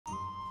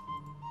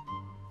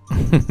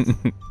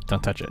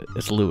Don't touch it.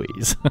 It's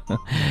Louise.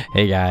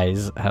 Hey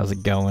guys, how's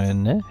it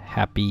going?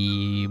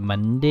 Happy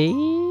Monday.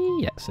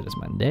 Yes, it is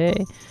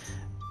Monday.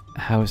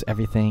 How's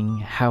everything?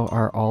 How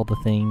are all the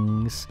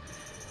things?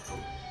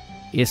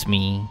 It's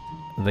me,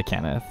 the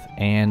Kenneth,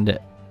 and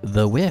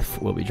the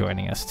Whiff will be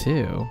joining us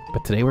too.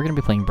 But today we're going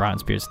to be playing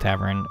Bronzebeard's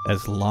Tavern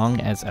as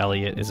long as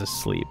Elliot is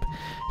asleep.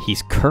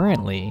 He's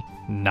currently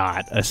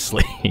not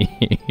asleep,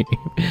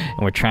 and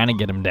we're trying to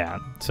get him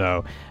down.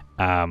 So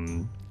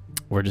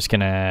we're just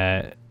going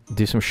to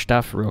do some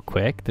stuff real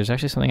quick. There's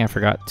actually something I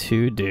forgot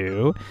to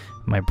do.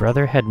 My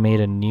brother had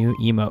made a new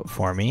emote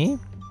for me.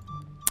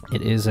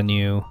 It is a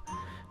new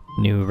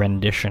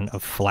rendition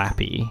of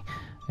Flappy.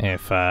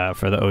 If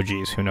for the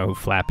OGs who know who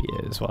Flappy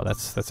is, well,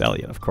 that's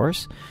Elliot, of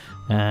course.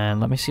 And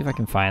let me see if I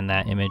can find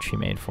that image he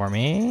made for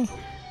me.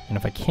 And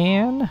if I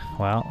can,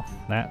 well,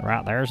 that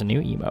right there's a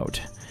new emote.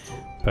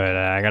 But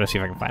I gotta see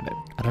if I can find it.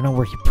 I don't know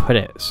where he put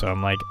it, so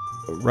I'm like,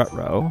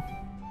 ruh-roh.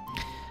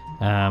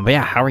 But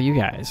yeah, how are you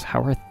guys?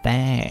 How are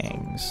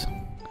things?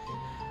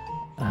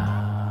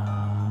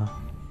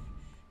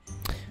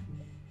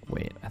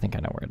 Wait, I think I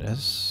know where it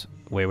is.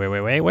 Wait.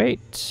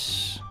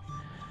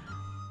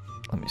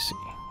 Let me see.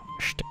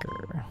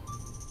 Sticker.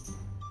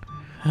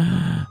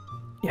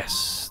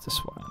 Yes, this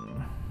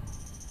one.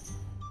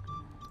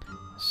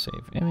 Save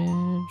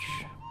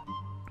image.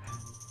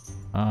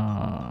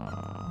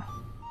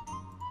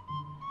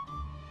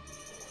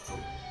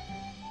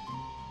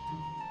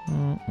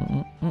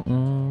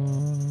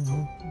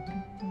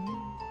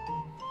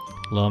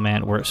 Little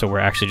man, we're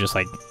actually just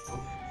like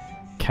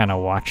kind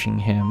of watching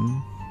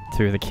him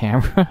through the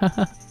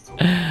camera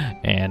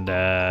and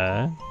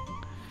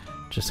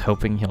just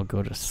hoping he'll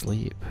go to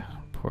sleep.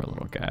 Poor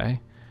little guy.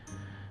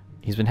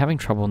 He's been having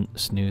trouble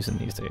snoozing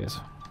these days.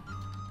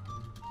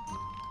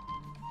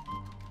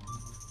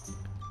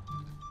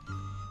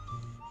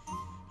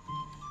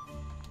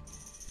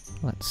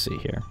 Let's see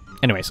here.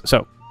 Anyways,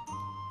 so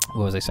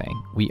what was I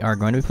saying? We are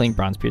going to be playing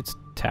Bronzebeard's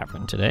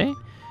Tavern today.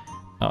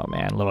 Oh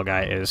man, little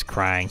guy is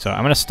crying. So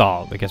I'm gonna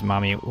stall because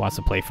mommy wants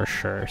to play for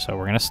sure. So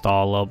we're gonna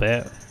stall a little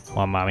bit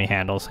while mommy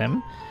handles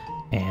him,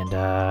 and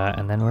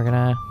then we're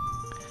gonna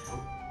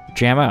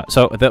jam out.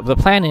 So the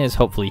plan is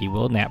hopefully he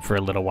will nap for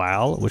a little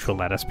while, which will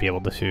let us be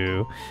able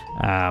to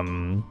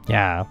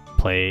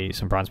play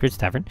some Bronzebeard's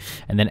Tavern,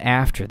 and then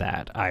after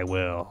that I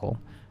will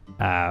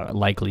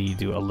likely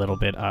do a little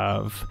bit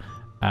of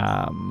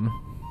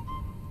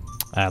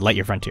Light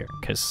Your Frontier,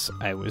 because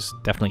I was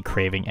definitely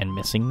craving and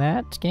missing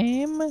that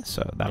game,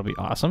 so that'll be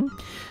awesome.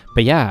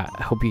 But yeah,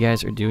 I hope you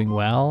guys are doing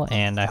well,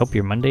 and I hope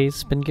your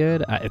Monday's been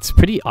good. It's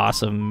pretty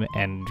awesome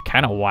and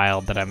kind of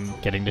wild that I'm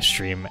getting to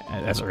stream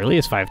as early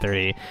as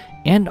 5:30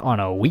 and on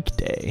a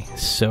weekday.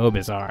 So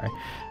bizarre.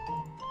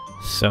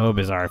 So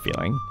bizarre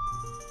feeling.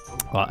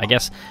 Well, I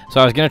guess,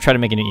 so I was going to try to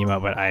make a new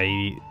emote, but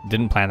I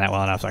didn't plan that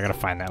well enough, so I got to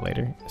find that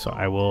later. So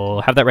I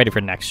will have that ready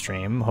for next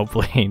stream.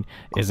 Hopefully it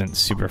isn't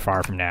super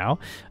far from now.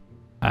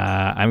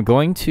 I'm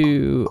going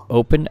to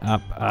open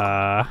up,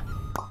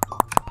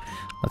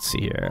 let's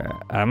see here.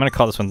 I'm going to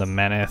call this one the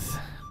DaMenath.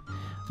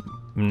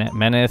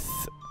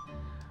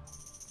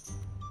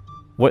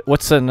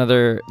 What's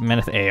another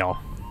DaMenath Ale?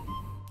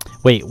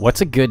 Wait,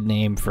 what's a good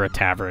name for a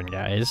tavern,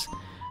 guys?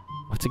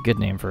 What's a good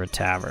name for a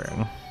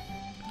tavern?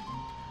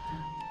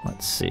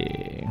 Let's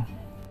see.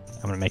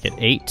 I'm going to make it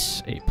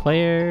 8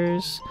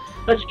 players.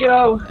 Let's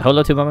go.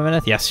 Hello to Mama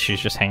DaMenath. Yes,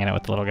 she's just hanging out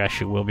with the little guy.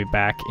 She will be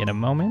back in a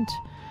moment.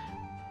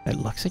 It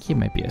looks like he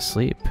might be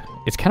asleep.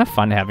 It's kind of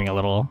fun having a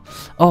little...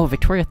 Oh,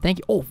 Victoria, thank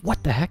you. Oh,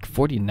 what the heck?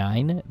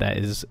 49? That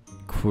is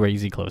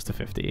crazy close to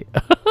 50.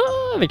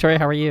 Victoria,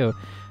 how are you?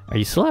 Are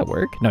you still at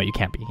work? No, you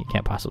can't be. You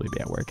can't possibly be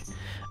at work.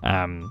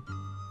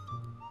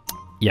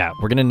 Yeah,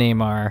 we're going to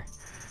name our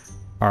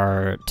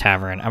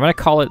tavern. I'm going to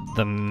call it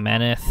the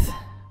DaMenath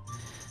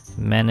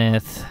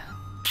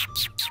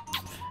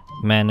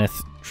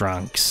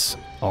Drunks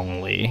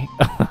Only.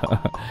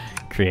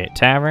 Create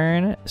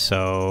tavern.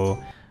 So...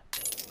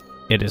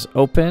 It is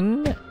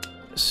open,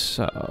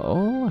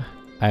 so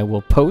I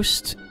will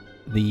post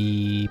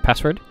the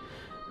password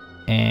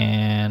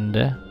and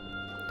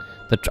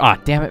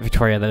damn it,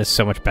 Victoria, that is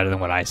so much better than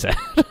what I said.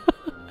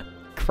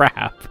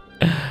 Crap,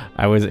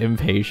 I was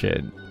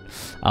impatient.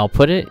 I'll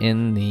put it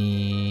in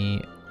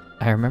the,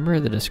 I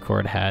remember the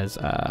Discord has,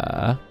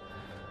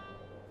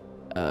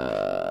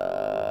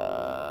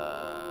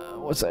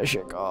 what's that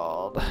shit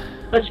called?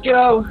 Let's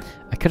go.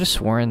 I could have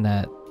sworn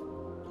that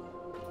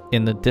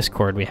in the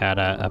Discord we had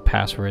a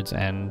passwords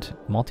and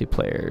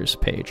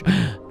multiplayers page.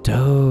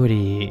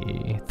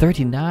 Dodie,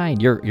 39.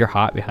 You're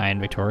hot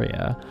behind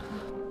Victoria.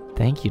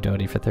 Thank you,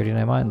 Dodie, for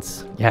 39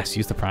 months. Yes,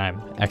 use the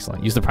Prime.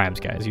 Excellent. Use the Primes,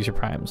 guys. Use your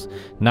Primes.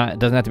 It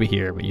doesn't have to be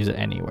here, but use it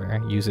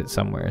anywhere. Use it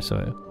somewhere so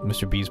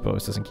Mr.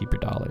 Beesbos doesn't keep your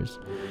dollars.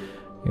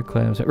 Your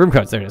claims. Room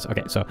codes. There it is.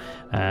 Okay, so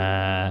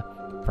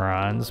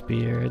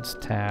Bronzebeard's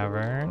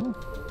Tavern.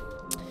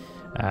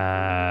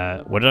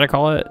 What did I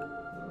call it?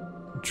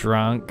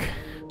 Drunk.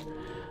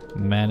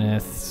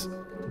 DaMenath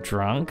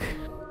Drunk.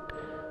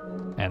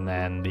 And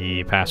then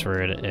the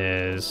password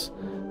is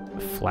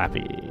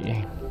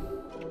Flappy.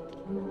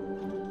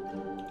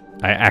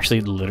 I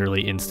actually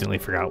literally instantly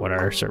forgot what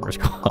our server's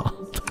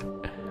called.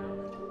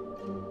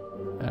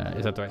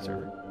 Is that the right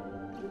server?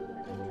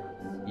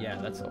 Yeah,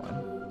 that's the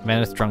one.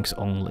 Menace Drunks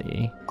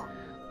Only.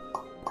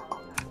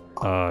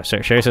 Oh,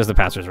 Sherry says the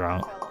password's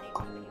wrong.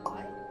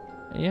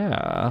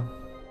 Yeah.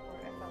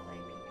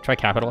 Try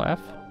capital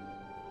F.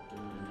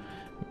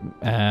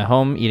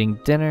 Home eating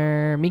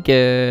dinner. Me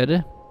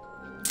good.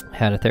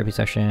 Had a therapy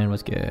session.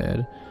 Was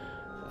good.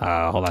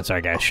 Hold on.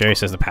 Sorry, guys. Sherry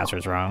says the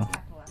password's wrong.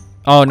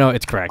 Oh, no,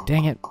 it's correct.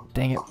 Dang it.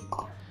 Dang it.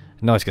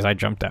 No, it's because I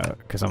jumped out.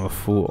 Because I'm a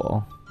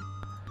fool.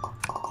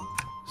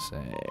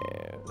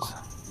 Saves.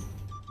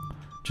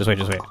 Just wait.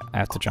 I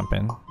have to jump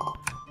in.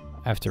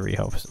 I have to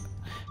rehost.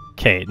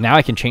 Okay, now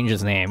I can change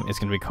his name. It's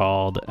going to be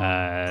called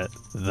the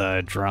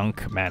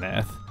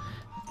DaMenath.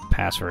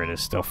 Password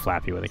is still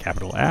Flappy with a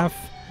capital F.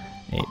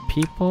 8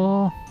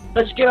 people.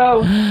 Let's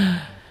go!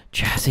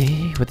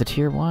 Jazzy with the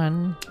tier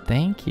 1.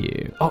 Thank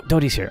you. Oh,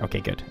 Dodie's here. Okay,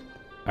 good.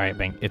 All right,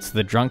 bang. It's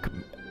the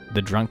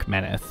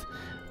DaMenath.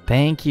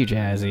 Thank you,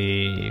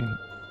 Jazzy.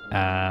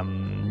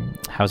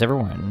 How's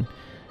everyone?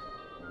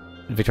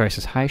 Victoria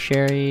says, hi,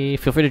 Sherry.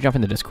 Feel free to jump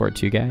in the Discord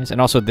too, guys. And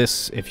also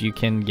this, if you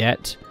can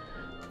get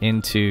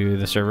into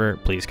the server,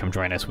 please come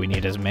join us. We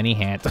need as many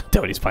hands.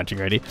 Dodie's punching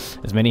already.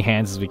 As many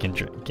hands as we can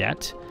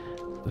get.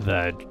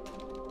 The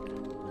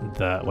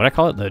what I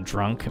call it, the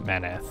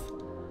DaMenath.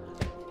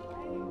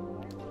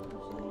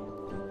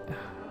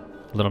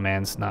 Little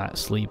man's not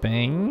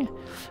sleeping.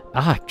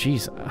 Ah,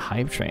 jeez,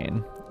 hype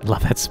train.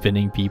 Love that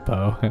spinning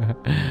peepo.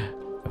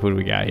 Who do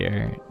we got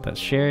here? That's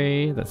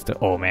Sherry. That's the.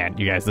 Oh man,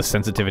 you guys, the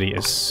sensitivity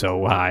is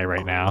so high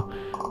right now.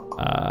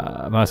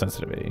 Amount of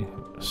sensitivity.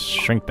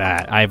 Shrink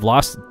that. I've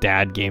lost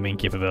dad gaming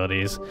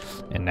capabilities,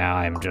 and now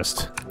I'm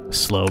just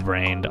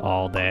slow-brained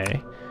all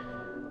day.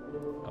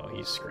 Oh,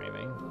 he's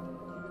screaming.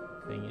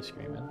 I think he's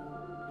screaming.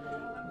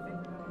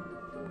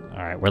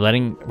 All right,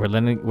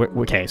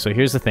 okay, so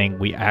here's the thing.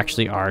 We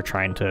actually are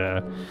trying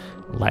to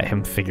let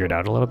him figure it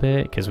out a little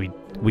bit, because we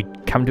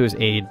come to his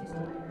aid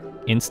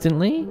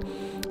instantly,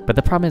 but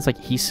the problem is, like,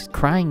 he's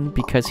crying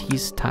because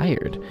he's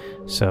tired.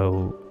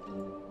 So,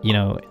 you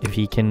know, if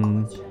he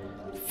can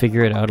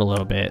figure it out a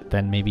little bit,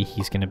 then maybe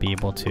he's going to be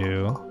able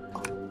to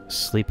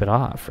sleep it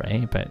off,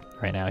 right? But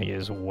right now he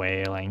is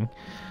wailing.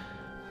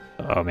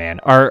 Oh man,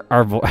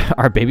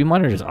 our baby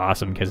monitor is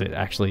awesome because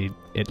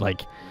it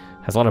like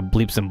has a lot of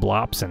bleeps and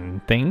blops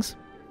and things.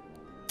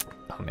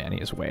 Oh man, he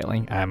is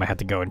wailing. I had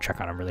to go and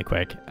check on him really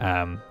quick.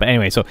 But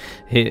anyway, so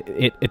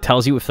it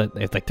tells you if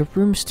like the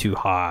room's too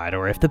hot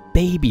or if the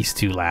baby's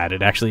too loud.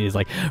 It actually is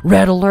like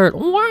red alert.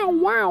 Wow,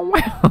 wow,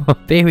 wow.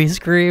 Baby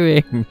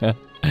screaming.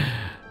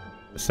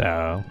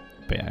 So,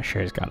 but yeah,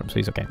 Sherry's got him, so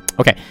he's okay.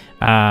 Okay,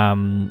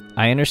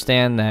 I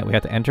understand that we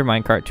have to enter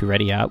minecart to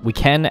ready up. We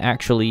can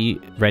actually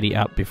ready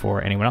up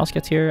before anyone else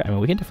gets here. I mean,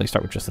 we can definitely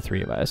start with just the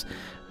 3 of us.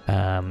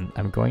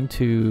 I'm going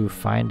to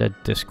find a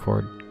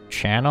Discord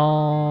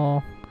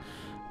channel.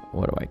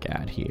 What do I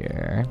got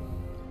here?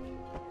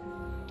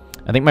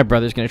 I think my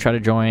brother's going to try to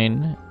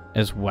join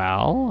as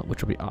well,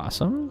 which will be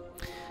awesome.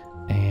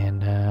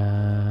 And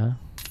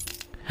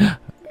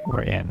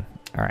we're in.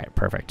 All right,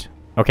 perfect.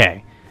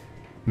 Okay.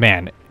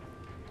 Man,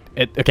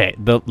 okay,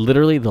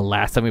 literally the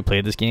last time we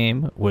played this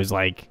game was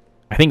like,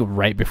 I think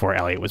right before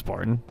Elliot was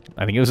born.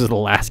 I think it was the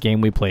last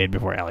game we played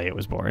before Elliot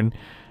was born.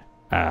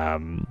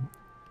 Let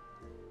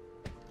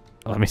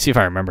me see if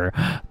I remember.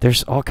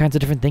 There's all kinds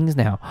of different things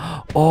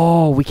now.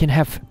 Oh, we can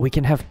have,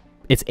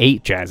 it's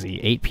 8,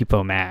 Jazzy, 8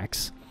 people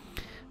max.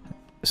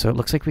 So it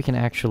looks like we can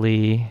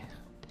actually,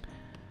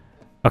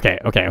 okay,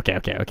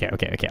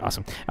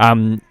 awesome.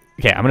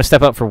 Okay, I'm going to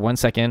step up for 1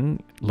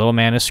 second. Little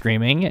man is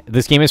screaming.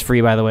 This game is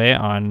free, by the way,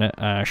 on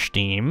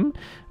Steam.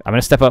 I'm going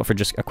to step out for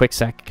just a quick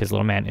sec because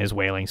little man is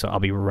wailing, so I'll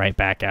be right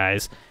back,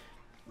 guys.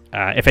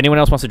 If anyone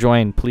else wants to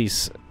join,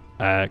 please,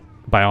 by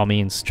all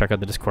means, check out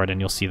the Discord and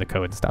you'll see the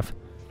code and stuff.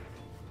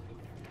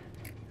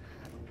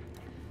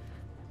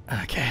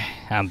 Okay,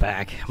 I'm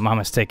back.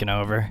 Mama's taking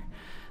over.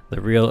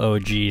 The real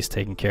OG's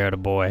taking care of the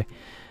boy.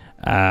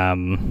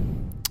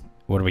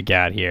 What do we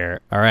got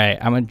here? All right,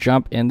 I'm going to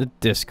jump in the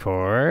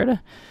Discord.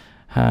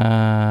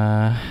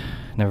 Never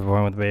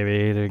born with a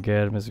baby. They're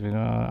good.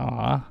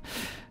 Aww.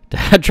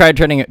 Dad tried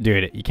turning it.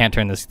 Dude, you can't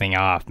turn this thing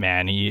off,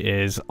 man. He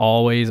is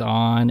always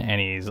on and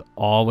he's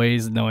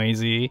always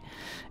noisy.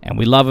 And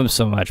we love him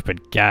so much,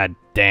 but god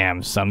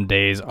damn, some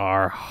days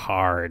are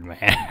hard,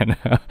 man.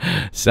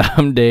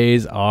 Some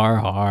days are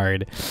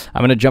hard.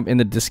 I'm going to jump in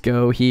the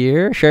disco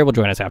here. Sherry will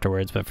join us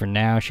afterwards, but for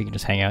now, she can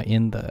just hang out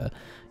in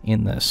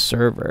the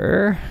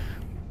server.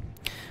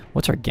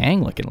 What's our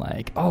gang looking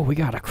like? Oh, we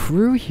got a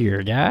crew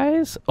here,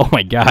 guys. Oh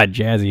my god,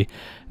 Jazzy.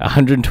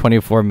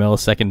 124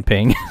 millisecond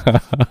ping.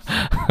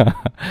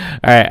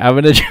 Alright, I'm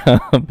gonna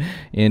jump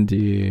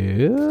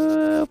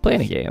into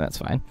playing a game, that's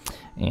fine.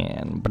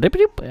 And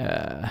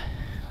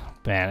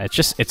man,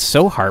 it's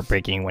so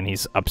heartbreaking when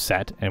he's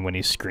upset and when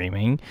he's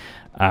screaming.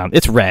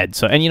 It's red,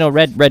 so, and you know,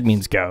 red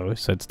means go,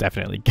 so it's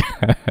definitely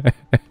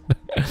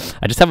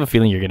I just have a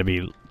feeling you're going to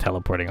be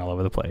teleporting all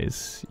over the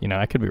place. You know,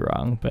 I could be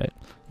wrong, but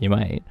you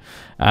might.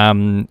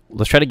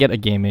 Let's try to get a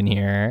game in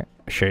here.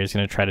 Sherry's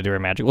going to try to do her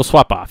magic. We'll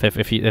swap off.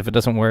 If it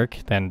doesn't work,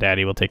 then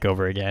Daddy will take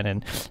over again.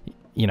 And,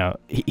 you know,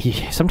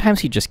 sometimes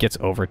he just gets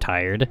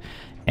overtired,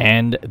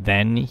 and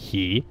then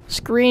he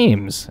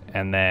screams.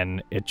 And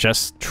then it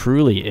just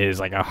truly is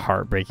like a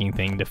heartbreaking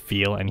thing to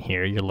feel and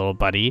hear your little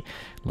buddy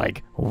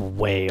like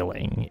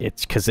wailing.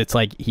 It's because it's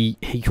like he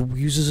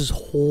uses his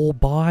whole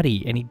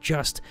body and he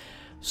just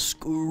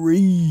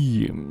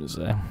screams.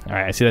 All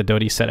right, I see that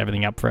Dodie set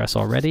everything up for us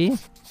already.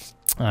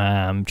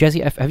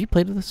 Jazzy, have you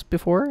played with this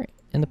before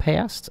in the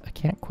past? I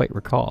can't quite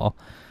recall.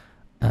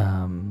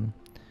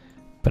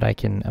 But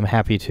I'm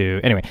happy to.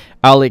 Anyway,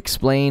 I'll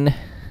explain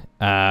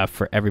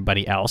for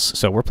everybody else.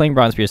 So we're playing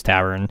Bronzebeard's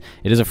Tavern.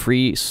 It is a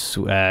free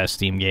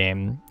Steam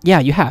game.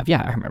 Yeah, you have.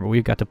 Yeah, I remember.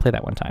 We got to play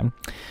that one time.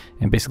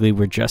 And basically,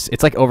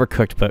 it's like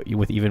Overcooked, but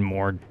with even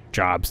more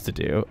jobs to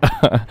do.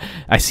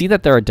 I see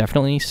that there are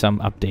definitely some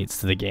updates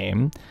to the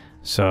game.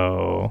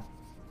 So,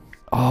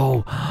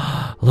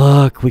 oh,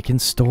 look, we can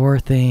store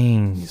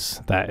things.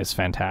 That is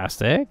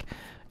fantastic.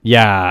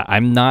 Yeah,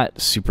 I'm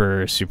not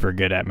super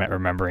good at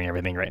remembering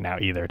everything right now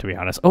either, to be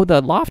honest. Oh,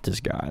 the loft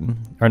is gone.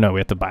 Or no, we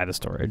have to buy the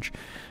storage.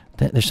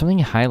 There's something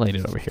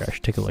highlighted over here. I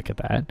should take a look at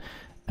that.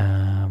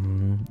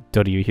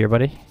 Dodie, you here,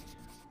 buddy?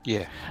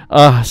 Yeah.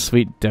 Oh,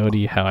 sweet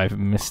Dodie, how I've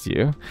missed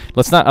you.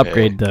 Let's not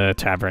upgrade the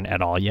tavern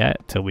at all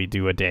yet till we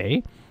do a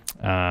day.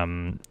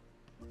 And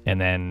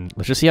then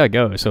let's just see how it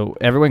goes. So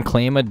everyone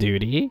claim a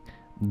Dodie,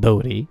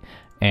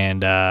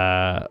 and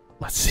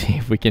let's see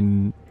if we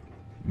can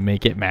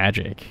make it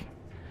magic.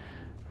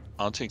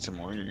 I'll take some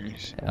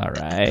orders. All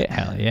right,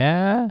 hell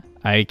yeah.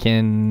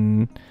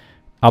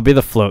 I'll be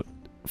the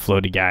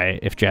floaty guy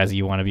if Jazzy,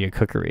 you want to be a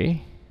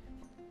cookery.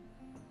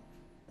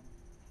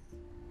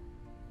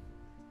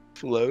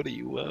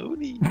 Floaty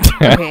woaty.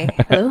 Okay.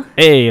 Hello?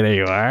 Hey, there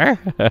you are.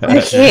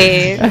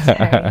 Okay.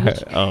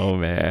 Sorry. Oh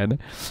man.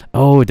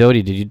 Oh,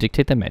 Dodie, did you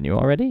dictate the menu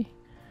already?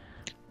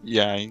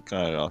 Yeah, I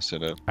got it all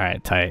set up. All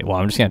right, tight. Well,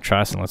 I'm just gonna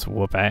trust and let's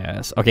whoop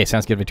ass. Okay,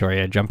 sounds good,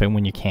 Victoria. Jump in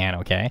when you can,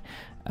 okay?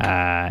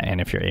 And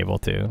if you're able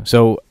to.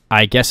 So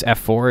I guess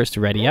F4 is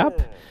to ready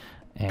up,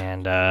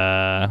 and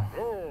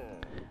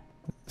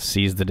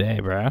seize the day,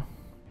 bro.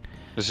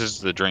 This is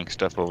the drink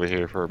stuff over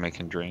here for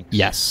making drinks.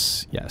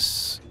 Yes.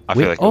 I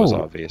feel like it was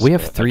obvious. We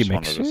have 3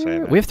 mixers.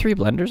 We have 3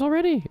 blenders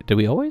already. Did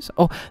we always?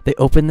 Oh, they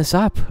opened this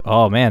up.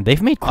 Oh man,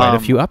 they've made quite a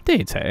few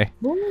updates. Hey.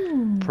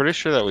 Pretty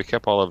sure that we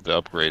kept all of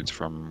the upgrades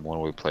from when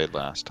we played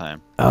last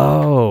time.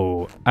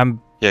 Oh,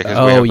 Yeah,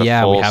 because we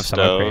have some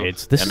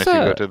upgrades. If you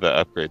go to the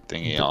upgrade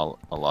thingy,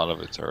 a lot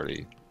of it's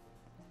already.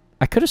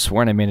 I could have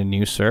sworn I made a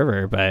new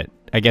server, but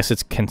I guess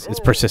it's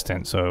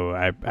persistent, so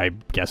I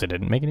guess I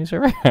didn't make a new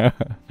server. I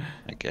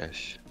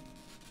guess.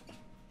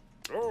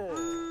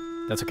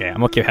 That's okay.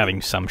 I'm okay having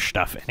some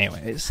stuff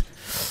anyways.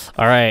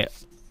 All right.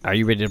 Are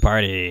you ready to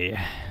party?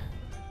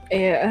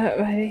 Yeah,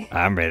 buddy.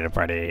 I'm ready to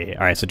party.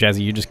 All right, so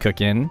Jazzy, you just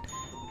cook in.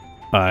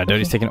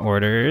 Dodie's taking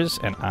orders,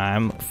 and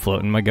I'm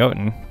floating my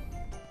goatin'.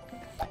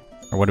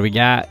 Or what do we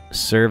got?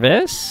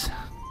 Service.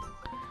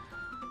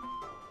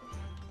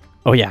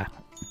 Oh, yeah.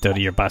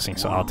 Dodie, you're bussing,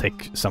 so I'll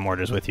take some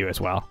orders with you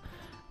as well.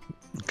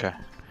 Okay.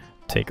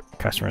 Take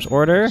customer's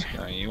order.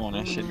 You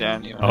want to sit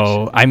down?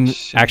 I'm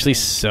actually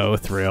so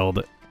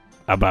thrilled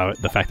about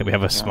the fact that we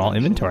have a small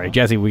inventory.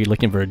 Jazzy, we're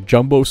looking for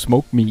jumbo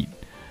smoked meat.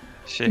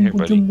 Sit here,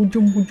 buddy.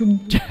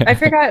 I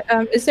forgot.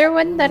 Is there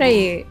one that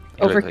I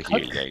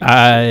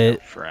overcooked?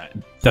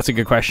 That's a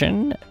good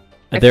question.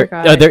 I There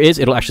forgot. is.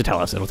 It'll actually tell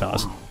us. It'll tell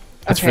us.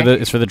 It's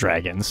for the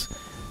dragons.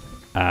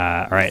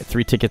 All right,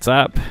 3 tickets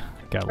up.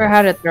 Or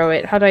how to throw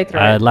it? How do I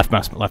throw it? Left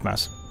mouse.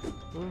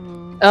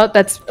 Oh,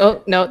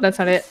 oh no, that's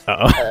not it.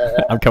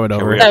 I'm coming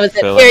over. That was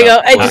it. Here you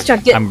go. I just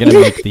chucked it. I'm gonna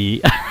make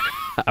the.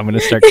 I'm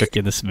gonna start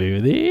cooking the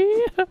smoothie.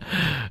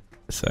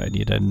 So I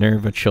need a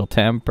nerve, a chill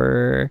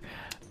temper.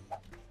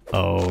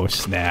 Oh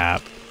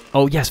snap!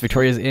 Oh yes,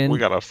 Victoria's in. We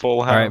got a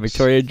full house. All right,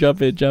 Victoria,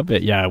 jump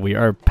it. Yeah, we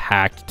are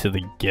packed to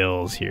the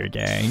gills here,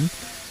 gang.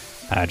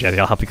 Jazzy,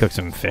 I'll help you cook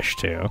some fish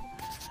too.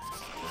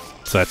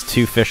 So that's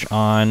 2 fish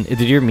on.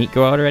 Did your meat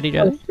go out already,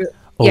 Jazzy?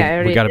 Oh,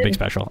 yeah, we got a big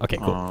special. Okay,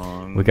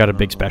 cool. We got a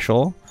big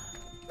special.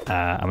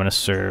 I'm gonna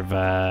serve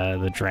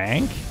the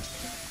drink.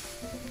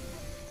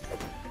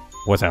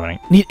 What's happening?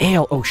 Need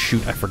ale. Oh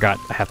shoot, I forgot.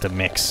 I have to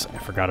mix. I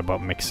forgot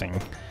about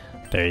mixing.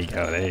 There you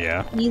go.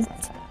 There you go.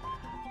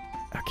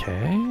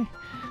 Okay.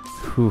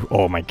 Whew.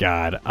 Oh my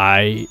god,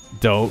 I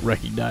don't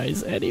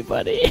recognize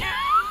anybody.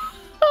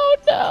 Oh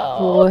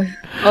no.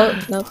 Oh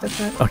no, that's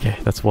not. Okay,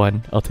 that's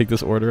 1. I'll take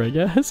this order, I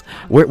guess.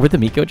 Where'd the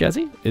meat go,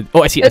 Jazzy?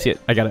 Oh, I see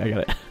it. I got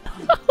it.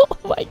 Oh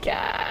my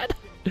god.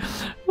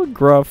 Oh,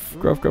 Gruff.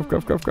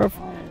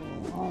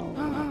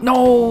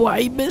 No,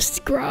 I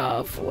missed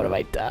Gruff. What have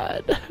I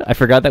done? I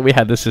forgot that we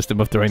had the system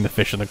of throwing the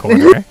fish in the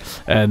corner,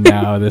 and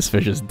now this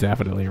fish is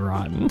definitely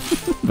rotten.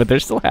 But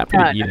they're still happy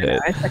to eat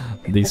it.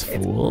 These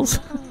fools.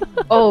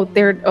 Oh,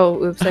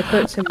 oops, I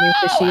put some new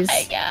fishies. Oh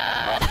my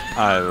god.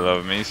 I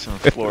love me some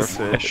floor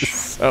fish.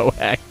 So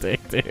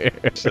hectic,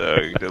 dude.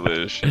 So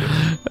delicious.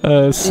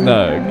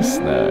 Snug.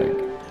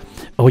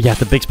 Oh yeah,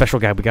 the big special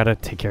guy. We gotta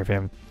take care of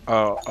him.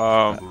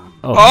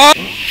 Oh,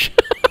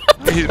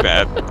 he's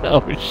bad.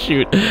 Oh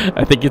shoot!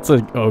 I think it's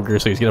an ogre,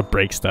 so he's gonna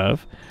break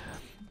stuff.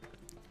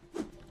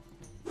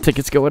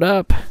 Ticket's going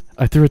up.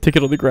 I threw a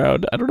ticket on the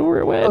ground. I don't know where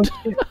it went.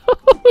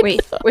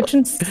 Wait, which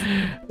one's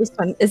this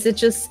one? Is it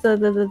just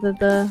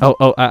the?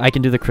 Oh, I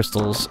can do the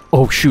crystals.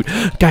 Oh shoot,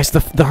 guys,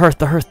 the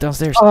hearth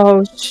downstairs.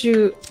 Oh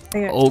shoot.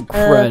 Oh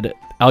crud!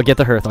 I'll get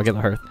the hearth.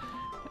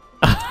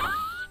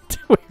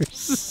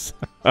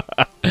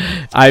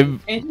 I'm.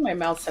 Changing my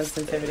mouth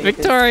sensitivity.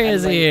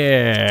 Victoria's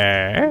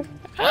here.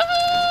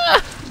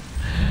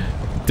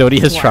 Dodie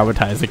has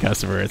traumatized the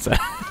customer. It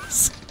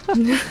says.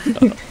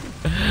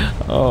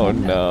 Oh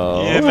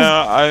no. You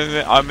know,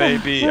 I may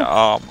be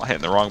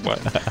hitting the wrong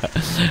button.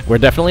 We're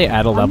definitely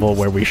at a level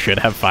where we should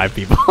have 5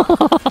 people.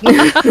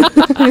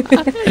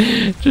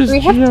 Just we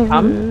have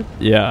come?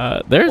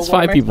 Yeah, there's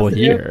Well, 5 people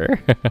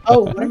here.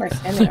 Oh, what am I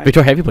standing on?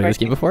 Victoria, have you played this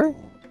game before?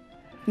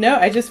 No,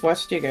 I just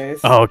watched you guys.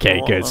 Oh,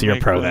 okay, good. So you're a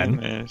pro then.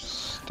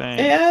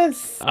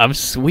 Yes. I'm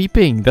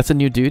sweeping. That's a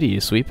new duty,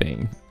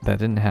 sweeping. That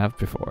didn't have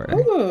before.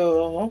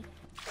 Ooh.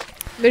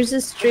 There's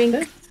this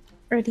drink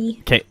ready.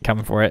 Okay,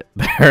 coming for it.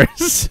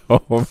 There's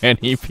so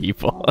many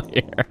people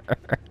here.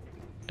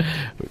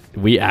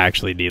 We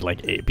actually need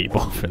like 8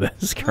 people for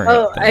this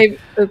current thing.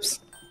 Oops.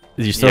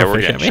 Is you still Yeah,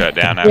 we're getting shut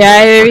down. After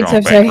Yeah, we're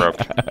going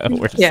bankrupt.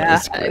 We're Yeah.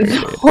 so screwed.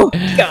 Oh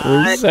god.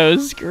 We're so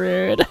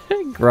screwed.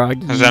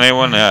 Groggy. Has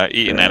anyone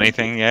eaten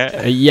anything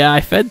yet? Yeah,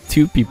 I fed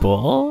 2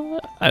 people.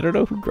 I don't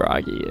know who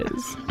Groggy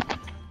is.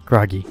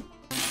 Groggy.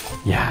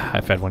 Yeah,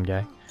 I fed 1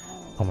 guy.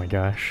 Oh my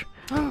gosh.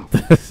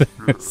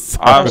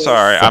 I'm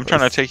sorry. I'm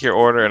trying to take your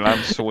order and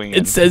I'm swinging.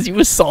 It says you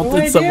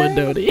assaulted someone,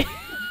 did? Dodie.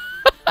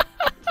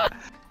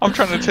 I'm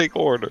trying to take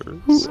orders.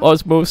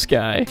 Osmos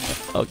guy.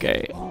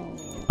 Okay.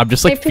 I'm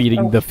just like I picked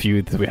feeding up- the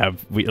few that we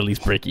have. We at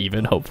least break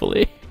even,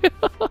 hopefully.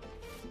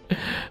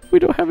 We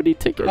don't have any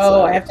tickets.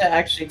 Oh, I have to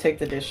actually take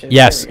the dishes.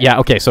 Yes, There we go. yeah,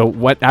 okay, so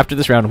what after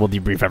this round we'll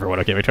debrief everyone,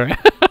 okay, Victoria?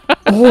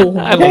 Oh.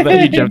 I love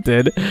that you jumped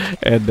in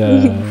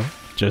and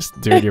just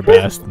doing your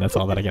best, and that's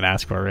all that I can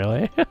ask for,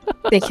 really.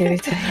 Thank you,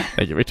 Victoria.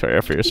 Thank you,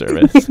 Victoria, for your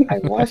service. I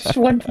washed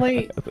 1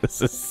 plate.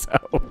 This is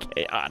so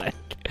chaotic.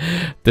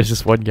 There's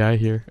just 1 guy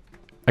here.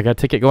 I got a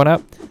ticket going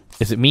up.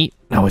 Is it meat?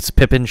 No, it's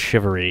Pippin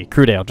Chivalry.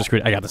 Crude ale, just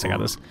crude. I got this.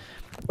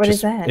 What Just-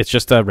 is that? It's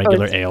just a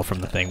regular it's- ale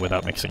from the thing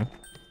without mixing.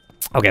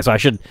 Okay, so I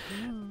should...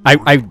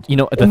 I you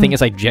know, the thing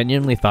is, I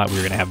genuinely thought we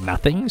were going to have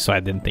nothing, so I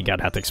didn't think I'd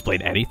have to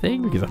explain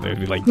anything, because it would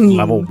be like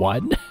level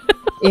 1.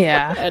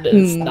 Yeah. That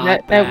is not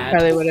that bad.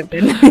 probably would have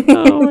been.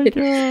 Oh my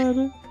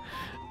god.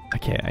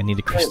 Okay, I need a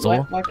Wait,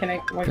 crystal. what can I?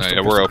 What Crystal.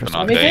 Yeah, we're open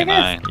on Let me day take it.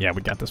 9. Yeah,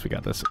 we got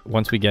this.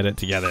 Once we get it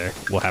together,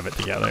 we'll have it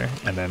together,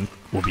 and then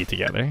we'll be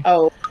together.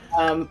 Oh,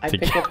 I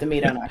picked up the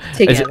meat on October.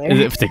 Together. Is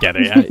it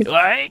together, yeah.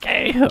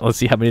 Okay, let's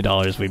see how many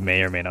dollars we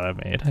may or may not have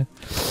made.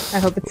 I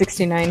hope it's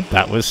 69.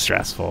 That was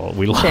stressful.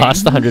 We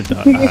lost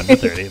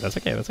 130. That's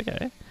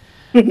okay.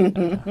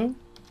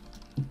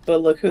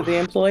 But look who the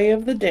employee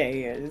of the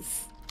day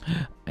is.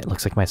 It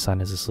looks like my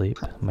son is asleep.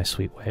 My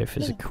sweet wife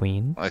is a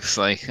queen. Looks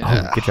like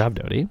Oh, good job,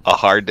 Dodie. a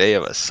hard day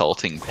of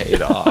assaulting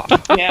paid off.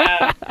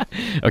 Yeah.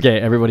 Okay,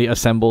 everybody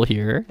assemble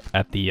here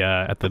at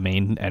the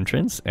main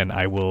entrance, and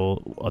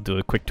I'll do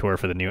a quick tour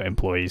for the new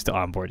employees to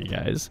onboard you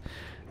guys.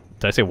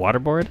 Did I say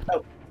waterboard?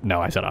 Oh. No,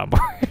 I said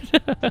onboard.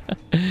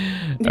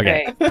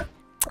 Okay. Okay.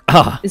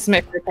 Ah, This is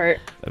my favorite part.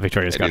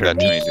 Victoria's They got do her that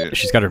to me, meat. dude.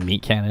 She's got her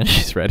meat cannon.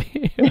 She's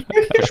ready.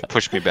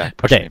 Push me back.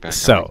 Push Okay, me back. I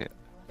so- like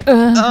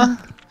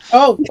it.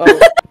 Oh.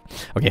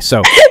 Okay,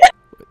 so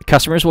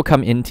customers will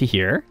come into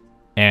here,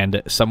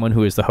 and someone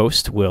who is the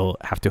host will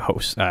have to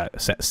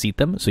seat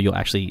them. So you'll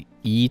actually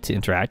to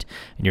interact,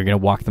 and you're going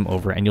to walk them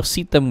over, and you'll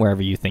seat them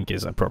wherever you think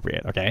is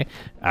appropriate. Okay.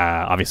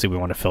 Obviously, we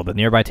want to fill the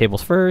nearby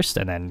tables first,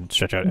 and then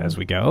stretch out as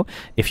we go.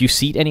 If you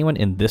seat anyone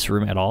in this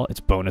room at all, it's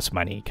bonus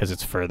money because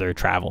it's further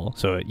travel.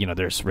 So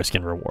there's risk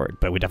and reward,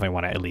 but we definitely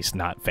want to at least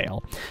not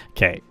fail.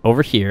 Okay.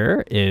 Over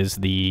here is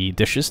the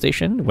dishes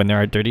station. When there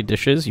are dirty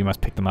dishes, you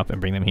must pick them up and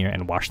bring them here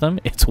and wash them.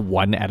 It's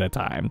 1 at a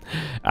time.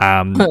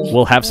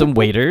 We'll have some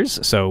waiters.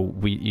 So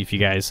if you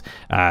guys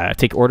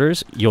take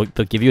orders, they'll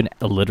give you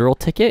a literal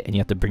ticket, and you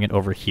have to bring it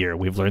over here.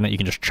 We've learned that you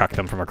can just chuck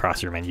them from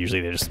across your menu. Usually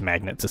they're just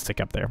magnets to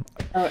stick up there.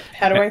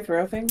 How do I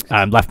throw things?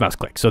 Left mouse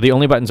click. So the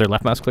only buttons are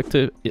left mouse click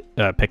to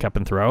pick up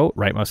and throw,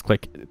 right mouse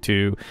click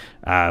to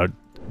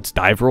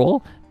dive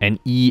roll, and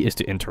E is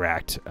to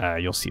interact.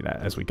 You'll see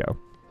that as we go.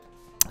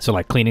 So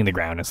like cleaning the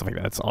ground and stuff like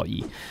that, it's all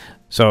E.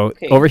 So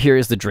Okay. over here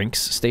is the drinks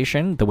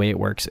station. The way it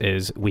works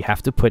is we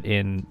have to put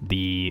in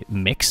the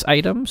mix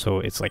item. So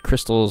it's like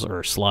crystals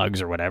or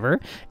slugs or whatever.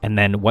 And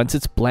then once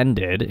it's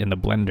blended in the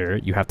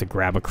blender, you have to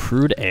grab a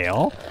crude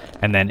ale,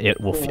 and then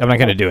it will, I'm not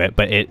going to do it,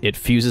 but it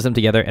fuses them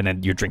together, and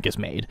then your drink is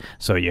made.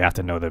 So you have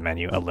to know the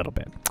menu a little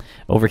bit.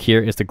 Over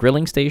here is the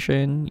grilling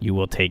station. You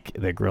will take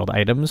the grilled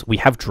items. We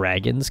have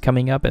dragons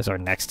coming up as our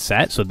next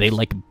set. So they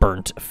like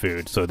burnt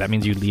food. So that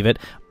means you leave it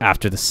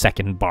after the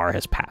second bar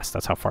has passed.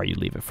 That's how far you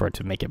leave it for it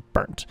to make it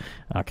burnt.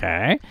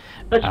 Okay.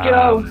 Let's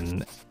go.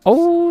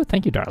 Oh,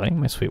 thank you, darling.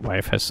 My sweet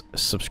wife has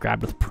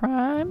subscribed with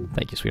Prime.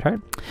 Thank you, sweetheart.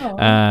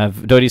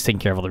 Dodie's taking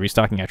care of all the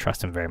restocking. I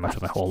trust him very much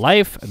with my whole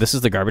life. This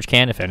is the garbage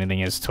can. If anything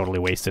is totally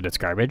wasted, it's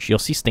garbage. You'll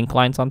see stink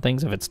lines on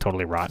things if it's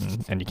totally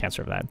rotten, and you can't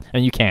serve that.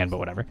 And you can, but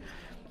whatever.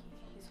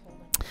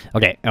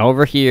 Okay,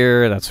 over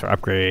here, that's for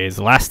upgrades.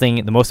 The last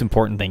thing, the most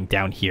important thing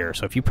down here.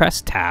 So if you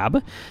press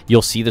tab,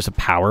 you'll see there's a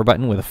power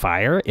button with a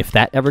fire. If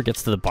that ever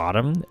gets to the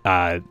bottom,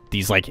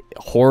 these like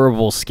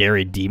horrible,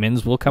 scary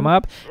demons will come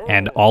up,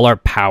 and all our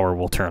power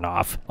will turn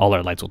off. All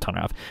our lights will turn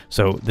off.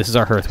 So this is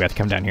our hearth. We have to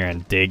come down here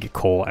and dig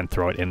coal and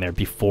throw it in there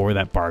before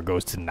that bar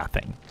goes to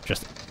nothing.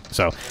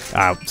 So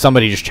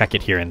somebody just check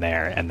it here and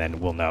there, and then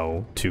we'll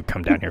know to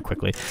come down here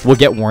quickly. We'll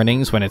get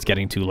warnings when it's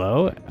getting too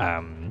low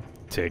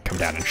to come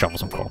down and shovel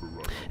some coal.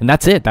 And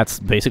that's it. That's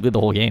basically the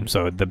whole game.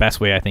 So the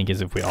best way, I think,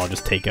 is if we all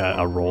just take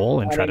a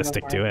roll and try to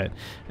stick to it,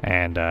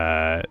 and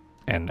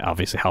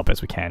obviously help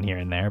as we can here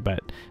and there. But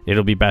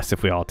it'll be best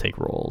if we all take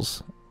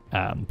rolls.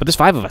 But there's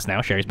 5 of us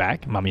now. Sherry's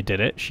back. Mommy did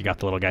it. She got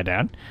the little guy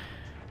down.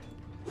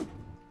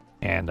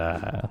 And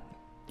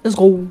Let's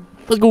go.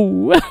 let's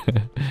go.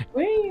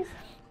 Wait.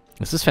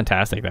 This is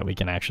fantastic that we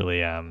can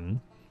actually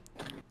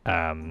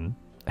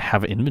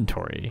have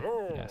inventory.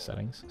 Yeah,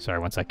 settings. Sorry,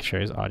 one sec.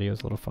 Sherry's audio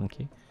is a little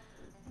funky.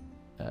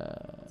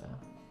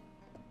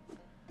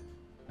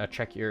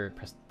 Check your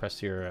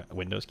press your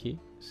Windows key.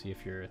 See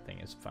if your thing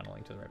is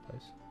funneling to the right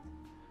place.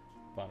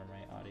 Bottom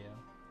right audio.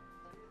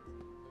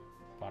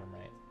 Bottom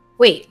right.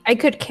 Wait, I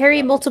could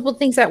carry multiple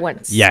things at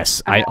once.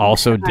 Yes, I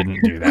also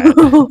didn't do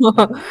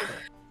that.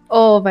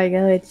 Oh my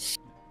god.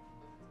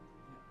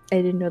 I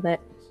didn't know that.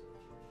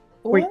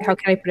 Wait, What? how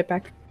can I put it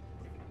back?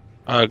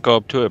 Go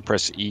up to it,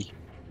 press E.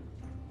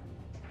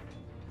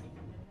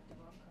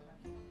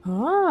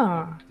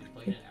 Ah.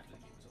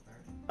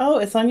 Oh,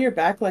 it's on your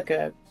back like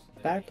a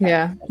backpack.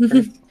 Yeah.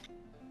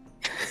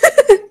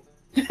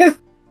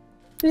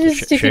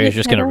 Sherry's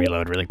just gonna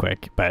reload really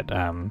quick, but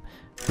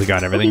we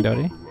got everything,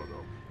 Dodie.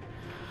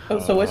 Oh,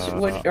 so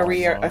what are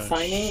we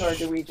assigning, or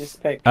do we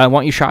just pick? I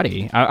want you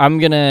shoddy.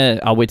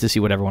 I'll wait to see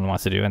what everyone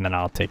wants to do, and then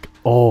I'll take.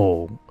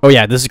 Oh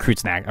yeah, this is a crude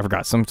snack. I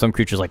forgot. Some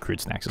creatures like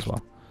crude snacks as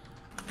well,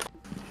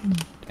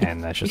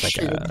 and that's just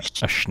like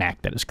a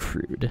snack that is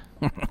crude.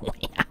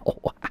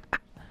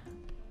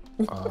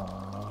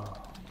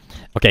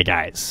 Okay,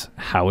 guys,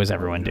 how is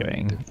everyone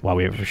doing? While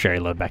we wait for Sherry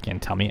load back in,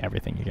 tell me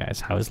everything, you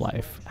guys. How is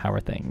life? How are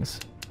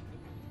things?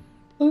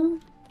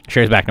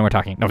 Sherry's back, and we're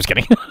talking. No, I'm just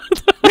kidding.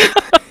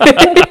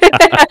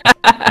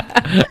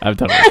 I'm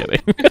totally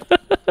kidding.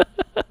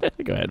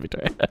 Go ahead,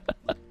 Victoria.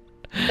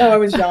 Oh, I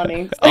was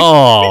yawning.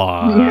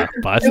 Oh,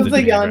 busted. It was a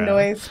me, yawn bro.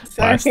 noise.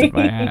 Sorry. Busted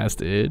my ass,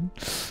 dude.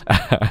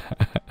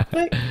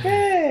 But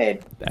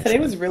good. Today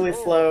Excellent. was really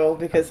slow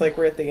because like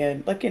we're at the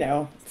end, like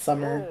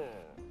summer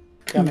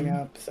coming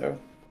up, so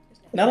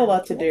not a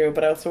lot to do.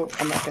 But also,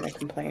 I'm not gonna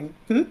complain.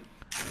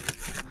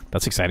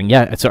 That's exciting.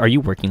 Yeah. So, are you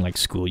working like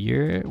school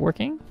year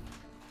working?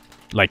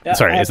 Like,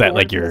 sorry, is that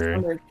like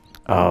your?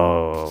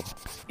 Oh.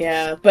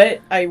 Yeah,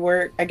 but I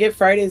get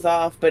Fridays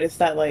off, but it's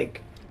not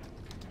like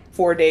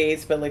 4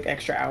 days, but like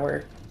extra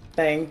hour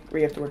thing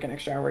where you have to work an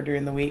extra hour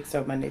during the week,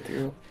 so Monday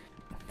through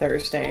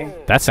Thursday.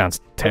 That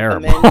sounds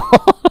terrible.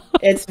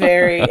 It's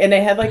very, and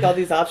they had like all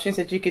these options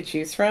that you could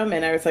choose from,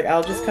 and I was like,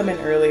 I'll just come in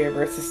earlier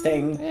versus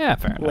staying Yeah,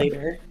 fair enough.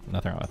 later.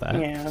 Nothing wrong with that.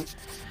 Yeah,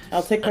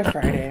 I'll take my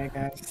Friday, I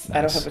guess.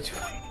 I don't have a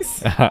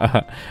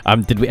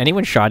choice. Did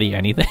anyone shoddy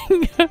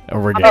anything?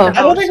 Or we're good? Oh. I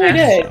don't think we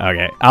did.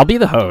 Okay, I'll be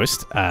the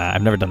host.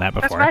 I've never done that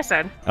That's before. what I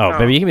said. Oh,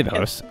 maybe you can be the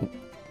host.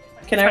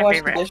 Can It's I my wash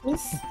favorite. the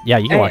dishes? Yeah,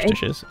 you can wash I-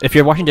 dishes. If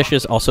you're washing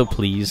dishes, also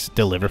please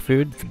deliver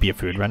food. Be a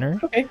food runner.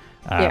 Okay.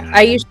 Yeah,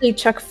 I usually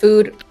chuck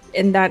food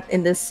in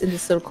this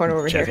little corner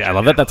over Jesse, here. I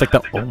love that. That's like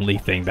the only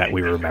thing that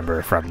we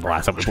remember from the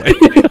last time we played.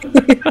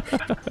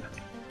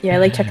 Yeah, I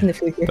like checking the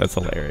food here. That's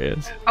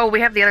hilarious. Oh, we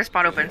have the other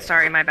spot open.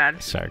 Sorry, my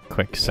bad. Sorry,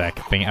 quick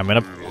sec. I'm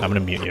gonna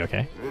mute you,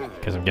 okay?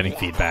 Because I'm getting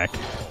feedback.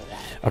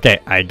 Okay,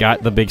 I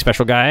got the big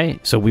special guy.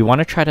 So we want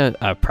to try to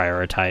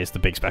prioritize the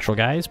big special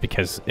guys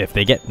because if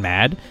they get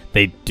mad,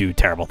 they do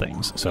terrible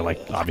things. So like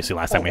obviously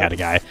last time we had a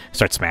guy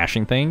start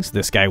smashing things.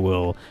 This guy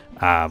will.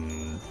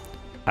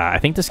 I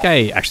think this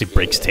guy actually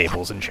breaks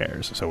tables and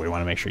chairs, so we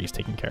want to make sure he's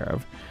taken care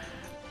of.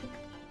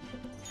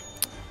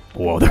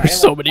 Whoa, there's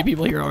so many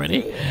people here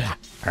already.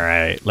 All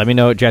right, let me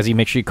know, Jazzy.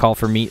 Make sure you call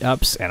for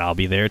meetups, and I'll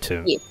be there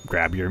to Yeah.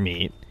 grab your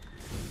meat.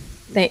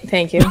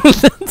 Thank you.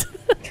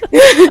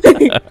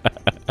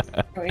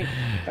 Wait,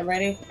 am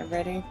ready. I'm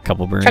ready.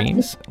 Couple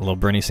Bernies. A little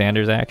Bernie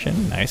Sanders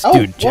action. Nice. Oh,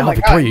 Dude, oh my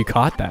Victoria, God. you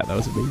caught that. That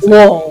was amazing.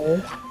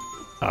 Whoa.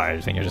 Oh,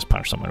 I think I just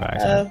punched someone by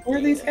accident. Where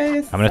are these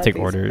guys? I'm gonna take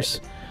orders.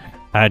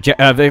 Victoria,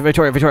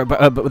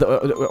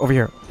 over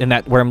here. In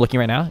that, where I'm looking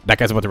right now, that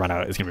guy's about to run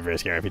out. It's gonna be very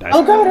scary if he dies.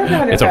 Oh God! Oh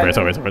God! It's oh over, God. it's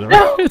over, it's over, it's over.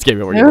 No. It's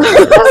game over. No.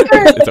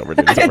 It's over,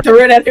 dude. I It's had over.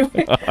 to run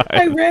anyway.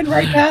 I ran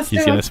right past He's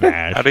him. gonna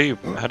smash. How do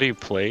you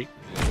play?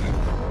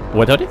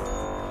 What, Dodie?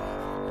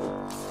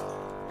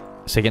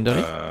 Say again,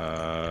 Dodie?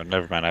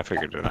 Never mind. I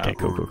figured it out. Okay,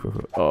 cool.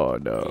 Oh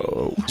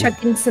no.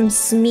 Chucking some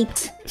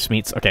smeat.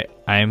 Smeets. Okay,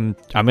 I'm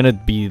gonna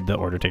be the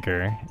order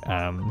taker.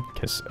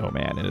 Cause oh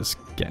man, it is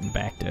getting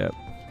backed up.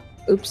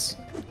 Oops.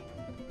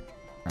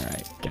 All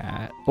right,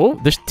 got. Oh,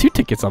 there's 2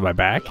 tickets on my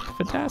back.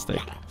 Fantastic.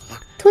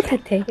 Two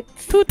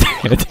tickets. 2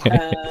 tickets.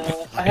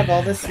 I have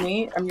all this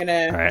meat. I'm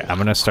gonna. All right, I'm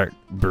gonna start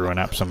brewing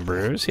up some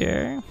brews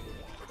here.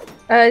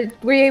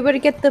 Were you able to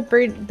get the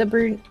brewed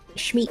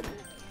schmeat?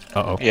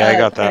 Uh oh. Yeah, I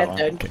got that Kenneth one.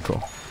 did. Okay,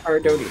 cool. Or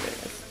Dodie did.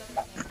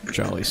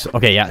 Jolly.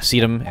 Okay, yeah,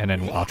 seed them, and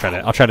then I'll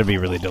try to be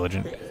really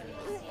diligent.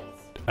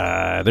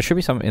 There should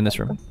be some in this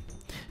room.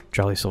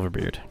 Jolly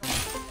Silverbeard.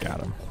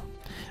 Got him.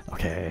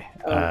 Okay.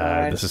 Oh,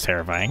 God. This is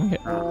terrifying.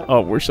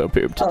 Oh, we're so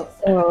pooped.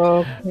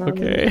 Oh.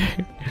 Okay.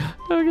 I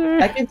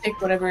Okay. can take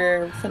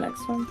whatever's the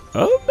next one.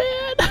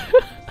 Oh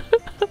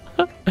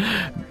man.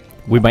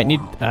 We might need.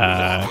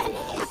 Oh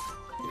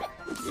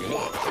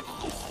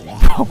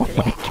my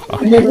god.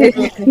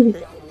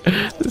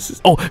 This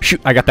is. Oh shoot!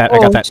 I got that. I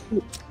got that.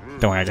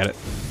 Don't worry, I got it.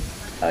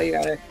 Oh, you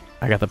got it.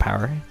 I got the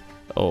power.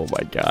 Oh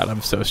my god,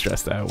 I'm so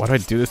stressed out. Why do I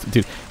do this?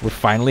 Dude, we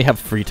finally have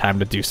free time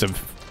to do some,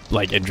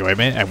 like,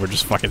 enjoyment, and we're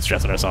just fucking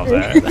stressing ourselves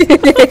out.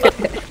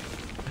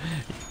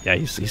 Yeah,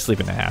 he's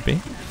sleeping and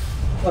happy.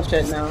 Oh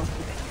shit, no.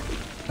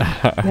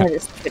 That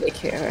is pretty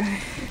cute.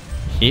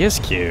 He is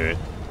cute.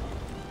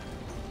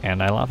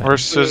 And I love him.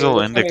 Where's Sizzle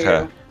Which one are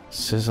Indica? you?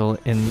 Sizzle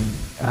in...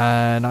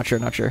 not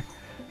sure.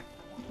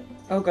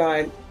 Oh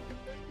God.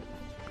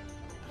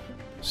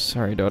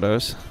 Sorry,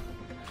 Dodos.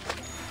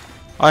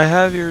 I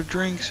have your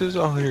drink,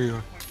 Sizzle. Oh, here you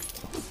are.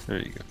 There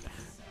you go.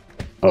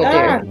 Oh,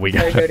 Ah! we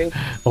Sorry, got Dodie.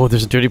 Oh,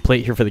 there's a dirty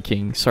plate here for the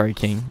king. Sorry,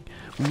 king.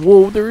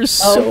 Whoa, there's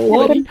so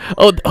what? many.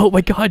 Oh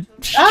my god.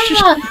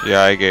 Ah!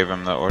 Yeah, I gave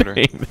him the order.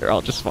 They're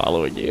all just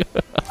following you.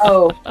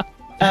 Oh.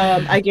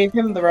 I gave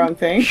him the wrong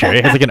thing. Sherry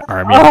has like an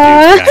army of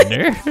dudes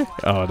behind her.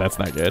 Oh, that's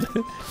not good.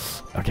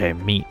 Okay,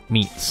 meat,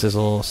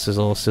 sizzle,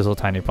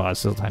 tiny paws,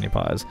 sizzle, tiny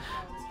paws.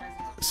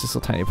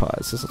 Sizzle, tiny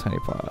paws, sizzle, tiny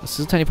paws,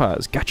 sizzle, tiny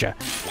paws. Gotcha.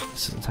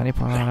 Sizzle, tiny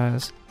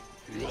paws.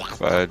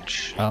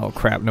 Fudge. Oh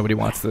crap, nobody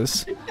wants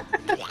this.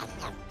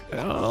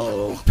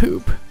 Oh,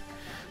 poop.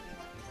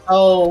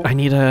 Oh. I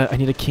need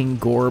a king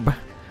gorb.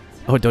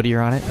 Oh, Dodie,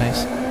 you're on it.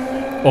 Nice.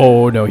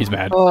 Oh no, he's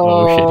mad.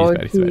 Oh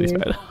shit, he's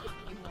bad.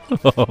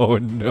 Oh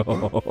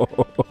no.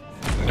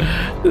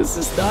 This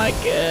is not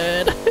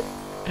good.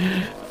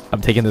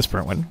 I'm taking this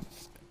burnt one.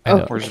 I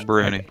know. Where's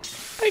Bruni?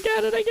 I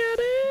got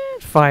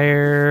it.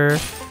 Fire.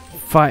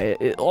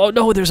 Oh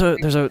no, there's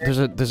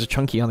a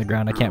chunky on the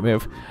ground. I can't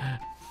move.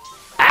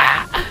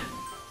 Ah!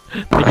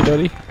 Thank you,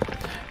 Dodie.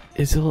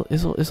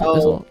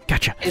 Izzle.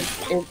 Gotcha.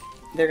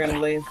 They're gonna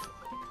leave.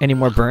 Any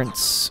more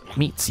burnt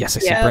meats? Yes, I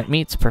see Yeah. burnt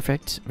meats.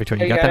 Perfect.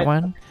 Victoria, you Oh, got you that got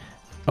one?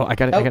 Oh, I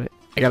got it. Oh. I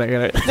got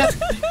it.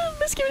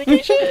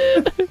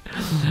 Miscommunication.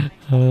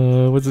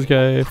 What's this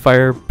guy?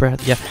 Fire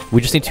breath. Yeah,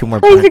 we just need 2 more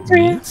Hey, burnt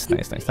Victoria. meats.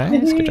 Nice.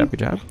 Good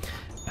job.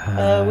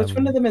 Which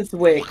one of them is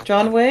Wick?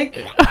 John Wick?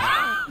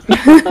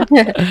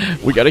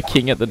 We got a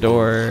king at the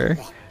door.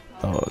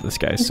 Oh, this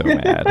guy's so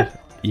mad.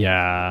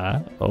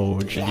 Yeah. Oh,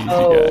 jeez,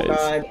 Oh you guys.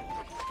 God.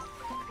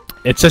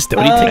 It's just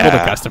Dodie tickled a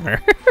Nah.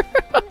 customer.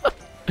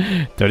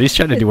 Dodie's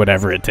trying to do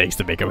whatever it takes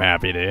to make him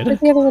happy, dude. Where's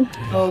the other one?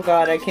 Oh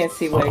God, I can't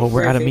see Wick. Oh,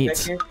 we're Where out is of he?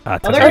 meats. Back here?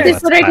 Tessa, Oh, there it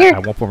is. Right here. I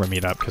won't put more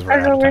meat up because we're Right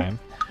out of over. time.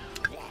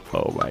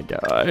 Oh my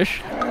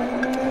gosh.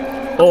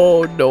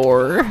 Oh,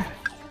 no.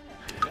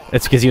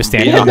 It's because he was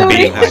standing on the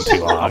meat line too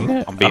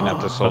long. I'm beating up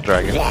the Soul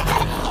Dragon.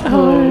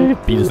 Oh,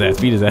 beat his ass.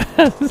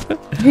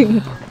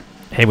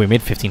 Hey, we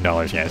made $15,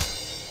 guys.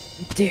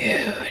 Dude.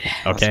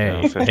 Okay.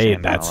 Let's go, Hey,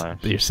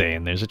 $15. you're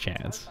saying there's a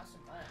chance.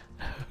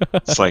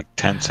 It's like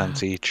 10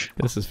 cents each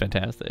This is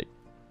fantastic.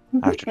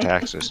 after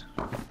taxes.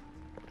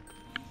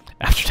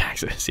 After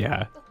taxes,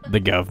 yeah. The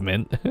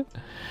government. All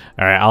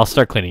right, I'll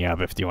start cleaning up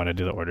if you want to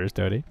do the orders,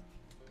 Dodie.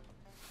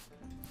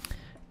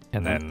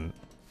 And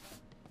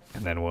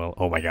then we'll.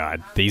 Oh my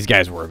God, these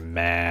guys were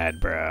mad,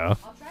 bro.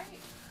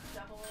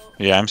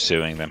 Yeah, I'm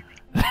suing them.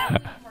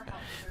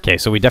 Okay,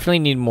 so we definitely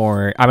need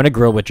more. I'm gonna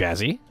grill with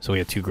Jazzy, so we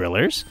have 2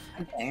 grillers.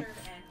 Okay.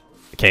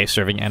 Okay,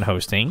 serving and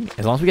hosting.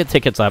 As long as we get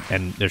tickets up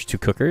and there's 2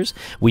 cookers,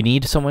 we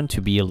need someone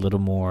to be a little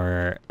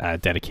more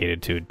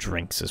dedicated to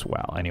drinks as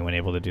well. Anyone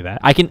able to do that?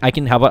 I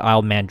can. How about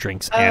I'll man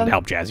drinks and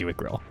help Jazzy with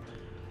grill.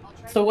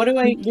 So what do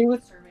I do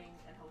with?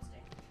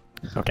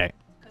 Okay.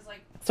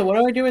 So what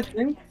do I do with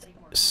drinks?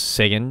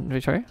 Say again,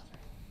 Victoria.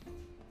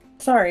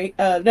 Sorry.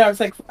 No, I was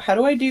like, how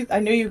do I do? I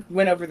know you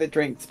went over the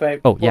drinks,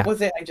 but Oh, yeah. what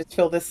was it? I just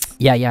feel this.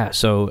 Yeah.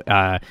 So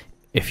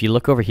if you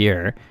look over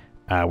here,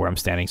 where I'm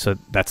standing. So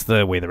that's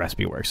the way the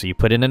recipe works. So you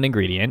put in an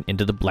ingredient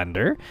into the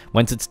blender.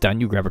 Once it's done,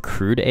 you grab a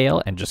crude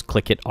ale and just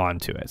click it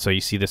onto it. So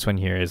you see this one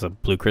here is a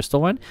blue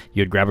crystal one.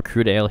 You'd grab a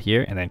crude ale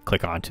here and then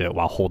click onto it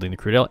while holding the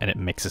crude ale, and it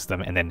mixes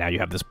them, and then now you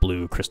have this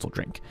blue crystal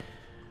drink.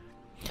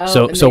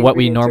 Oh, So what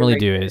we normally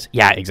do is,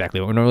 yeah,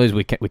 exactly. What we normally is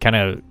we kind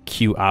of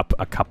queue up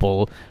a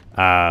couple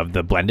of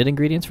the blended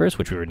ingredients first,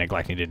 which we were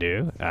neglecting to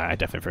do. I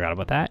definitely forgot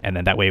about that. And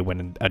then that way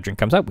when a drink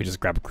comes up, we just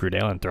grab a crude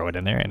ale and throw it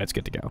in there, and it's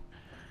good to go.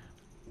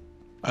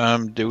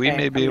 Do we Okay,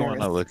 maybe I'm want to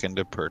nervous. look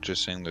into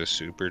purchasing the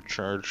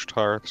supercharged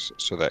hearths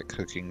so that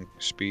cooking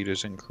speed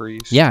is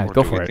increased? Yeah, or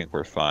go do for we it. think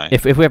we're fine?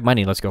 If we have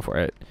money, let's go for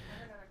it.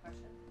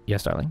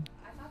 Yes, darling?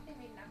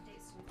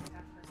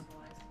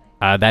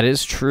 That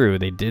is true.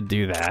 They did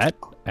do that.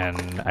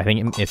 And I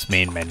think its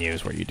main menu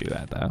is where you do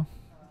that, though.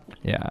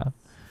 Yeah.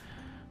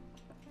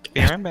 Be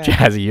right back.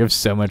 Jazzy, you have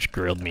so much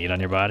grilled meat on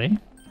your body.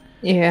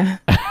 Yeah.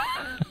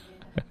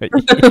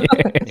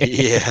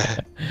 Yeah.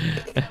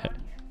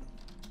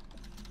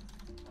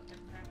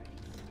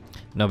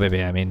 No,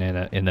 baby. I mean,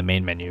 in the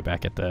main menu,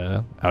 back at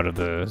the out of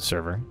the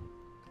server.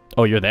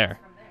 Oh, you're there.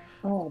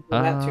 Oh,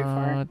 not too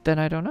far. Then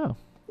I don't know.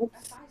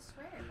 Oops.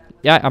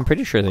 Yeah, I'm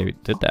pretty sure they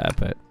did that,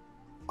 but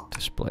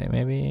display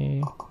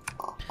maybe.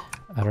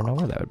 I don't know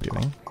where that would be.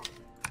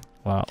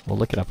 Well, we'll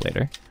look it up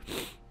later,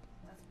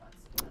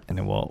 and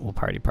then we'll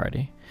party.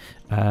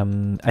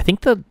 I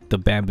think the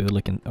bamboo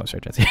looking. Oh,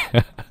 sorry, Jesse.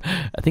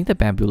 I think the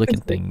bamboo looking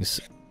things.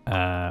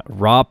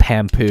 Raw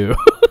pampoo.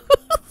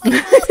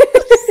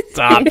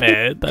 Stop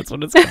it. That's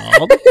what it's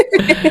called.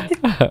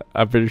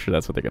 I'm pretty sure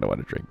that's what they're gonna want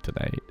to drink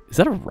tonight. Is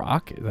that a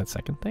rock? Is that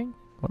second thing?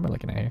 What am I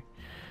looking at here?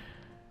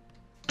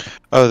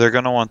 Oh, they're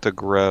gonna want the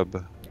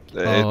grub.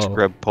 It's Oh,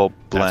 grub pulp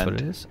That's what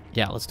blend. it is.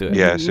 Yeah, let's do it.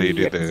 Yeah, so you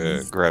do Yes.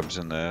 the grubs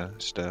and the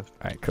stuff.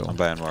 All right, cool. I'm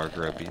buying more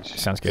grubbies.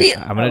 Sounds good.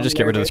 I'm gonna Oh, just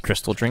get rid of nervous. this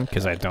crystal drink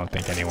because I don't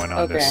think anyone on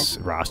Okay. this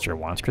roster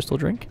wants crystal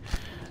drink.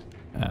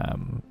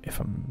 If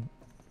I'm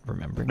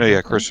remembering. No, yeah,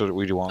 correctly. crystal.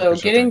 We do want. So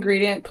crystal get drink.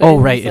 ingredient. Put Oh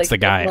in right, this, it's like,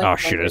 the guy. blend Oh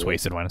shoot, I just blender.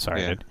 wasted one.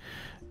 Sorry, Yeah. dude.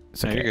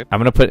 It's No, okay. you're good. I'm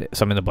gonna put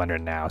some in the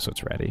blender now, so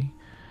it's ready.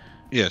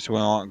 Yeah, so we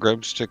want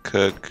grubs to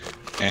cook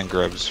and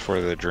grubs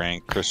for the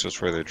drink, crystals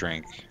for the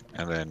drink,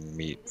 and then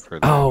meat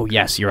for the. Oh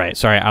yes, you're right.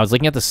 Sorry, I was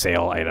looking at the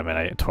sale item and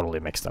I totally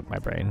mixed up my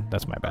brain.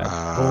 That's my bad.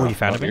 Oh, you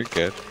found it? You're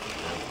good.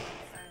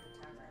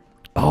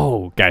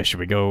 Oh, guys, should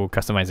we go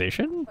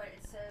customization?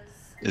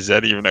 Is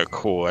that even a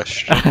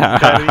question?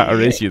 I'll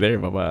race you there,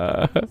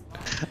 mama.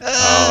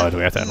 Oh, do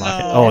we have to unlock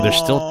it? Oh, there's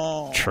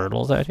still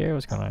turtles out here.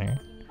 What's going on here?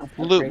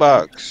 Loot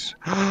box.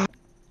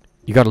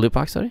 You got a loot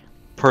box, Tony?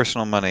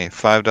 Personal money,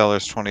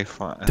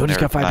 $5.25. Tony's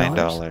got $5?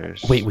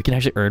 $9. Wait, we can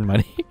actually earn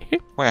money.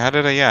 Wait, how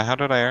did I? Yeah, how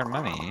did I earn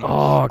money?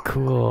 Oh,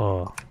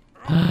 cool.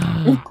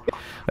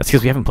 That's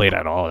because we haven't played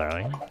at all,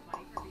 darling.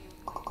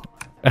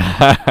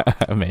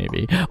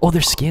 Maybe. Oh,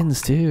 there's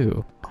skins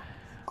too.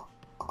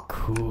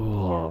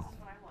 Cool.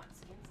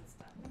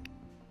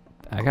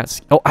 I got.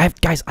 Oh, I have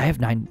guys. I have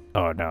 9.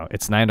 Oh no,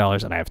 it's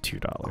 $9 and I have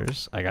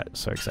 $2. I got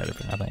so excited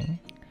for nothing.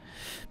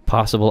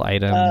 Possible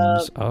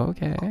items.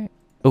 Okay.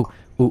 Oh,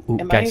 ooh,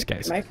 guys.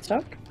 Am I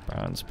stuck?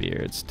 Bronze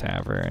Beards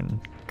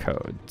Tavern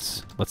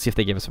codes. Let's see if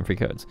they give us some free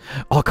codes.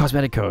 Oh,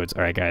 cosmetic codes.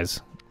 All right,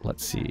 guys.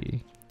 Let's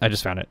see. I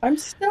just found it. I'm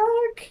stuck.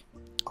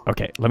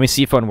 Okay, let me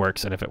see if one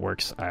works, and if it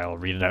works, I'll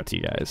read it out to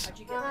you guys.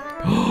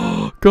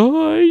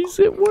 Guys,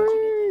 it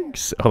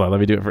works. Hold on, let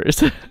me do it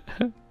first.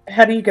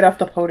 How do you get off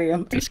the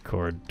podium?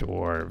 Discord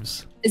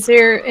dwarves. Is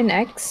there an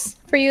X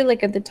for you,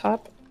 like at the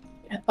top?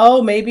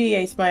 Oh, maybe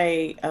it's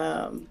my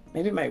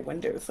maybe my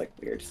window is like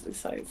weirdly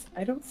sized.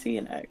 I don't see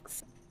an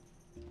X.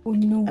 Oh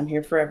no. I'm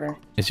here forever.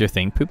 Is your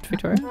thing pooped,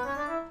 Victoria?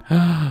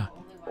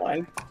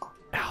 One.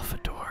 Alpha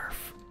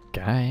dwarf.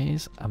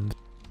 Guys,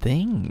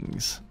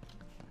 things.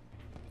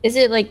 Is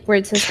it like where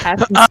it says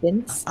hats and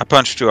skins? I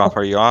punched you off.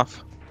 Are you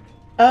off?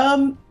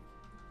 I'm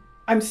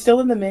still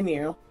in the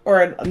menu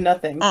or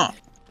nothing.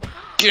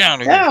 Get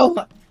out of here.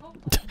 No.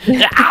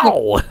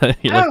 Ow!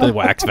 You like the Ow.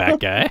 wax back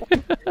guy.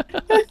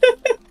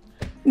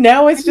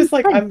 Now it's just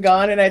like I'm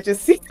gone and I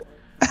just see.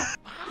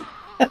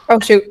 Oh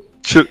shoot.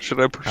 Should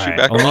I push you Alright,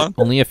 back on?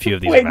 only a few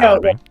of these Wait, are no.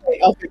 valid.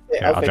 Wait, I'll fix it.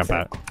 Here, I'll I'll fix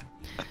jump it.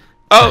 out.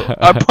 Oh,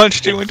 I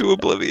punched you into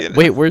oblivion.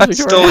 Wait, where's I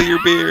Victoria? stole your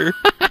beer.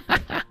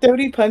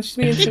 Dodie punched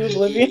me into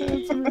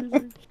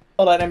oblivion.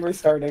 Hold on, I'm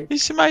restarting.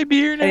 It's my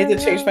beer now. I need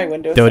to change my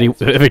window. Dodie,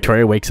 settings.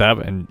 Victoria wakes up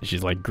and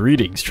she's like,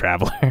 "Greetings,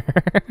 traveler."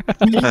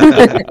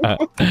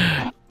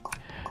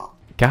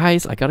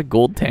 Guys, I got a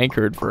gold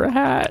tankard for a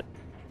hat.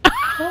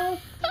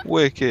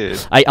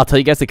 Wicked. I'll tell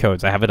you guys the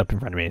codes. I have it up in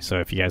front of me. So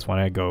if you guys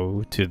want to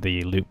go to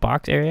the loot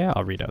box area,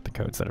 I'll read out the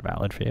codes that are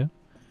valid for you.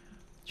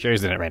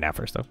 Sherry's in it right now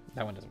first, though.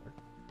 That one doesn't work.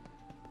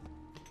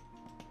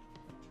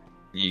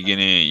 You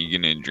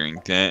gonna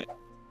drink that?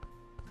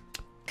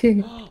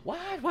 What?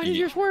 Why did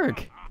yours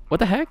work? What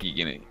the heck? You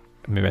gonna?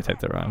 Maybe I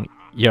typed it wrong.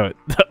 Yo,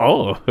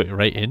 oh,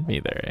 right in me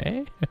there,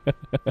 eh?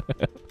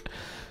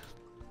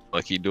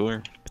 Lucky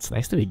door. It's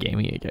nice to be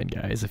gaming again,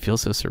 guys. It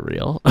feels so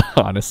surreal,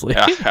 honestly.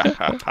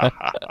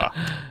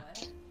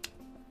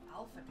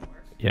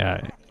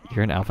 Yeah,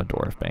 you're an alpha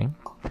dwarf, bang.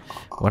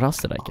 What else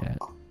did I get?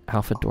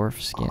 Alpha Dwarf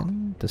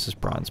skin. This is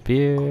Bronze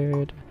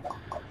Beard.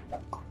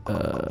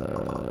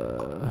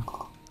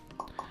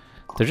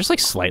 They're just like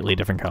slightly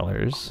different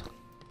colors.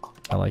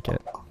 I like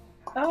it.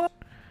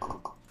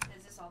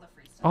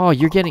 Oh,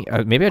 you're getting...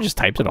 maybe I just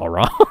typed it all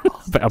wrong.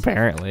 But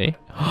apparently.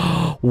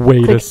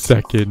 Wait a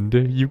second,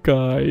 you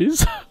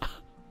guys.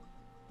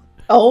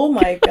 Oh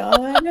my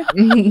god.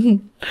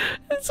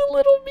 It's a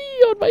little me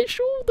on my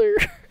shoulder.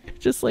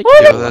 Just like... Yo,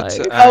 your that's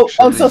life. Oh,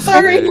 I'm so actually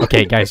sorry. sick.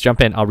 Okay, guys,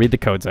 jump in. I'll read the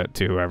codes out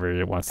to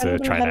whoever wants I to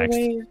don't know try how to next.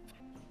 wave.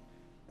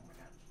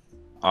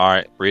 All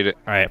right, read it.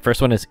 All right,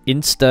 first one is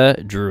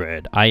Insta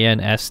Druid.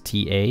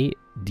 INSTA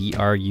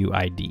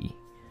DRUID.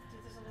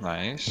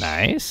 Nice.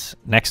 Nice.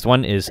 Next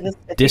one is Is this- is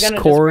he gonna just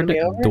Discord run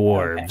me over?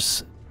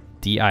 Dwarves.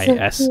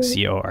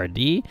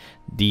 DISCORD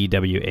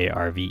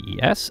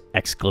DWARVES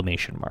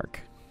exclamation mark.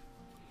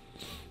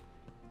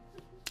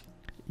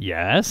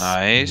 Yes.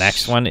 Nice.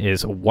 Next one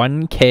is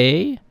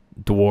 1K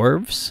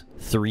Dwarves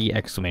 3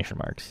 exclamation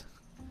marks.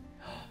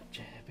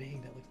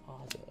 Jabbing, that looks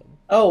awesome.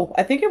 Oh,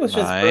 I think it was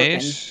just broken.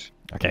 Nice.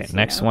 Okay, See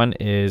next now? one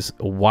is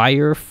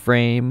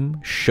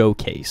Wireframe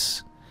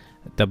Showcase.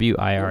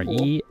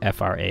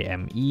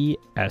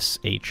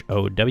 WIREFRAMESHOWCA.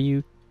 Oh,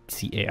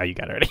 you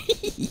got it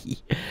already.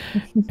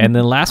 And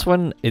then last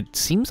one, it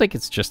seems like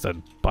it's just a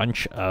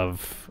bunch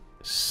of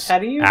How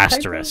do you type those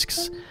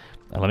asterisks. things?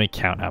 Let me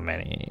count how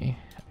many.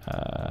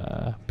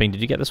 Bing,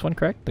 did you get this one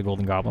correct? The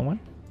Golden Goblin one?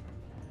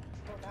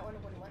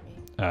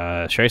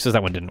 Sherry says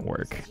that one didn't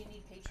work.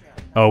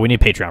 Oh, we need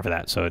Patreon for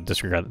that, so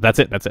disregard. That's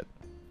it. That's it.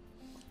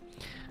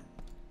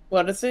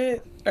 What is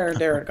it? Or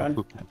there it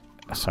gone.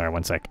 Sorry,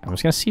 one sec. I'm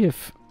just gonna see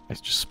if I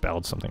just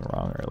spelled something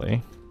wrong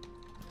early.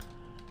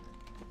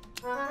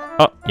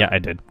 Oh, yeah, I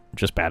did.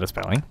 Just bad at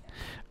spelling.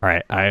 All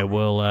right, I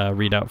will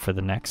read out for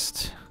the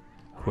next,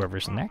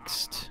 whoever's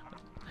next.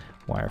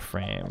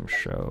 Wireframe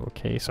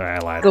showcase. Sorry, I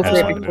lied. Go I for was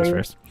it, going to do this Bing.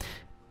 first.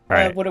 All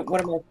right.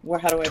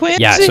 How do I?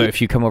 Yeah, so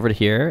if you come over to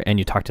here and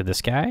you talk to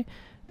this guy,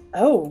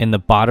 Oh. in the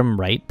bottom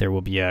right, there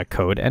will be a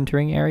code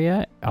entering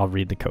area. I'll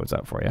read the codes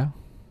out for you.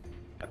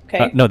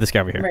 Okay. No, this guy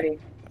over I'm here. ready.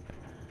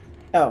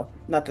 Oh,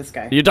 not this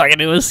guy. You're talking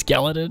to a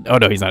skeleton? Oh,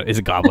 no, he's not. He's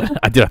a goblin.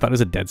 I thought it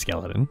was a dead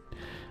skeleton.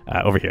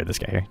 Over here, this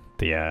guy here.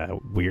 The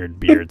weird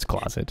beards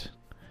closet.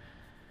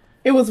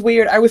 It was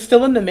weird. I was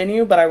still in the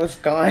menu, but I was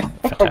gone.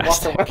 I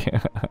walked away.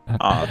 Fantastic.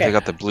 Okay. They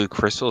got the blue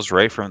crystals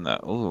right from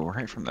the. Ooh,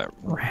 right from that.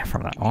 Right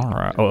from that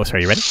aura. Oh,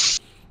 sorry, you ready?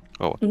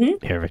 Oh.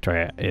 Mhm. Here,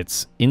 Victoria.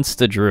 It's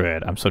Insta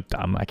Druid. I'm so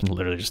dumb. I can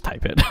literally just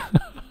type it.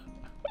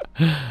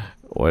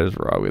 What is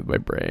wrong with my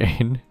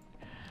brain?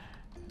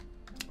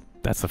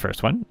 That's the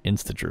first one.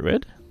 Insta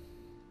Druid.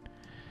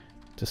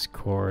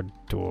 Discord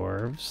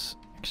Dwarves.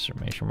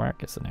 Exclamation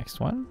mark is the next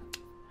one.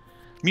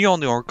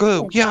 Mjolnir,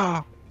 go!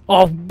 Yeah!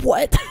 Oh,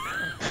 what?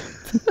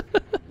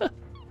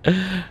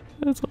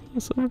 That's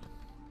awesome.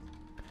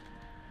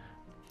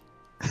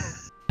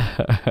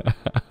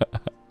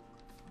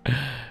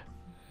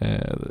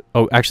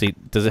 Oh, actually,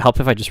 does it help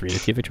if I just read it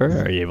to you, Victoria?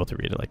 Or are you able to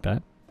read it like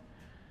that?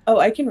 Oh,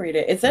 I can read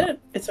it. Is that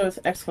it? So it's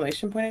an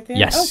exclamation point at the end?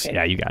 Yes. Okay.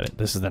 Yeah, you got it.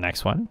 This is the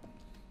next one.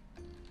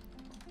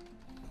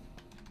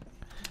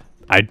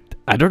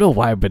 I don't know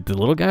why, but the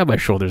little guy on my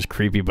shoulder is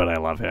creepy, but I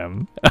love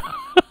him.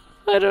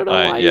 I don't know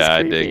why. Yeah,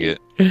 I he's dig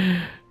creepy.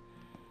 it.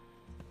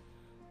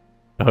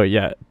 Oh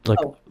yeah, look,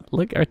 Oh.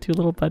 look, our two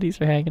little buddies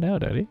are hanging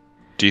out, Eddie.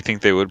 Do you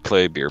think they would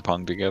play beer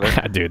pong together?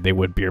 Dude, they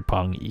would beer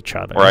pong each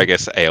other. Or I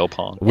guess ale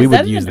pong. we Is would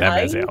that use an them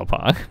as I? ale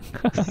pong.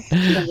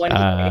 The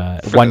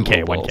 1K. For the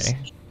 1K, little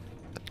 1K.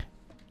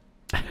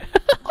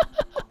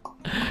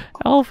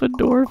 Alpha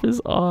Dwarf is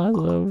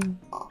awesome.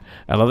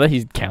 I love that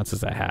he counts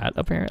as a hat,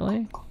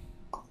 apparently.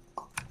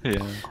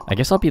 Yeah. I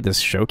guess I'll be this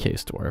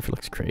showcase dwarf. It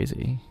looks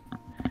crazy.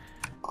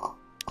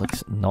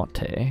 Looks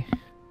naughty.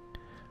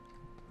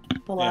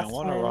 The Yeah, I last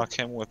want to one. rock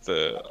him with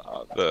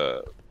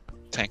the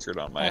tankard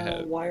on my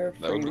head. Wire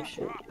That would frame be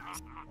shoot.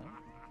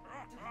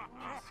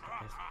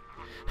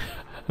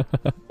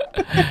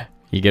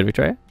 You good,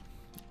 Victoria?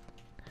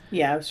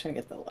 Yeah, I was trying to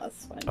get the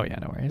last one. Oh yeah,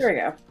 no worries. There we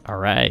go. All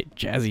right,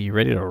 Jazzy, you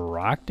ready to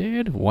rock,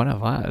 dude? One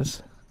of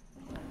us.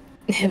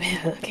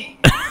 Okay.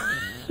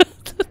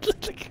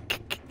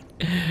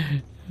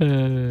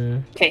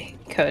 Uh, Okay,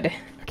 code.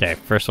 okay,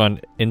 first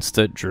one,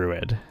 Insta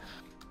Druid.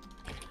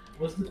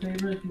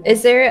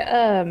 Is there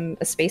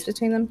a space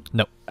between them?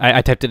 No,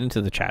 I typed it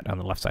into the chat on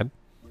the left side.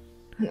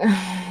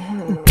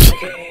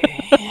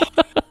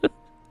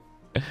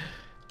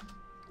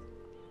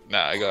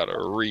 Nah, I gotta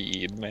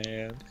read,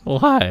 man.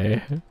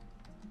 Why?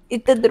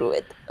 It's the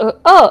druid.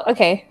 Oh,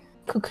 okay.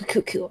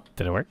 Cool.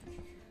 Did it work?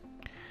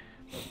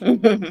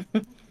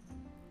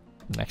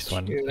 Next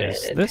one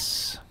is Druid.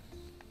 this.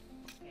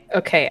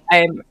 Okay,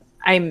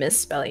 I'm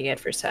misspelling it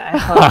for some.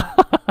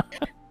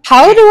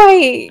 How do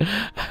I?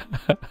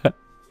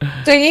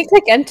 Do I need to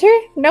click enter?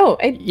 No,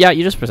 I. Yeah,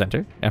 you just press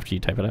enter after you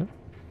type it out.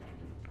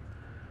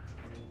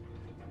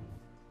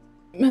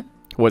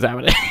 What's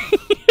happening?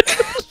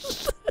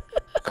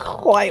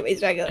 Why am I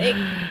struggling?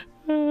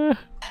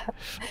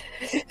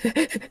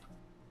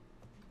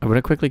 I'm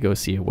gonna quickly go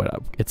see what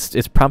up.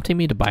 It's prompting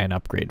me to buy an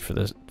upgrade for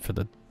the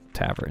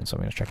tavern, so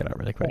I'm gonna check it out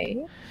really quick.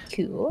 Okay,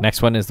 cool.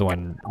 Next one is the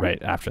one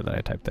right after that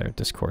I typed there.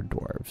 Discord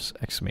dwarves! !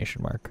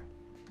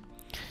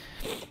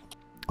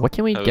 What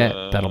can we get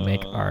that'll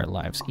make our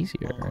lives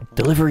easier?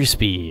 Delivery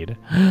speed.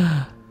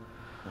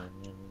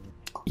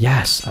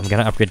 Yes, I'm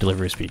gonna upgrade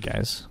delivery speed,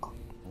 guys.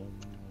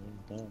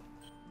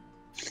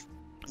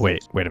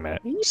 Wait a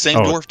minute. Same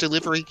dwarf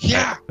delivery.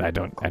 Yeah. I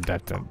don't.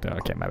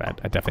 Okay, my bad.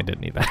 I definitely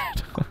didn't need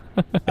that.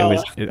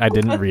 I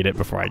didn't read it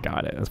before I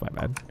got it. That's my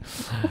bad.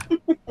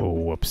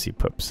 Whoopsie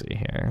poopsie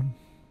here.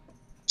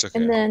 It's okay.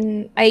 And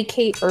then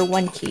IK or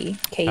 1 key.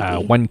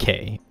 KD.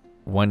 1K.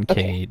 1K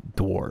Okay.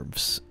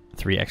 dwarves.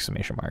 3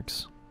 exclamation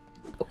marks.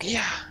 Okay.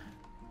 Yeah.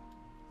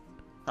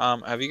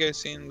 Have you guys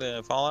seen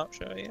the Fallout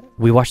show yet?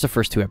 We watched the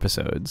first 2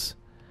 episodes.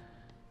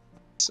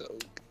 So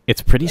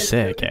It's pretty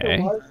sick, eh?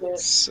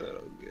 so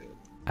good.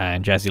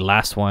 And Jazzy,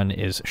 last one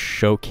is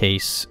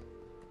showcase.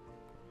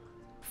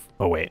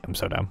 Oh wait, I'm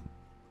so dumb.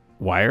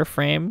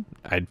 Wireframe?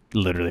 I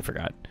literally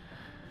forgot.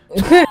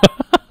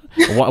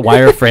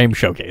 Wireframe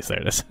showcase. There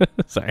it is.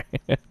 Sorry,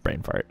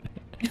 brain fart.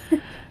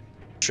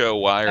 Show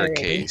wire Alrighty.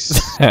 case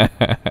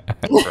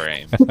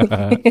frame.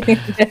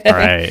 All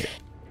right,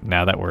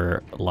 now that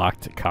we're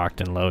locked, cocked,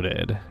 and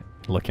loaded,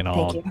 looking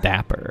all Thank you.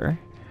 dapper,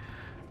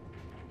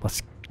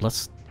 let's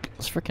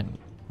freaking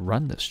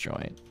run this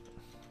joint.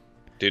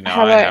 Dude, now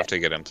How I about- have to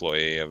get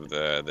employee of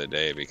the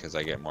day because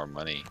I get more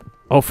money.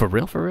 Oh, for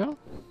real? For real?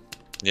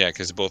 Yeah,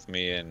 because both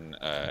me and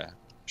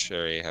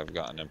Sherry have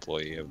gotten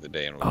employee of the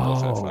day, and we're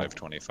both at Oh.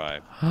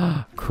 525.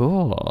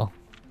 Cool.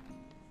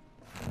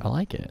 I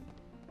like it.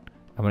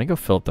 I'm gonna go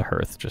fill up the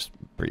hearth just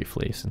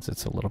briefly since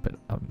it's a little bit.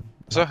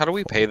 So how do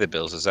we pay the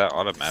bills? Is that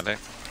automatic?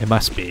 It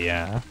must be,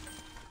 yeah.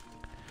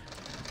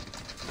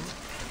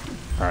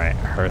 All right,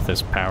 hearth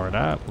is powered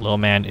up. Little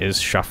man is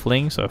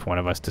shuffling, so if one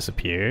of us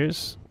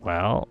disappears,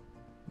 well,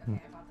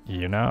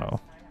 you know.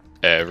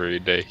 Every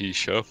day he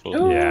shuffles.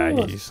 Ooh. Yeah,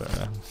 he's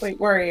Wait,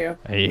 where are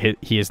you?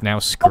 he is now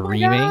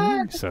screaming,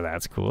 God. so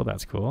that's cool.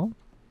 That's cool.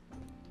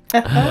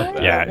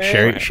 that. Yeah,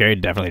 Okay. Sherry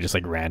definitely just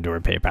like ran to her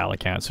PayPal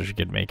account so she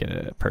could make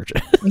a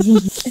purchase.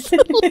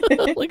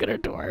 Look at her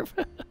dwarf.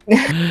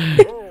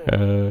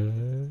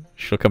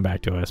 She'll come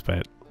back to us,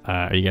 but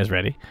are you guys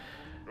ready?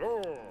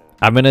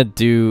 I'm gonna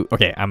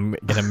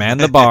man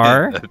the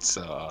bar That's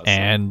so awesome.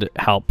 and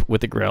help with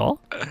the grill.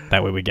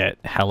 That way we get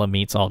hella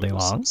meats all day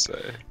What long. does it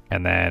say?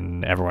 And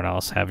then everyone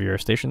else have your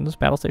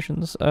battle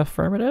stations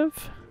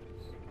affirmative.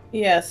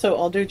 Yeah, so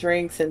I'll do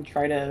drinks and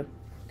try to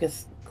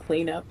just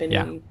clean up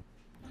Yeah.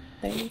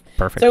 anything.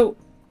 Perfect. So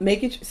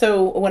make it.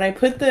 So when I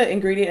put the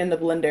ingredient in the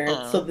blender,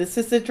 so Uh. this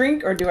is the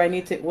drink, or do I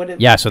need to?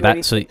 Yeah, so do I that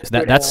need so to put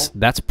that crude oil?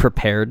 that's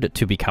prepared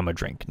to become a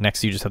drink.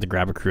 Next, you just have to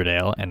grab a crude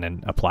ale and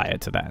then apply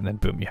it to that, and then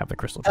boom, you have the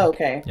crystal drink.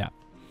 Okay. Yeah.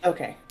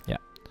 Okay.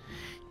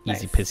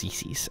 Easy Nice.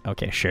 pizzy.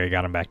 Okay, Sherry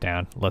got him back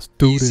down. Let's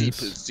do Easy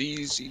this.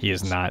 peasy. He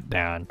is not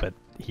down, but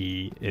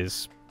he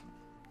is.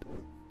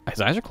 His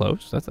eyes are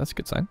closed. That's a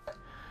good sign.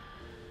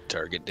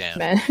 Target down.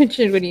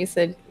 Imagine when you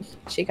said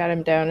she got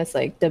him down, it's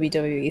like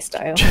WWE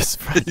style.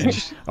 Just fucking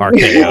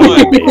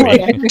RKO,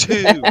 baby.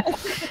 2,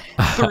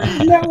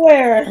 3.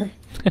 Nowhere.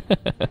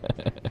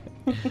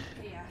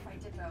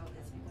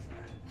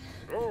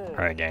 All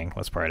right, gang,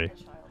 let's party.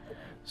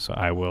 So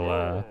I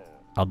will.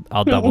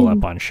 I'll double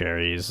up on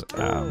Sherry's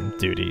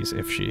duties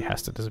if she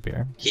has to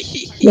disappear.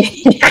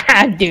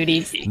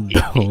 Duties.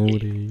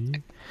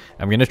 Duty.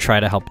 I'm gonna try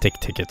to help take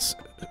tickets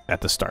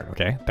at the start.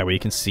 Okay, that way you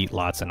can seat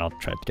lots, and I'll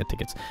try to get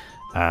tickets.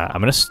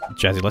 I'm gonna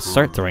Jazzy. Let's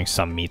start throwing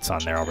some meats on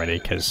there already,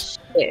 because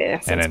Yeah.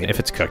 and then if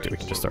it's cooked, we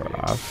can just throw it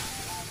off.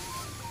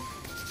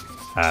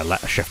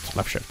 Left shift.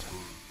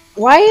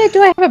 Why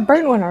do I have a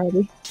burnt one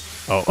already?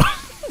 Oh,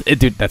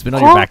 dude, that's been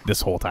on your back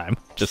this whole time.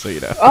 Just so you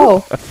know.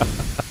 Oh.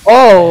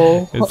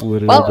 Oh. It's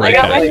literally Well, I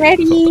got there one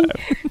ready. this whole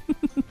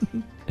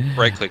time.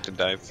 Right click to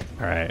dive.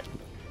 All right.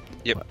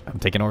 Yep. I'm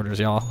taking orders,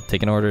 y'all.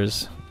 Taking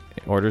orders.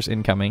 Orders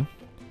incoming.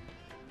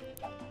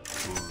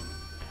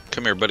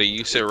 Come here, buddy.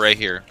 You sit right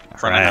here.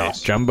 Front of Alright,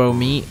 house. Jumbo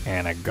meat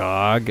and a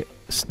Gog.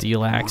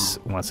 Steel Axe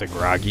wants a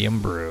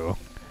Groggium brew.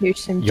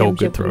 Here's some Yo, jump,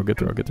 good jump, throw, jump. good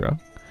throw, good throw.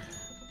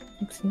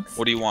 Thanks.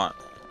 What do you want?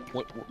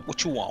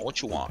 What you want?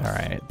 What you want?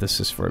 Alright, this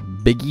is for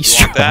Biggie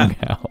You want that?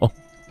 Stronghow.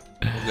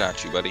 We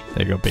got you, buddy.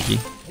 There you go, Biggie.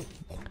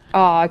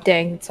 Aw,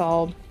 dang, it's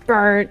all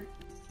burnt.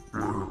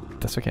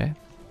 That's okay.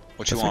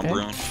 What you That's want, okay.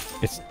 Bruin?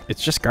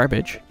 It's just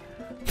garbage.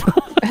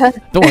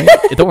 Don't worry,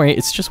 don't worry,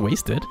 it's just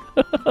wasted.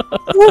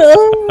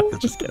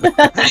 Just kidding.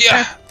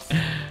 Yeah.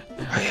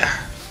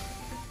 Yeah.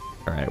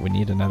 Alright, we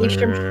need Extra another.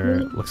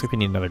 food. Looks like we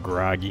need another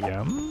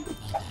Groggium.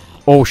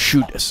 Oh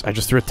shoot! I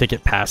just threw a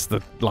ticket past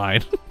the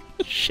line.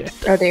 Shit.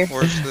 Oh, there.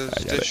 Where's the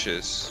I got it.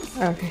 dishes?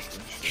 Okay.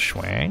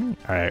 Schwang.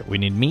 Alright, we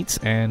need meats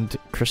and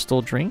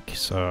crystal drink,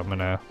 so I'm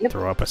gonna Yep.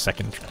 throw up a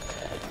second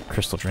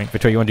crystal drink.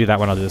 Victoria, you wanna do that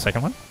one? I'll do the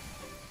second one.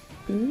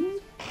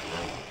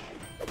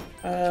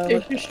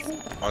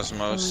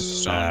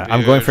 Osmos.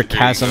 I'm going for There you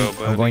Chasm. go, I'm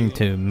buddy. going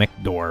to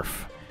McDwarf.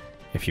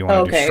 If you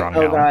want to do Okay. Strong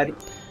Oh Helm. god.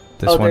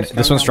 This Oh, one, there's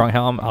this one's Strong Strong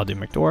Helm. I'll do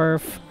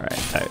McDwarf. Alright,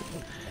 tight.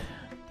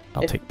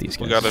 I'll take these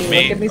guys. We got a Can you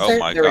meat. look at me, Oh sir?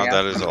 my There we god,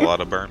 go. that is a lot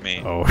of burnt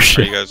meat. Oh Are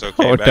shit! you guys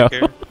okay Oh, back no.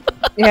 here?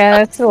 Yeah,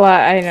 that's a lot.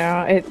 I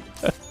know. It.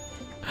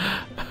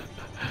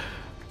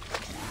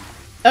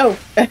 Oh,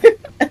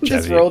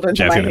 just Jazzy, rolled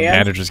into Jazzy, my the hand.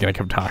 manager's gonna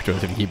come talk to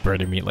us if you keep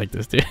burning meat like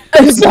this, dude.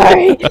 I'm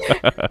sorry.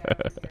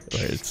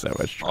 There's so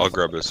much I'll trouble.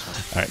 grab this one.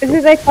 All right, cool.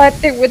 Because I thought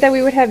that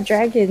we would have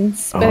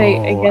dragons, but I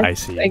Oh, guess I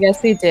see. I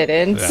guess we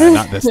didn't.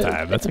 Not this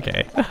time. That's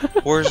okay.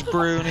 Where's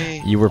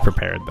Bruni? You were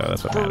prepared though.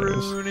 That's what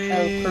matters. Bruni. Oh,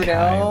 High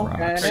Prudel. rocks.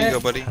 Got There you it. go,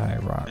 buddy. High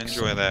rocks.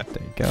 Enjoy that.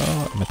 There you go.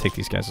 I'm gonna take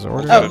these guys as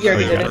orders. Oh, you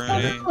already We did got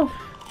it. a Bruni. Oh,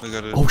 We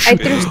got a Oh,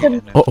 shoot. I threw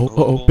some-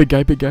 Oh, big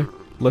guy.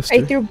 Lester.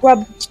 I threw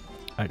grub.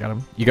 I got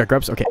him. You got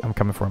grubs? Okay, I'm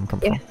coming for him.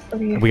 Yeah,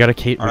 over here. We gotta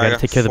we Alright, I gotta got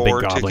take care of the big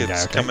 4 goblin guy.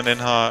 tickets Okay? coming in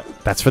hot.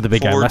 That's for the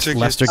big guy. 4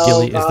 Lester tickets.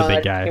 Gilly Oh, is the big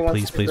God. guy. He wants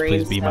Please, the please, green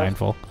please be stuff.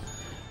 mindful.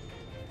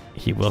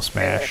 He will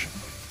smash.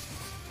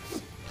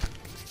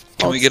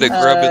 Can we get a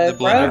grub in the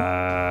grub?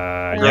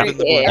 blender? Yep. Grub in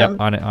the blender.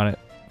 Yep, on it.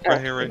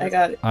 Right here, right I here.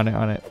 got it.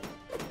 On it.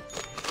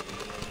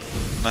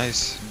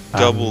 Nice.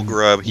 Double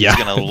grub. He's yeah.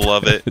 gonna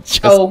love it. It's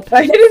just Oh,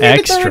 I didn't even throw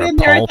extra it in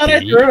there. I thought I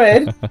pulpy. threw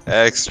it.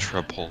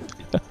 Extra pulpy.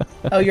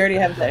 Oh, you already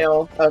have the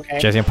ale. Okay.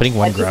 Jazzy, I'm putting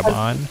one I just grub have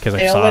on because I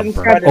ale saw and it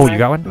burn. grub in Oh, my- you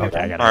got one? my Okay,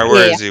 I got bag. it. Alright,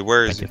 where Yeah. is he?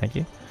 Where is Thank he?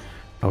 you.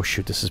 Oh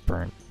shoot, this is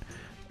burnt.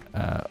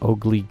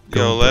 Ogly.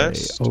 Yo,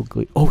 Les?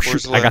 Ogly. Oh shoot,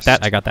 Where's I got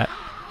that. Les? I got that.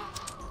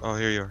 Oh,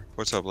 here you are.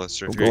 What's up,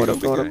 Lester? I'm Here you going.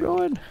 go, I'm big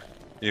going. guy.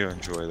 You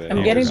enjoy that. I'm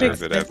You getting big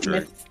deserve it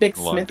after big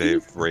a long day Smithy.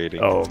 of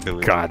raiding. Oh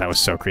pillaging. god, that was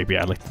so creepy.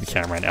 I looked at the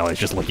camera and Ellie's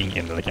just looking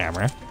into the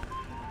camera.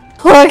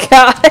 Oh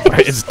god.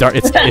 It's dark.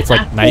 It's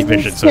like night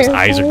vision, so his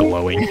eyes are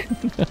glowing.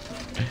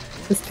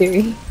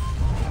 Mystery.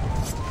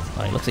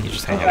 Oh, he looks like he's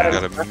just I hanging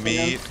got out. Got a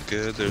meat.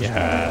 Good. There's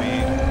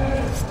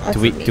Yeah.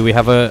 meat. Do we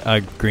have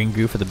a green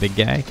goo for the big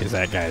guy? Because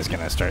that guy is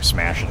gonna start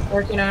smashing.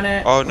 Working on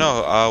it. Oh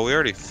no, we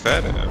already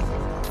fed him.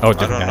 Oh, I different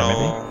don't guy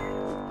know. maybe.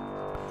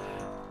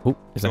 Ooh,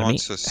 is He that a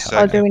wants meat? a Hell,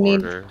 second do we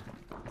need- order.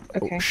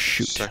 Okay. Oh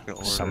shoot! Second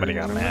order. Somebody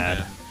got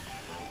mad.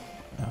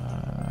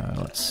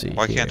 Let's see.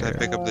 Why can't I here.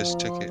 pick up this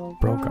ticket?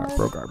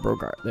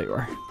 Brogart. There you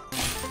are.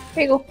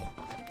 There you go.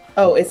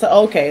 Oh, it's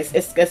okay.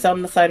 It's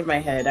on the side of my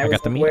head. I was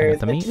got the like, meat, where I got is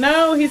the it? meat.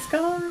 No, he's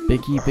gone.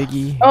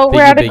 Biggie. Oh, Biggie,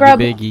 we're out of grub.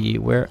 Biggie.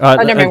 Where?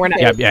 never mind, we're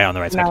not. Yeah, on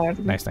the right side. No.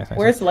 Nice.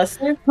 Where's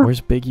Lester?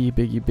 Where's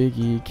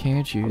Biggie?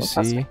 Can't you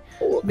see? I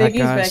Biggie's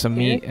got back some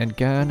here. meat and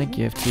gonna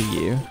give to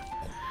you.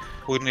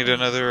 We need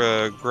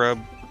another grub.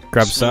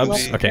 Grub Smoothie.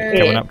 subs.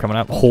 Okay, Yeah. coming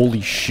up.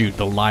 Holy shoot,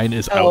 the line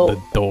is Oh. out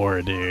the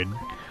door, dude.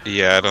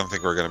 Yeah, I don't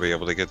think we're gonna be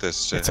able to get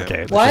this to It's him. okay.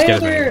 Let's Why just get are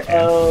as many as there?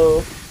 we can.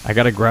 Oh, I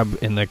got a grub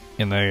in the.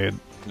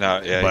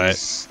 No, yeah, But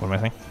he's, what am I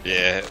saying?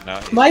 yeah, no.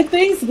 my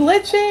thing's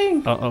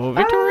glitching. Oh,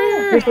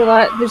 Victoria.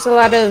 There's a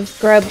lot of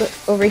grub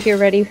over here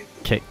ready.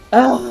 Okay.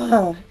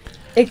 Oh,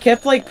 it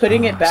kept like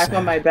putting Oh, it back sad.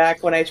 on my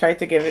back when I tried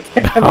to give it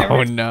to him.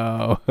 Oh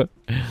no.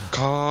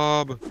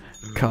 Cobb.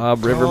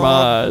 Cobb River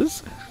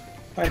Maz.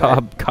 My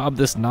bad. Cobb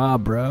this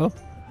knob, bro.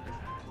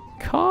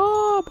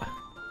 Cobb.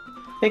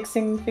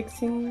 Fixing.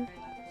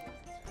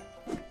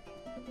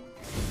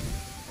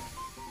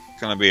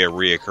 It's gonna be a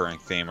reoccurring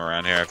theme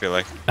around here. I feel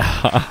like.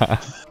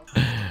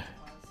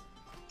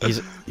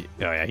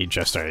 He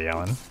just started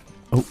yelling.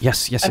 Oh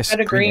yes. I've got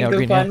a green ale,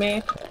 goop ale. on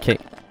me. Okay,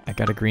 I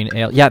got a green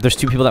ale. Yeah, there's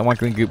 2 people that want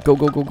green goop. Go.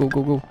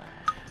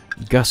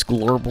 Gus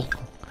Glorble.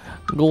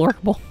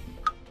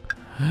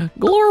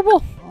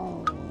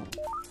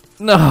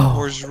 No.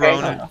 Where's Okay,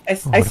 Ronan?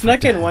 I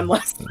snuck in one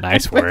last.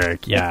 Nice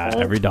work. Yeah,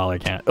 every dollar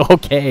count.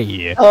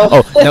 Okay.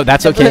 Oh. Oh, no,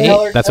 that's Every okay.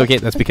 dollar That's counts. okay.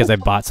 That's because I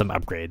bought some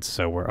upgrades,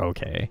 so we're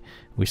okay.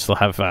 We still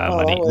have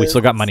money. We Always.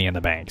 still got money in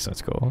the bank, so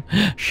it's cool.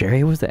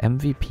 Sherry was the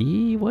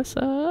MVP. What's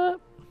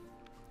up?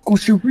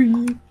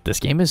 This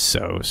game is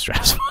so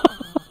stressful.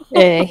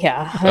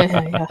 Yeah.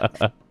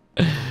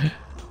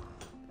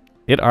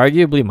 It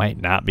arguably might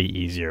not be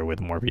easier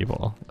with more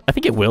people. I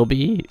think it will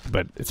be,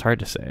 but it's hard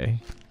to say,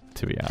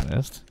 to be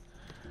honest.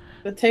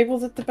 The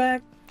table's at the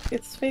back.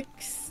 It's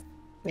fixed.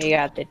 We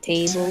got the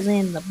tables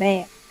in the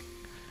back.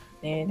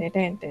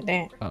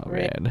 Oh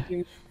man,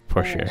 You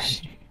poor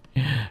trash. Sherry.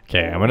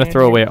 Okay, I'm gonna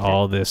throw away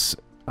all this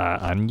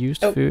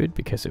unused food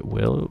because it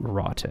will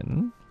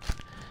rotten.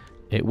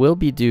 It will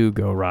be due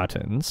go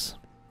rottens.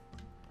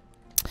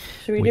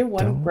 Should we do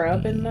one don't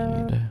grub in the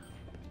need-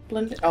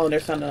 blender? Oh,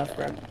 there's not enough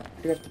grub.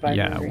 We have to buy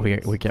Yeah, more we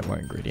ingredients. get more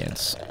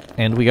ingredients,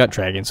 and we got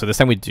dragons. So this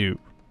time we do.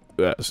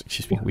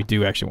 Excuse me. We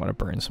do actually want to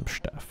burn some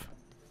stuff,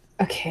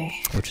 Okay,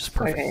 which is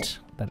perfect. Okay.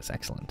 That is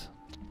excellent.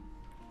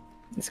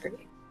 that's great.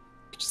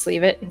 Just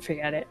leave it and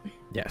forget it,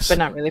 Yes. but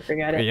not really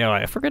forget it. Yeah,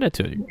 I forgot it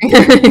too.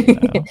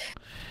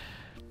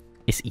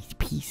 It's easy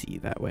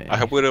peasy that way. I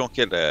hope we don't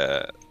get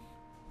a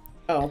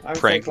Oh, I was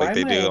prank like, like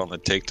they why am do I- on the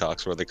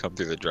TikToks where they come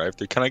through the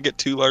drive-thru. Can I get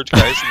 2 large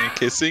guys and then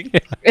kissing?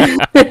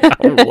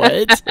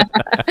 What?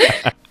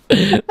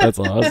 That's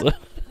awesome.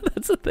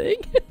 That's a thing.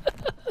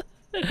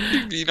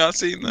 Have you not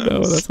seen those? No,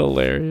 that's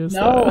hilarious.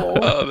 No.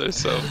 Oh, they're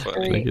so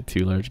funny. They get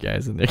 2 large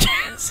guys in their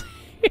case.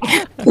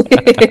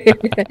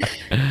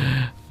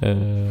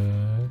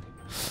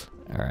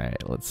 All right,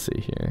 let's see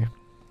here.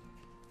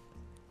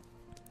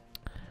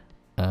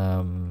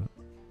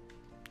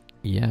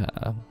 Yeah.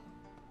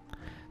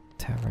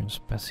 Tavern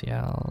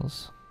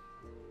Specials.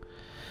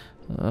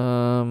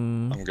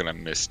 I'm gonna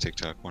miss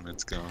TikTok when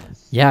it's gone.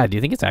 Yeah, do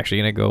you think it's actually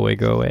gonna go away?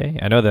 Go away?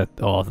 I know that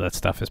all of that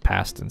stuff is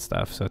past and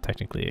stuff, so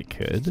technically it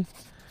could.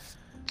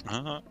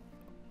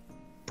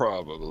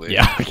 Probably.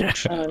 Yeah. Okay.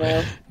 I don't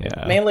know.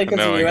 Yeah. Mainly because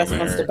the Knowing US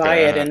wants to buy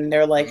it, America, and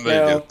they're like, they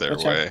no, get their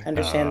which way. I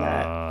understand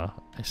that.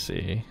 I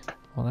see.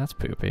 Well, that's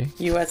poopy.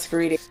 US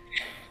greedy.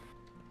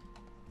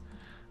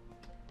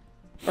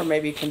 Or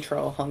maybe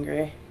control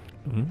hungry.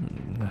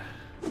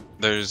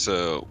 There's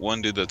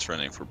one dude that's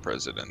running for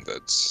president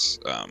that's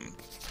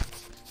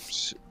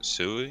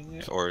suing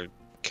it or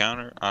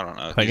counter. I don't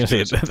know. I He's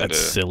can say doing that's something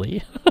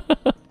silly.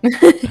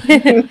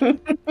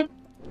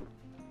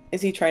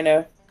 Is he trying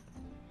to,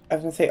 I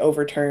was gonna say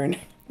overturn?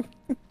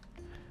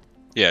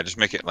 Yeah, just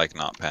make it like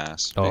not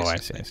pass. Oh,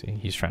 basically. I see.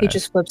 He's trying He to.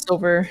 just flips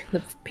over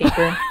the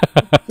paper.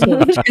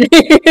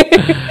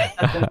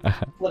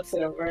 Flips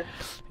it over.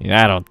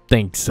 Yeah, I don't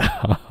think so.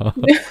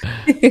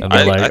 And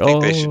they're I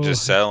think they should "Oh."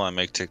 just sell and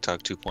make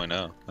TikTok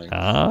 2.0. Like,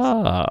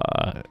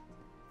 Ah.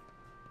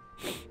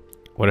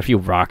 What if he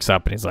rocks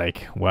up and he's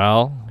like,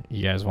 "Well,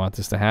 you guys want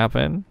this to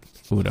happen?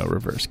 Uno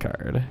reverse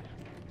card."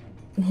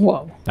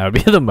 Whoa. That would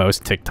be the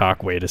most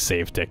TikTok way to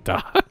save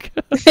TikTok.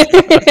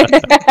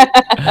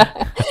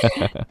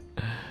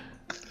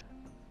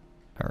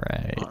 All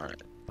right. all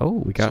right. Oh,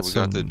 we got So we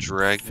some got the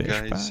dragon fish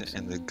guys pies.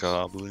 and the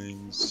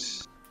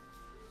goblins.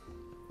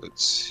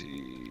 Let's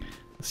see.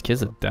 This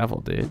kid's a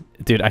devil, dude.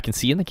 Dude, I can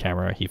see in the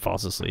camera he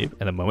falls asleep,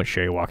 and the moment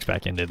Sherry walks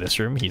back into this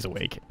room, he's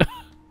awake.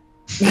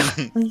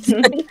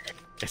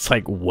 It's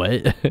like,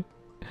 what?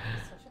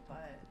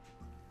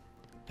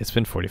 It's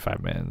been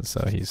 45 minutes,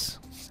 so he's.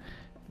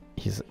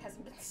 He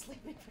hasn't been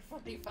sleeping for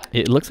 45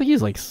 It looks like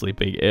he's like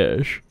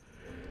sleeping-ish.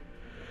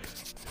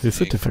 It's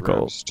so Make difficult.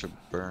 rubs to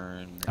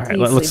burn. All right, Can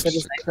you let's. sleep with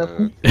his eyes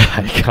open?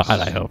 God,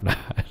 I hope not.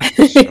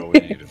 So we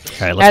need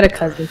to All right, I had let's. a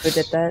cousin who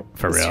did that.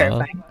 For It's real?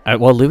 terrifying.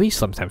 Well, Louis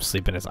sometimes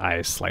sleep in his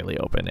eyes slightly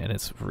open, and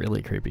it's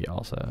really creepy.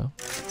 Also.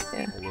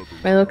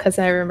 My little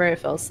cousin, I remember I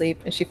fell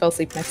asleep, and she fell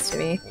asleep next to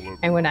me.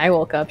 And when I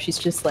woke up, she's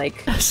just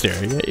like,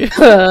 Staring at you.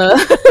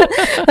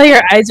 like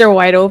her eyes are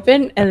wide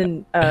open.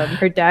 And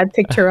her dad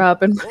picked her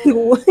up, and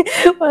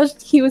while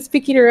he was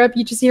picking her up,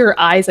 you just see her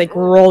eyes like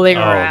rolling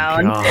Oh,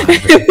 around. God,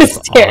 It was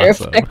that's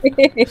awesome. terrifying.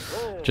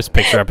 Just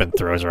picks her up and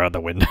throws her out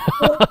the window.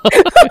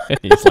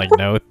 He's like,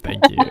 no,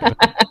 thank you.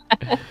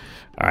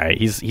 All right,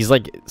 he's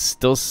like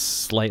still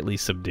slightly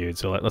subdued.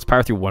 So let's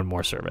power through one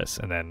more service,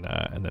 and then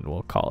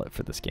we'll call it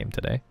for this game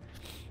today.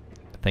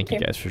 Thank you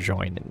Okay. guys for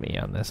joining me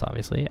on this.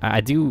 Obviously,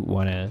 I do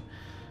want to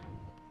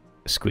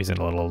squeeze in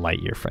a little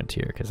Lightyear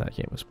Frontier because that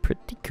game was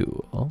pretty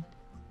cool.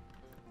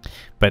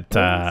 But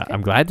Yeah,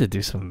 I'm glad to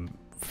do some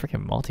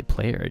freaking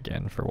multiplayer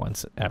again for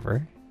once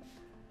ever.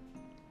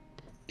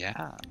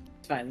 Yeah.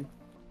 It's fun.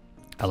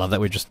 I love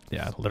that we just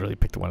literally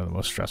picked one of the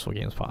most stressful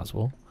games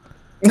possible.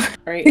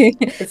 Right?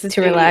 This is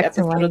To the relax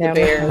and episode wind of the down.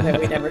 bear that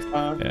we never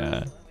saw.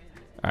 Yeah.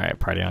 All right,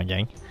 party on,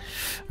 gang.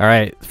 All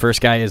right,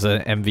 first guy is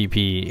an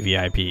MVP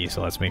VIP,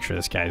 so let's make sure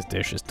this guy's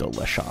dish is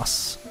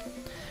delicious.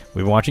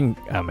 We've been watching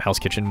Hell's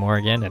Kitchen more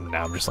again, and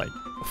now I'm just like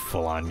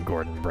full on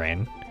Gordon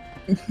brain.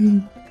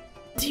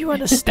 Do you Hey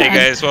understand?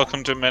 guys,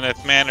 welcome to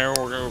Kenneth Manor.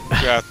 We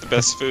got the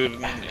best food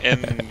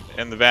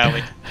in the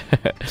valley.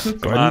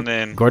 Come on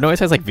in. Gordon always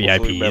has like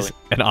Hopefully VIPs, belly.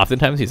 and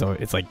oftentimes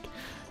it's like,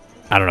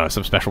 I don't know,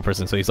 some special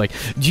person. So he's like,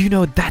 do you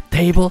know that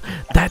table?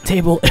 That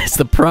table is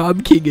the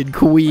prom king and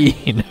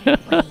queen.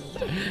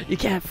 You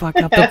can't fuck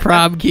up the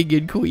prom king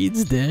and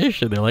queen's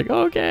dish. And they're like,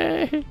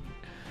 okay.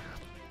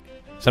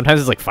 Sometimes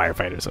it's like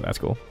firefighters, so that's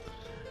cool.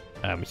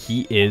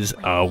 He is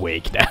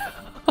awake now.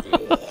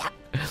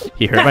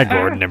 He heard my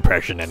Gordon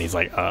impression, and he's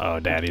like, uh-oh,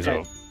 daddy's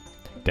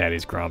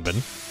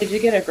grumbin'. Did you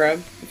get a grub?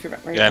 If you're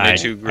ready? Yeah, I I need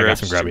two got grubs.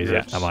 some two grubbies, yeah.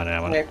 grubs. I'm on it,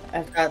 I'm on it. Okay,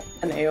 I've got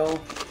an ale.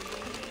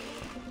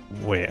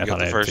 Wait, I You thought got I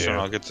the had first two. one,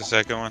 I'll get the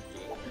second one.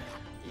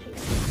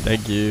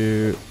 Thank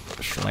you.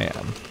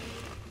 Slam.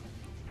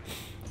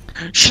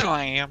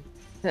 Slam.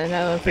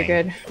 That looks pretty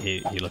good.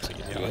 He looks like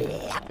he's yelling.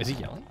 Is he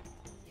yelling?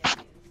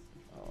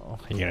 Oh,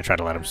 you gonna try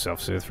to let him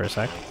self-soothe for a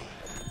sec?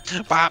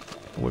 Bop.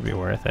 Would be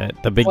worth it.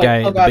 The big Wait,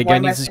 guy, oh the God, big why guy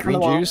am I needs his stuck on the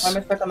green wall? juice. Why am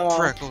I stuck on the wall?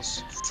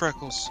 Freckles.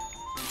 Freckles.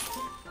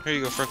 Here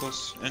you go,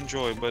 Freckles.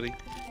 Enjoy, buddy.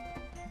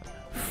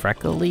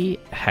 Freckly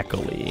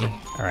heckly.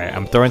 All right,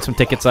 I'm throwing some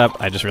tickets up.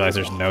 I just realized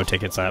there's no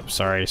tickets up.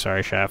 Sorry,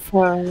 chef.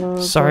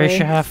 Oh, Sorry, boy.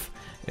 chef.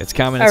 It's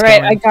coming. All It's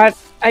right, coming.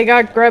 I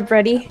got grub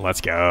ready.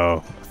 Let's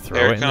go. Throw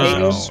Here it in the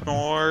comes zone.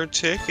 more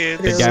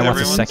tickets. Big guy wants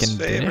a Everyone's second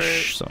favorite.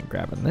 dish, so I'm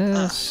grabbing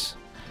this.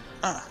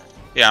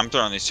 Yeah, I'm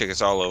throwing these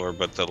tickets all over,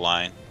 but the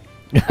line.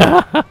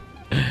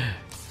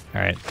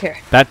 All right. Here.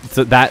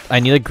 That I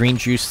need a green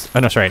juice. Oh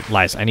no, sorry,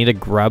 lies. I need a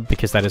grub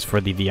because that is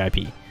for the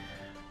VIP.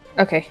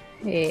 Okay.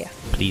 Yeah.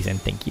 Please and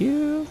thank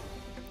you.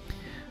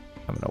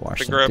 I'm gonna wash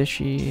The some grub.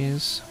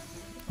 dishes.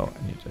 Oh,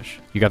 I need a dish.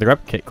 You got the grub?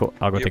 Okay, cool.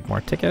 I'll go Yep. take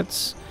more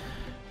tickets.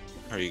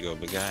 Here you go,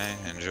 big guy.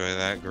 Enjoy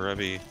that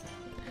grubby.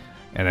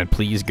 And then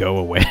please go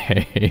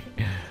away.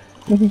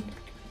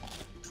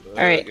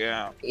 Alright.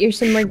 Yeah. Here's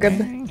some more grub.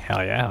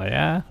 Hell yeah, hell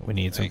yeah. We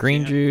need some Thank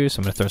green you. juice.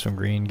 I'm gonna throw some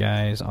green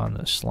guys on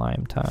the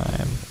slime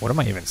time. What am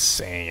I even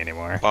saying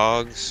anymore?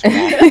 Bugs.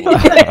 My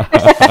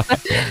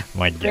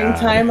Spring god.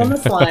 time on the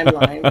slime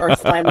line. Or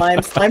slime time.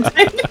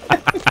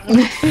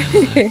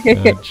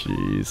 Oh,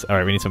 jeez.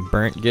 Alright, we need some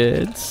burnt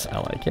goods. I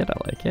like it, I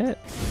like it.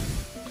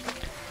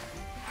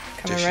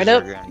 Coming right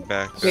up.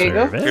 Back. There you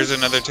go. Service. Here's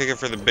another ticket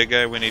for the big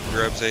guy. We need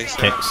grubs Okay,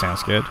 ASAP.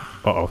 sounds good.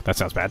 Uh-oh, that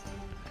sounds bad.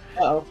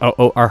 Uh-oh.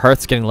 Oh, our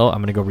heart's getting low.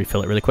 I'm gonna go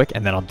refill it really quick,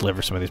 and then I'll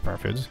deliver some of these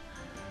burnt foods.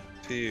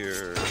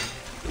 Here.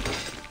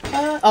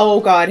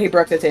 Oh god, he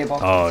broke the table.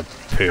 Oh,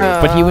 poo.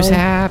 But he was Oh.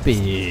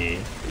 happy.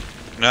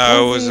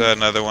 No, it was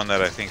another one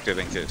that I think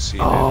didn't get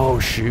seated. Oh,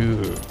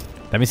 shoot.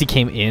 That means he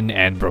came in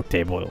and broke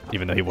table,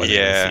 even though he wasn't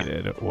Yeah.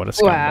 seated. What a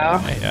scumbag.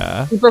 Wow.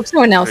 Yeah. He broke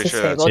someone else's Pretty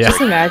sure table. that's Just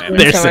right. imagine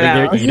They're someone sitting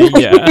there else.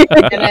 eating, yeah.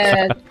 I'm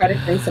gonna try to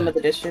clean some of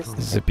the dishes.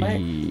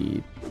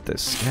 Zippy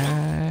this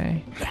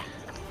guy.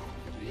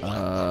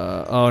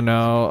 Oh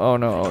no, oh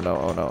no, oh no,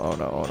 oh no, oh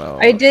no, oh no.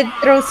 I did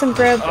throw some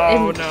grub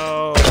Oh in.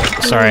 no.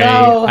 Sorry,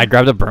 No. I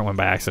grabbed a burnt one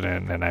by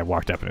accident and I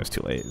walked up and it was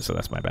too late, so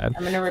that's my bad.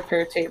 I'm gonna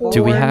repair table.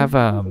 Do we have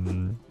a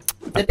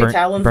Zippy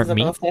Talons burnt is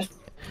meat? above there.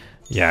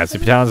 Yeah,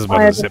 Zippy Talons is about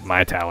to zip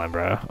my talon,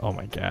 bro. Oh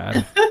my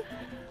god.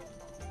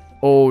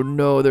 Oh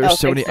no, there's Oh,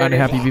 so many thanks,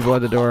 Cherry. unhappy people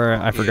at the door.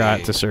 I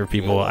forgot to serve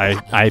people.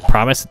 I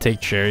promised to take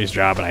Cherry's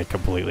job and I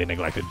completely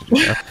neglected to do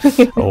so.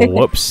 Oh,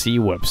 whoopsie,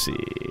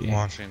 whoopsie.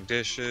 Washing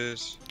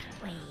dishes.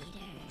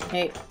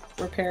 Hey,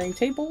 repairing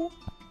table.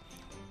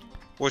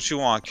 What you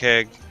want,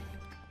 Keg?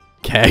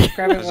 Okay.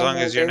 Grabbing As one long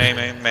more as your dish. name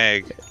ain't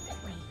Meg.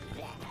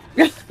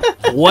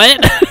 What?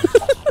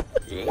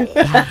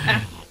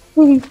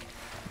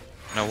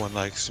 No one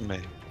likes me.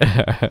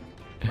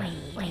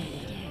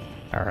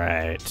 All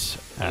right.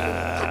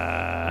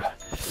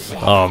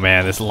 Oh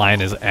man, this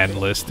line is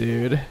endless,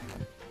 dude.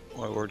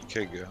 Where'd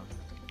Keg go?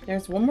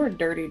 There's one more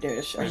dirty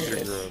dish. Oh, Where's here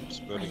your it is. grubs,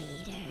 buddy?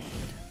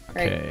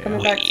 Okay,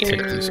 coming back to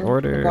take these the bar.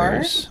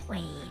 orders.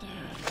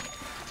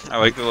 I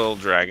like the little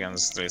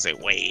dragons. They say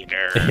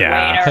waiter.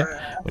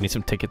 Yeah, we need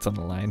some tickets on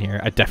the line here.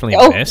 I definitely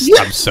Oh, missed. you-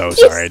 I'm so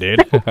sorry, dude.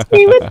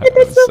 You missed it, I'm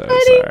it's so so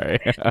funny. sorry.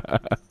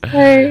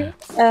 Alright,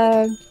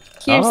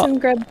 here's Oh. some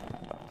grub.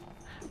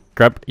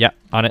 Grub, yeah,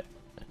 on it.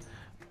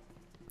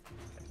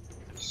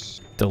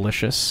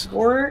 Delicious.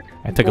 Work.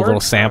 I took a little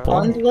sample.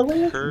 Pond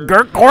lily.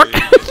 Gurk cork.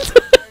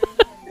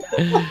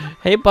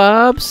 Hey,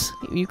 Bubs,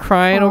 you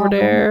crying over Oh.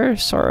 there?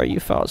 Sorry you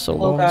felt so Oh,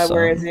 lonesome. God,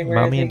 where is he? Where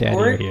Mommy is and he? Daddy are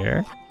Work?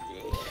 here.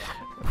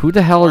 Who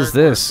the hell is Work,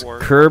 this? work,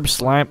 work. Curb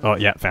slime. Oh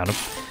yeah, found him.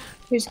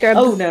 Here's grub.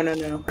 Oh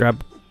no.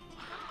 Grab.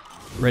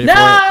 Ready for it.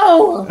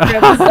 No!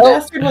 This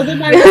bastard wasn't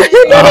my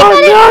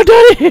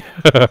Oh no,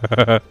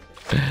 Daddy!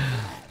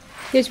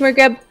 Here's more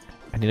grub.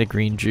 I need a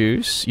green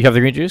juice. You have the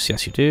green juice?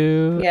 Yes, you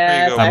do.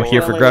 Yeah, go, I'm boy.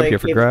 here for grub. Here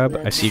for grub.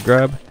 I see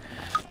grub.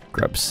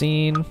 Grub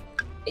seen.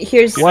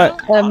 Here's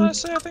What?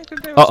 Honestly, I think the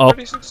day was Uh-oh.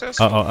 pretty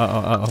successful.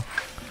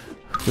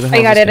 Who the hell I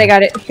is got this it. I guy?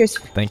 got it. Here's.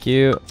 Thank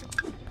you.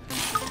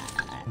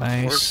 Where's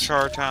Nice.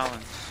 Char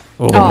Talons?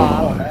 Oh,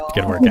 Aw.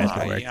 good work, guys.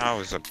 Good work. I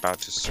was about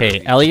to serve Okay,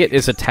 you. Elliot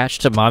is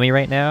attached to mommy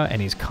right now,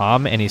 and he's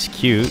calm and he's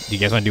cute. Do you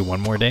guys want to do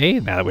one more day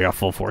now that we got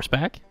full force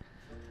back?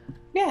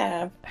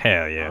 Yeah.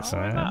 Hell yeah,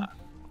 son.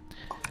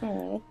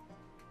 Oh.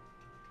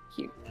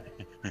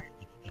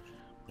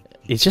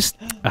 It's just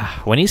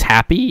when he's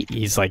happy,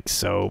 he's like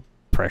so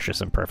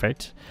precious and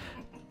perfect.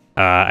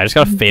 I just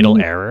got a fatal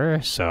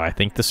error, so I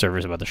think the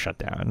server's about to shut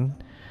down.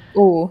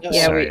 Ooh,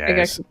 yeah, Sorry, I got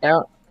guys. kicked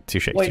out. Two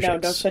shakes. Wait, two no,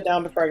 shakes. don't shut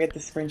down before I get the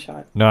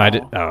screenshot. No, I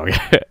did. Oh,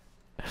 okay.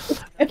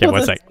 Okay, one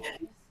Let's- sec.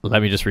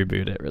 Let me just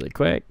reboot it really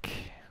quick.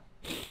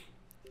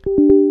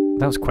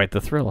 That was quite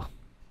the thrill.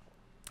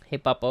 Hey,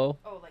 Puppo.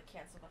 Oh, like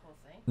cancel the whole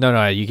thing?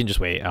 No, you can just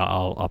wait.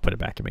 I'll put it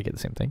back and make it the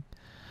same thing.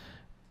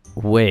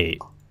 Wait,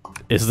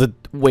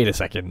 wait a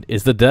second.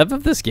 Is the dev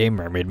of this game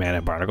Mermaid Man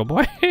and Barnacle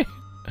Boy?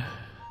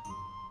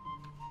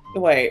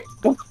 Wait.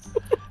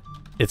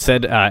 It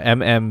said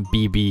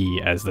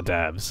MMBB as the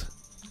devs.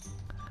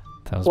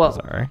 That was Whoa.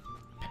 bizarre.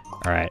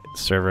 All right,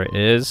 server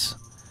is.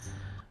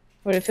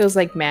 But it feels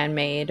like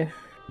man-made.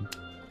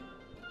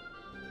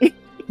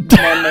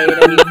 Man-made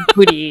and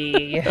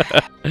Booty.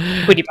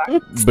 Booty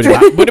box.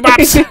 Booty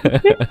bops.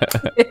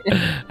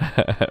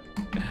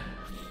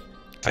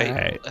 All Fatal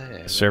right,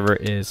 error. server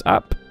is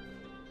up.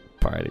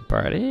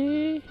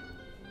 Party.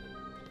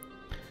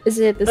 Is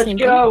it the Let's same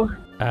go.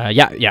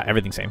 Yeah,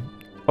 everything's same.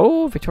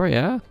 Oh,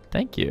 Victoria,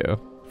 thank you.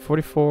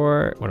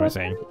 44. What am I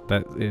saying?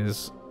 That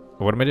is.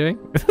 What am I doing?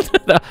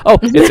 Oh,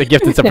 it's a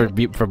gift and stuff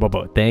for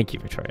Bobo. Thank you,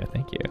 Victoria.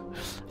 Thank you.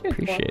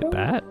 Appreciate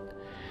that.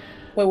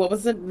 Wait, what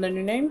was the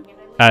new name?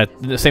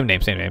 The same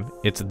name.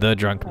 It's the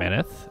Drunk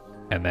Kenneth,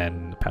 and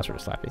then the password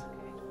is Slappy.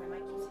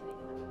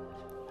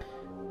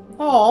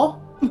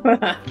 Oh.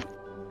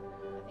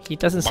 He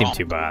doesn't seem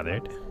too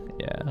bothered.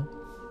 Yeah.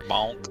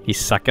 Bonk. He's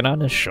sucking on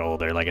his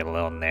shoulder like a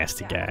little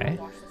nasty guy.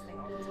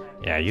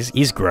 Yeah,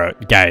 he's gross.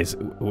 Guys,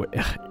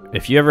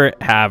 if you ever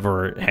have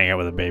or hang out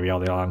with a baby all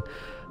day long,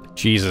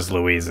 Jesus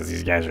Louise,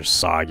 these guys are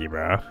soggy,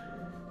 bro.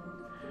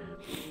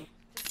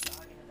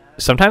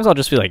 sometimes I'll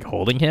just be like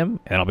holding him,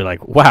 and I'll be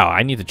like, "Wow,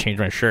 I need to change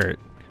my shirt."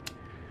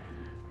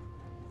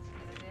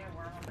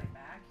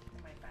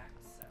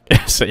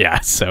 So yeah,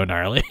 it's so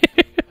gnarly.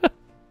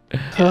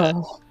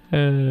 Oh.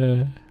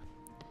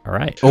 All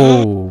right.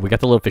 Oh, we got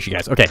the little fishy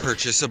guys. Okay.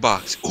 Purchase a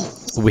box.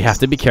 Ooh. We have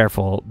to be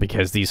careful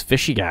because these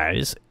fishy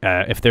guys,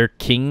 if their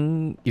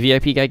king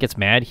VIP guy gets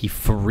mad, he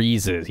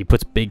freezes. He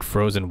puts big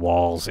frozen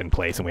walls in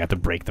place, and we have to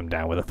break them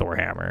down with a Thor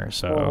hammer.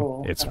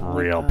 So it's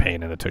real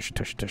pain in the tush.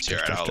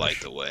 Jared, I'll light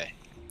the way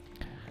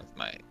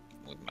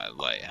with my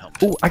light helmet.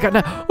 Oh, I got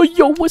now. Oh,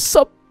 yo, what's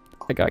up?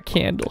 I got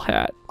candle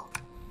hat.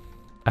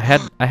 I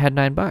had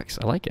 $9.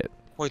 I like it.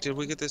 Wait, did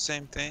we get the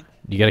same thing?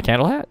 You got a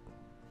candle hat?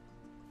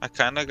 I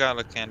kind of got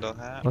a candle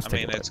hat. Let's I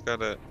take mean, a it's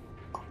got a...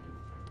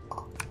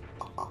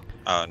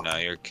 Oh, no,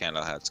 your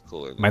candle hat's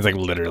cooler than Mine's like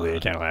my literally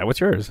a candle hat. What's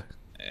yours?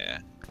 Yeah.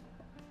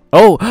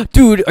 Oh,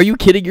 dude, are you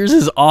kidding? Yours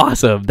is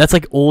awesome. That's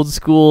like old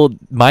school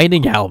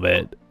mining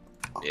helmet.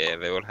 Yeah,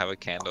 they would have a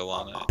candle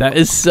on it. That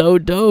is so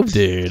dope,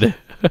 dude.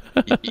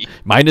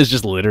 Mine is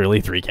just literally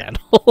 3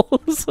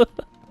 candles.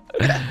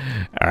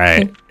 All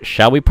right,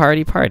 shall we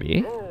party?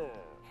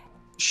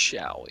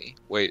 Shall we?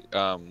 Wait,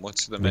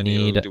 what's the We menu?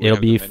 need Do we it'll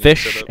have be the menu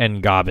fish set up?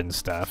 and goblin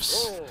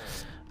stuffs.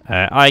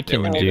 I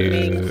can we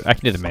do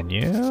the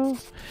menu.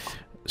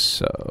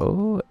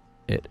 So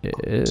it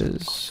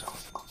is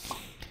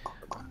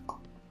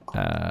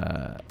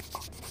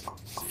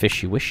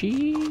fishy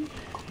wishy.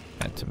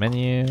 That's a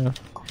menu,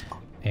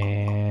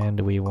 and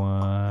we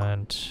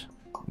want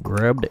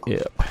grubbed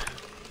up.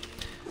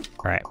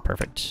 All right,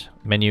 perfect.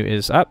 Menu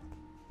is up.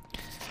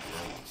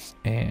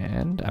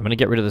 And I'm gonna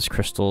get rid of this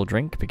crystal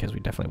drink because we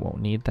definitely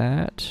won't need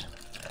that.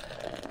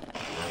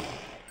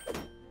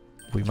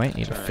 We might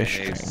need a fish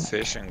I need drink.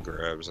 fish and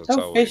grubs. That's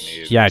Oh, all fish.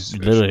 we need. Yeah, is fish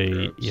and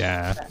literally, grubs.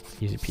 yeah,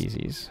 easy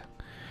peasies.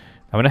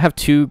 I'm gonna have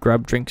 2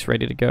 grub drinks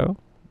ready to go,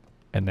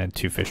 and then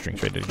 2 fish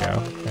drinks ready to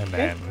go, and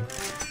then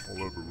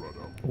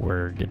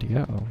we're good to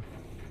go.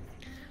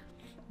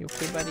 You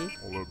okay, buddy?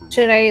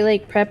 Should I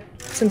like prep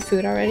some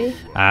food already?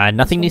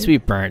 Nothing needs to be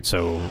burnt,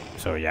 so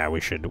yeah,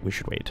 we should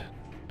wait.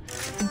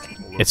 Okay.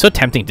 It's so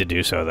tempting to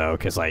do so though,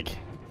 because like,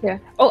 Yeah.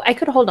 Oh, I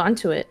could hold on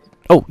to it.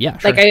 oh yeah,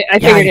 sure. Like I Yeah,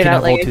 figured you it can out.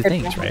 have Like all I 2 could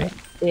things, hold right?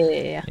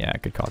 it. Yeah. Yeah,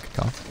 good call.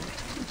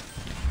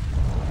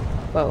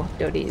 Whoa,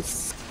 Dodie's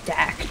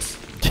stacked.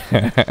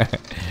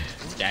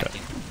 Jackie.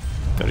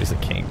 Dodie's the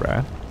king,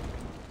 bruh.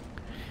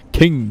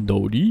 King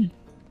Dodie.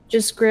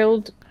 Just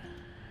grilled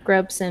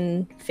grubs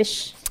and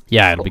fish.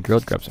 Yeah, it'll be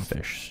grilled grubs and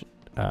fish.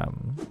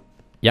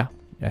 Yeah,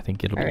 I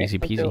think it'll be Alright, easy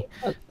I'll peasy. go-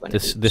 oh, one of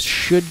This each.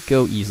 should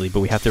go easily, but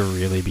we have to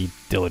really be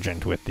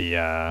diligent with the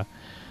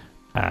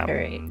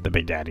Alright. the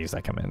big daddies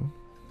that come in.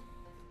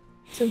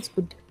 Sounds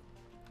good.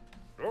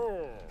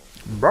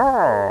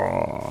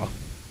 Are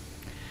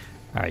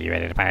you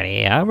ready to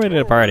party? I'm ready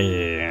to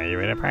party. Are you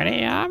ready to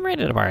party? I'm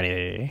ready to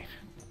party.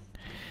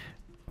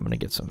 I'm gonna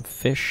get some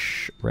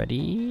fish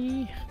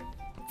ready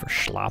for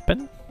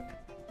schlopping.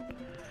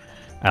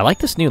 I like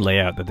this new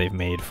layout that they've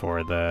made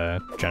for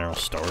the general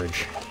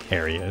storage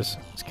areas.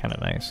 It's kind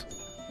of nice.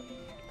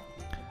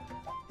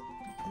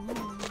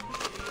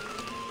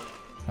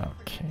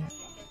 Okay.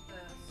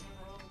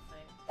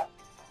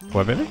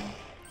 What, baby?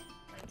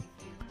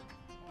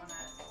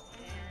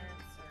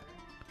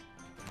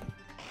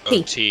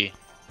 OT.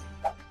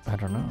 I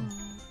don't know.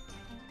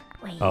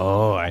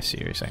 Oh, I see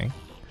what you're saying.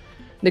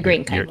 The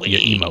green Your kind.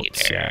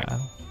 emotes, yeah.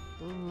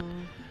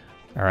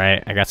 All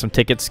right, I got some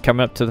tickets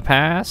coming up to the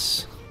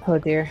pass. Oh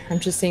dear, I'm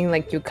just seeing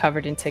like you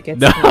covered in tickets.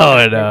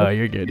 No, no,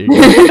 you're good. You're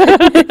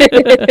good.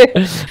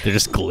 They're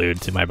just glued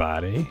to my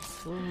body.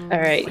 All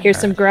right, here's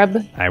some grub.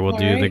 I will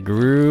do the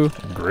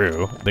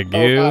the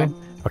goo. God.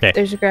 Okay,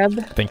 There's your grub.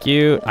 thank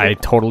you. I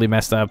totally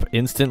messed up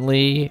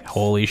instantly.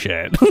 Holy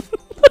shit.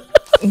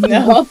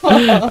 No.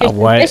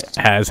 What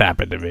has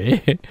happened to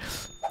me?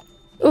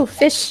 Oh,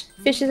 fish.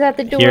 Fish is at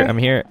the door. Here, I'm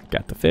here.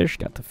 Got the fish.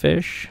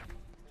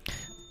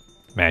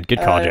 Man, good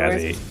call,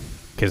 where's- Jazzy.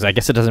 Because I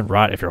guess it doesn't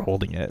rot if you're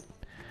holding it.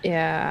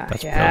 Yeah.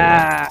 That's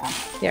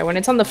Yeah, when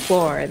it's on the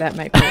floor, that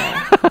might be.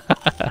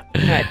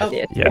 Might be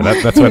it. Yeah,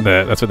 that's when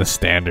the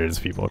standards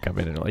people come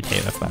in and are like, hey,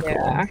 that's not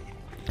Yeah. cool.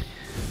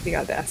 The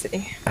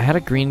audacity. I had a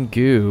green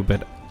goo,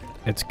 but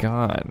it's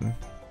gone.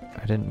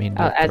 I didn't mean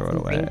to I'll add throw it some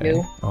away. green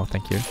goo. Oh,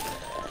 thank you.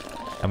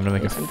 I'm gonna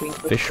make There's a some green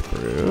goo. fish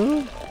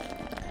brew.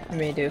 I'm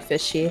gonna do a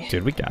fishy.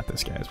 Dude, we got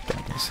this, guys. We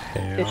got this.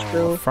 Fish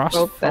brew.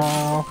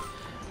 Frostfall.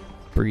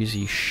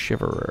 Breezy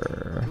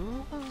shiverer.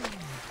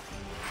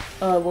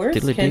 Where's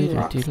Ken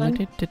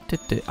Roxon?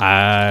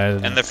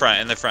 In the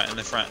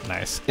front.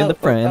 Nice. Oh, In the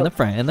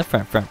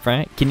oh,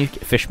 front. Can you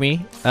fish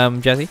me,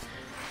 Jazzy?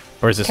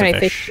 Or is this Can a I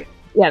fish? fish?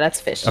 Yeah, that's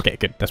fish. Okay,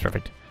 good. That's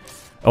perfect.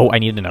 Oh, I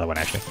need another one,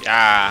 actually.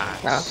 Yeah.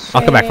 Oh.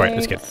 I'll come back for it.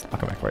 It's good. I'll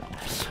come back for it.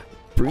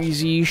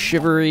 Breezy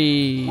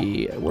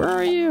shivery. Where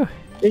are you?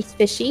 There's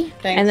fishy,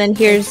 Thanks. and then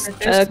here's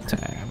Thanks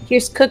Time.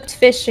 here's cooked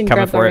fish and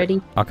Coming grub for already.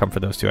 it. I'll come for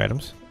those 2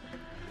 items.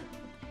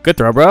 Good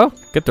throw, bro.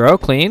 Good throw.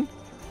 Clean.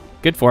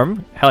 Good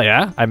form. Hell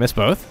yeah. I missed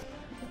both.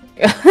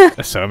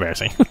 That's so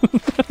embarrassing.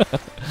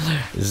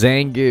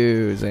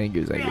 Zangu.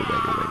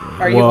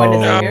 Are you one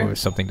No. to here?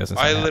 Something doesn't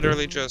sound I happy.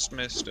 literally just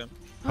missed him.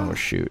 Oh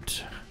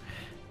shoot.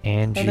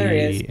 there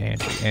he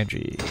is.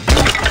 Angie.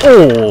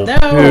 Oh, No,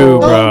 poo, oh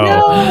bro.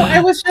 no!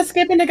 I was just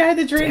skipping the guy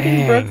that drink and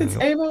he broke the Dang,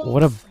 table.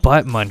 what a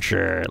butt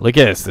muncher. Look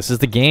at this. This is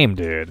the game,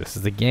 dude. This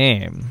is the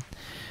game.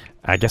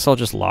 I guess I'll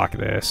just lock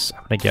this.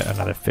 I'm gonna get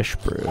another fish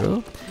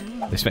brew.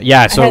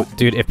 Yeah, so,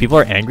 dude, if people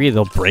are angry,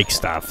 they'll break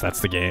stuff. That's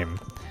the game.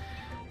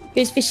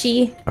 Here's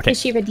fishy. Okay.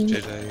 Fishy ready.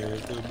 Did I hear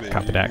the baby?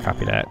 Copy that,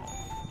 copy that.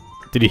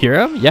 Did you hear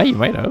him? Yeah, you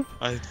might have.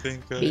 I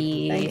think I...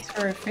 Thanks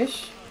for a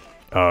fish.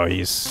 Oh,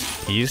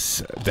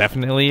 he's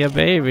definitely a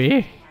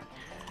baby.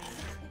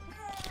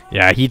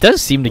 Yeah, he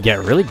does seem to get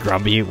really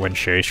grumpy when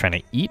Sherry's trying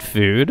to eat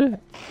food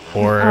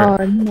or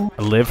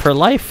live her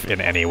life in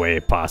any way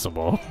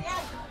possible.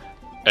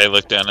 Hey,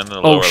 look down in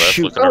the lower left.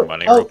 shoot. Look at our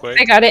money real quick.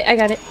 I got it. I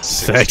got it.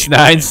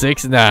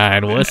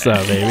 6969. What's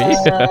up, baby?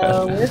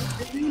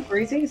 Where's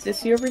Breezy? Is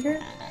this you over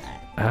here?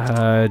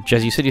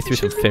 Jez, you said you threw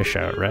some fish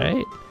out,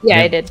 right? Yeah,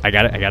 I did. I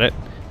got it. I got it.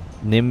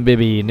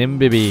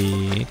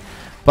 Nimbibi.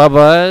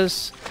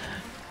 Bubba's.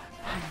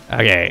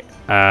 Okay.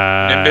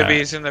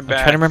 Nimbibi's in the I'm back.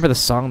 trying to remember the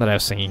song that I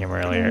was singing him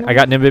earlier. I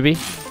got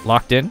Nimbibi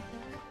locked in.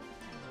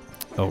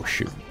 Oh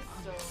shoot.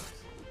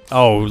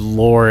 Oh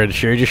lord,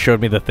 Sherry just showed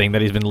me the thing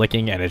that he's been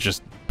licking, and it's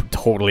just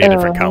totally a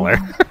different color.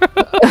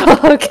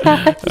 Oh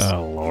god.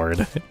 Oh lord.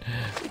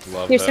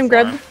 Love Here's that some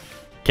grub. farm.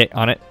 Okay,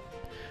 on it.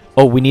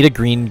 Oh, we need a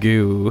green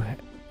goo.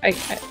 I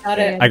Got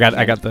it. I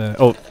got the.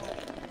 Oh,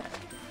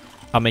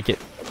 I'll make it.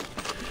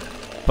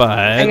 But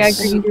I got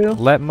green goo.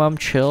 let mom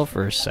chill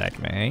for a sec,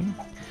 man.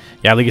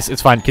 Yeah, like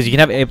it's fine because you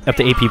can have up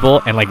to 8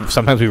 people, and like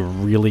sometimes we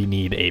really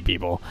need 8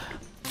 people.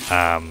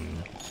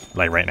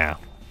 Like right now.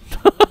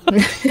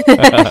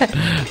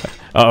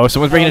 Uh-oh,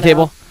 someone's bringing a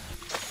table.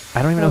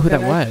 I don't even know who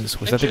that was.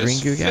 Was that the green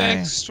goo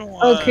guy?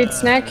 Oh, crude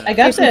snack. I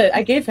got the.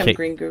 I gave him Okay.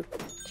 green goo.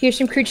 Here's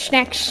some crude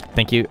snacks.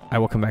 Thank you. I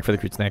will come back for the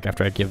crude snack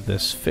after I give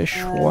this fish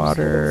Oh,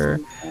 water.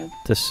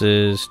 This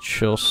is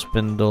chill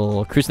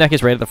spindle. Crude snack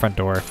is right at the front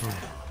door.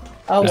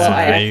 Oh well,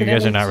 I You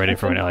guys are accidentally not ready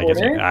for stepped what on Ellie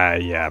gets. water.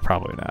 Yeah,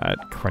 probably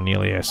not.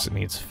 Cornelius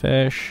needs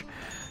fish.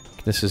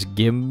 This is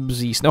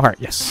Gibbsy Snowheart.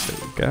 Yes, there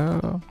you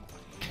go.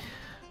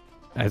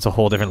 It's a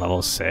whole different level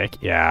of sick.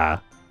 Yeah.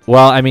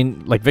 Well, I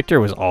mean, like Victor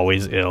was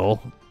always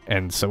ill,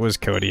 and so was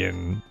Cody,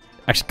 and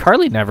actually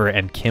Carly never,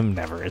 and Kim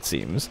never. It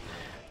seems.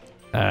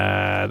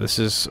 This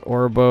is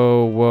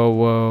Orbo.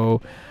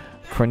 Whoa.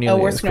 Cornelius. Oh,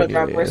 where's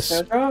Snowdrop? Where's Cornelius.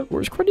 Snowdrop?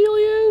 Where's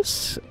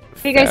Cornelius?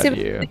 You guys Found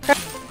have you.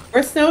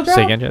 Where's Snowdrop?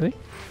 Say again, Jesse.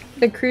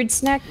 the crude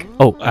snack.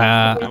 Oh,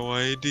 No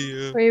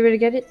idea. Were you able to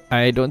get it?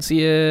 I don't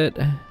see it.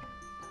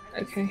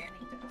 Okay.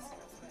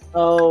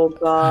 Oh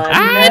god.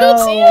 I no. don't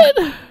see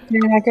it.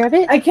 Can I grab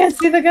it? I can't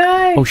see the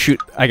guy. Oh shoot!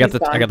 I got He's the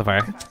gone.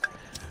 fire.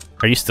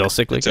 Are you still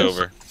sick, It's Lucas?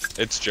 over.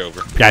 It's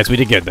Jover. Guys, we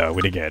did good though.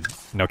 We did good.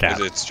 No cap.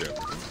 It's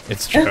Jover.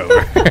 It's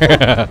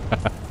Jover.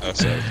 Oh,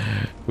 sorry.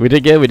 We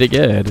did good. We did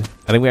good.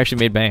 I think we actually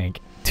made bank.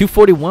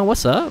 241.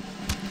 What's up?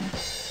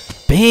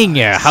 Bang!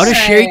 Yeah. How does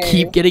Sherry Hey.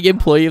 keep getting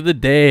Employee of the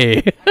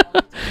Day?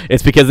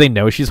 It's because they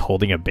know she's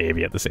holding a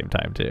baby at the same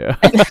time too.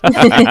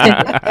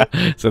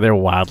 So they're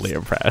wildly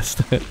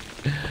impressed.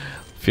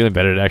 Feeling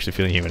better to actually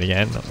feeling human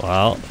again.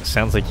 Well,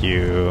 sounds like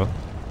you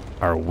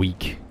are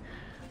weak.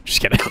 Just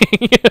kidding.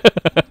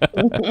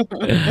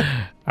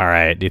 All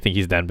right. Do you think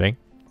he's done, Bing?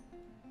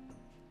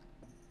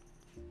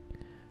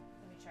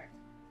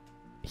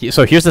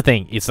 So here's the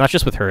thing. It's not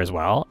just with her as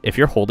well. If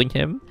you're holding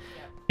him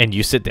and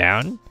you sit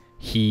down,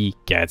 he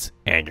gets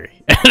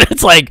angry.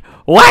 It's like,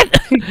 what?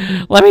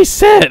 Let me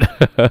sit.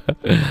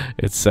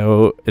 It's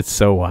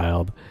so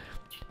wild.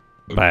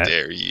 How But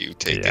dare you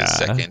take yeah. a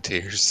second to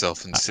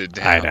yourself and sit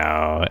down? I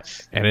know.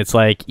 And it's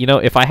like, you know,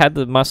 if I had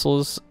the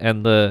muscles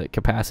and the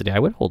capacity, I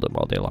would hold him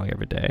all day long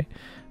every day.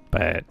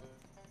 But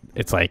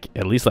it's like,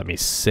 at least let me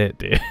sit,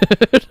 dude.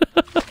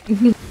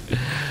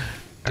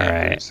 All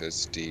right. Says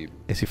Steve.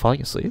 Is he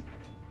falling asleep?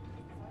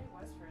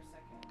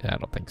 Yeah, I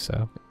don't think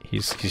so.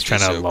 He's trying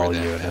Just to over lull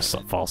that you in a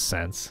heaven. false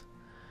sense.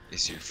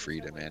 Is your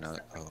freedom, man?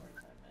 Oh.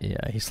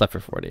 Yeah, he slept for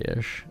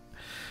 40-ish.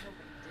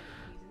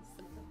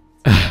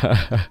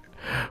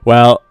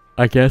 Well,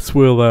 I guess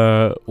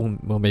we'll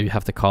maybe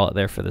have to call it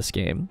there for this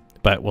game.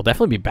 But we'll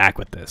definitely be back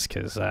with this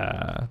because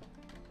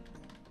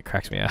it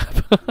cracks me up.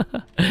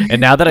 And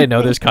now that I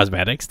know there's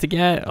cosmetics to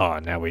get, I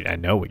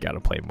know we got to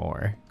play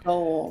more.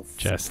 Oh.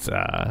 Just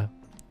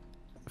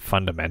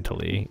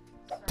fundamentally,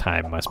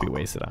 time must be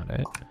wasted on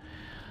it.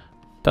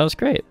 That was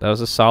great. That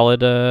was a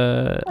solid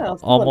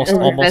almost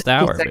hour. almost 15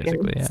 hour seconds.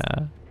 basically.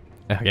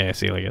 Yeah. Okay, I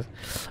see you guys.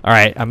 All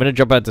right, I'm gonna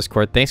jump out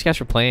Discord. Thanks guys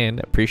for playing.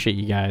 Appreciate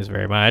you guys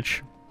very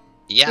much.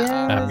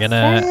 Yeah. I'm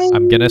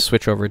gonna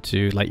switch over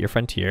to Light Your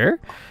Frontier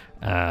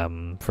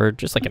for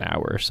just like an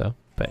hour or so.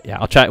 But yeah,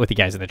 I'll chat with you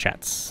guys in the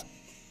chats.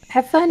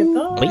 Have fun.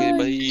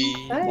 Okay,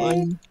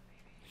 Bye.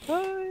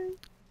 bye.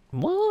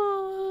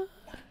 What?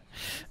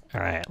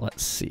 All right,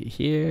 let's see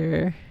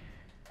here.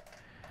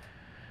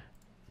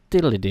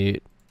 Diddly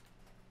doot.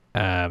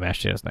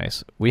 Actually, that's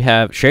nice. We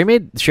have Sherry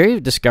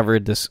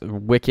discovered this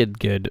wicked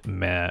good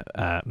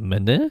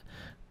menu.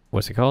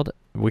 What's it called?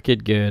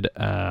 Wicked good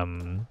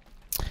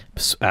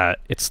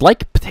It's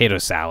like potato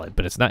salad,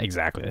 but it's not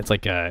exactly. It's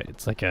like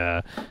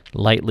a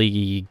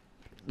lightly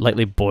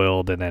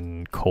boiled and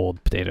then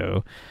cold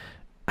potato.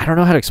 I don't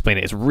know how to explain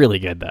it. It's really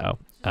good though.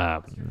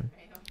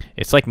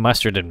 It's like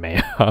mustard and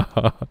mayo.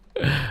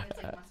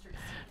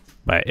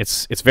 But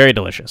it's very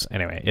delicious.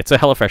 Anyway, it's a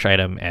HelloFresh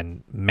item,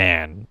 and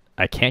man,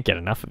 I can't get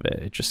enough of it.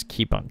 I just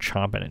keep on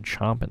chomping and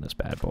chomping this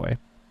bad boy.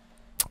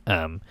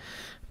 But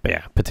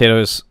yeah,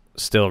 potatoes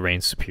still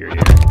reign superior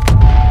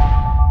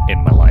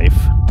in my life.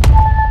 This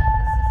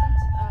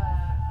isn't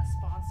a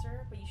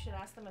sponsor, but you should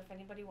ask them if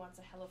anybody wants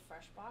a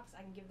HelloFresh box.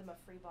 I can give them a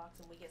free box,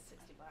 and we get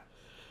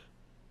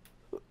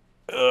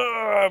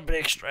 $60.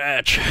 Big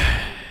stretch.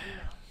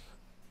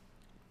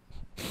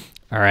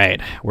 All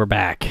right, we're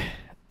back.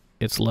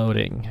 It's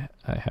loading.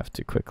 I have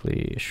to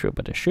quickly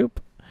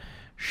shoop-a-da-shoop.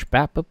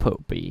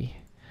 Spap-a-popey.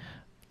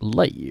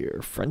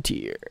 Lightyear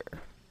Frontier.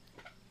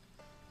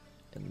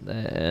 And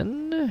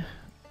then...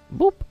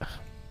 boop.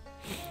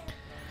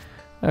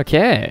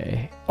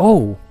 Okay.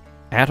 Oh!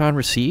 Add-on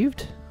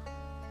received?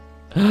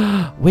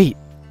 Wait.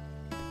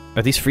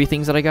 Are these free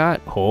things that I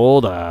got?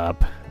 Hold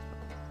up.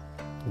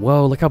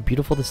 Whoa, look how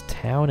beautiful this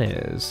town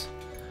is.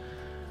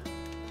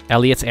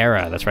 Elliot's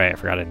Era. That's right, I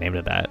forgot I named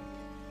it that.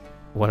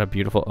 What a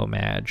beautiful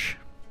homage.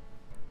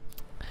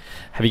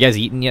 Have you guys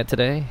eaten yet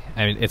today?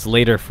 I mean, it's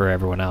later for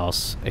everyone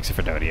else, except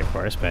for Dodie, of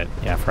course, but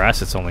yeah, for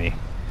us it's only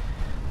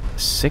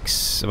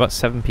about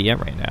 7 p.m.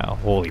 right now.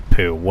 Holy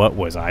poo, what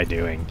was I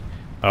doing?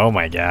 Oh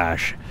my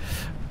gosh.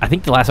 I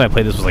think the last time I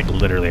played this was like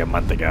literally a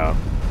month ago.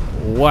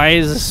 Why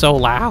is this so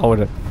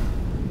loud?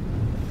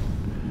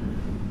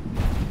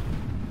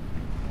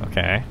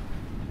 Okay.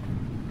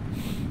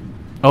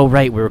 Oh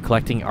right, we were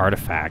collecting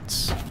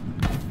artifacts.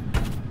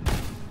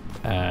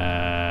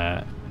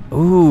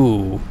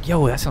 Ooh,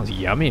 yo, that sounds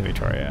yummy,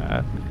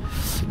 Victoria.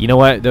 You know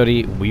what,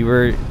 Dodie? We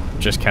were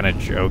just kind of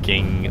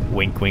joking,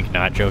 wink, wink,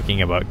 not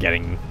joking about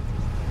getting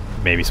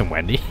maybe some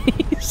Wendy's.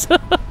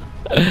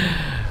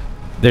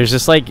 There's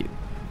this like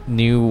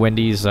new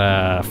Wendy's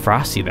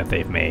Frosty that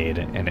they've made,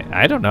 and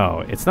I don't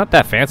know, it's not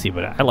that fancy,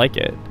 but I like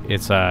it.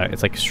 It's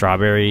like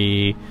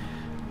strawberry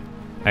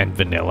and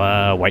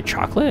vanilla white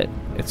chocolate.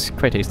 It's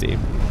quite tasty.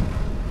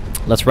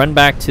 Let's run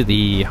back to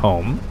the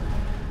home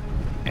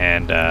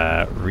and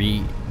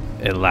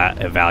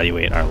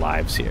evaluate our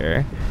lives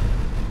here.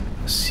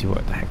 Let's see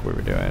what the heck we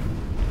were doing.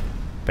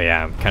 But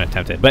yeah, I'm kind of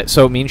tempted. But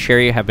so me and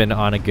Sherry have been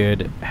on a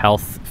good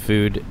health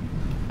food,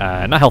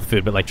 not health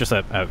food, but like just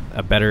a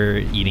better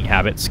eating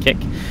habits kick.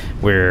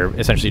 We're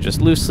essentially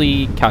just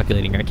loosely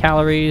calculating our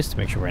calories to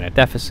make sure we're in a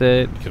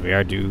deficit, because we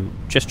are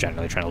just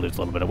generally trying to lose a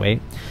little bit of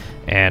weight.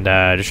 And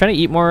just trying to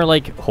eat more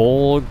like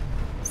whole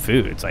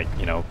foods, like,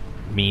 you know,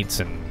 meats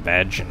and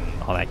veg and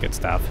all that good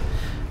stuff.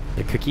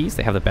 The cookies,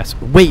 they have the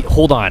best. Wait,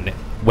 hold on.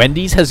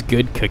 Wendy's has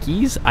good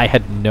cookies? I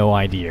had no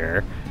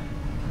idea.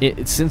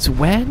 Since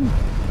when?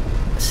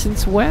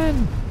 Since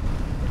when?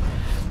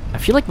 I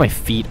feel like my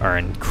feet are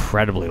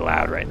incredibly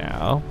loud right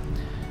now.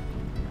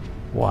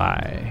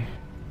 Why?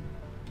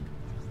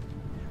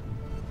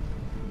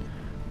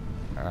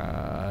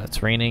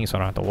 It's raining, so I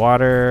don't have to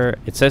water.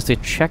 It says to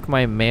check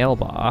my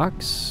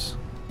mailbox.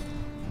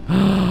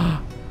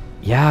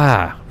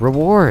 Yeah,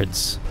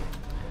 rewards.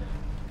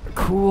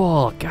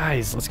 Cool,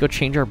 guys, let's go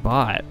change our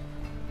bot.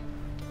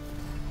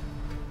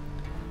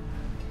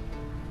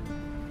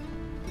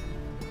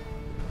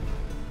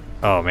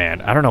 Oh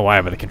man, I don't know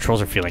why, but the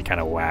controls are feeling kind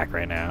of whack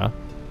right now.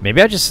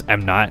 Maybe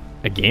I'm not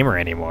a gamer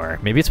anymore.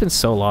 Maybe it's been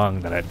so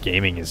long that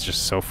gaming is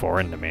just so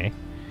foreign to me.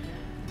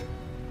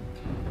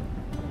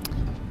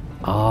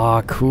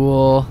 Aw,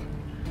 cool.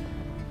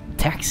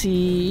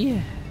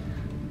 Taxi.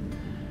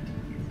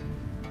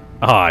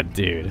 Aw,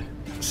 dude.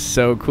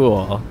 So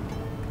cool.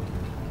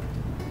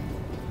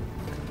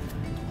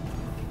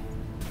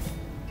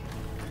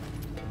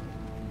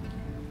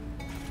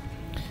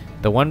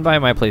 The one by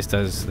my place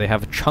they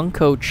have a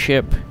Chunko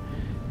chip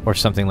or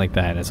something like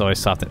that. It's always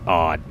soft.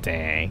 Aw,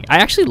 dang. I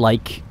actually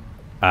like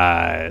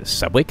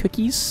Subway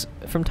cookies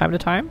from time to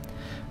time.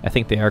 I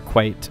think they are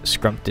quite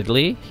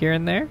scrumptiddly here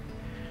and there.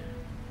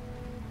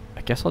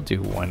 I guess I'll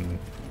do one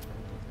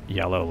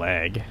yellow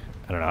leg.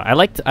 I don't know. I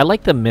like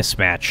the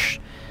mismatch.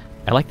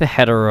 I like the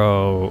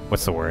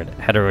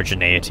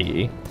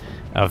heterogeneity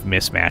of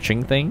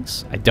mismatching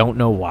things. I don't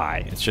know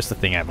why. It's just a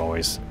thing I've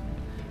always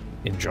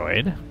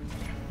enjoyed.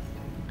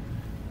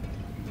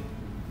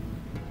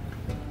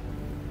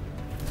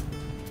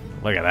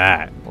 Look at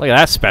that. Look at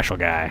that special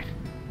guy.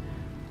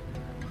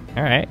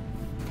 All right.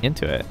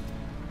 Into it.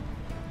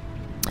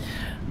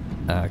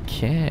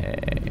 Okay.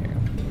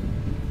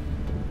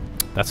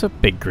 That's a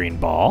big green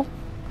ball.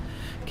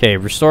 Okay,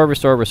 restore,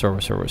 restore, restore,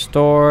 restore,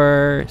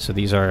 restore. So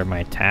these are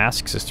my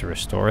tasks, is to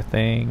restore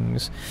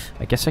things.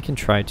 I guess I can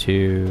try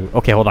to...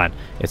 Okay, hold on.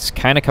 It's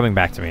kind of coming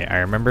back to me. I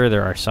remember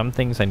there are some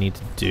things I need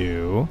to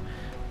do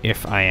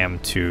if I am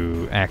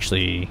to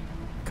actually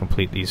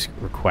complete these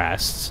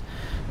requests.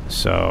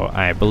 So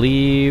I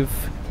believe...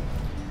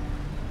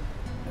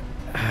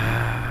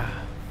 how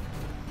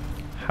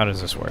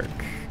does this work?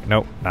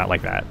 Nope, not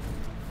like that.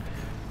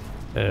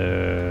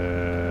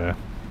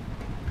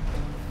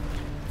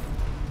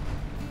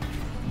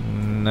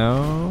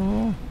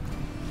 No.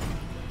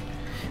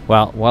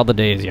 Well, while the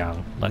day is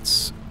young,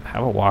 let's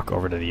have a walk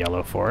over to the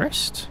Yellow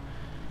Forest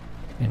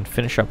and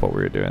finish up what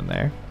we were doing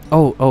there.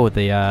 Oh,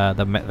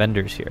 the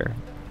vendors here,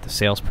 the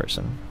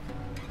salesperson.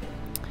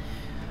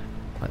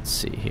 Let's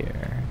see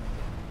here.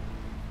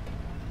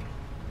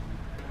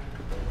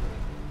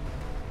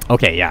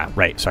 Okay, yeah,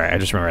 right. Sorry, I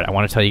just remembered. I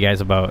want to tell you guys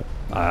about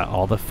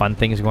all the fun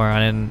things going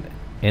on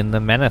in the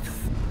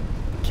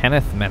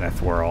Kenneth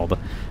Meneth world.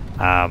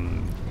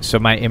 So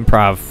my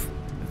improv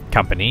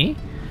company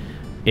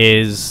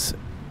is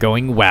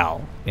going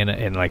well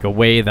in like a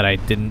way that I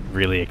didn't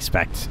really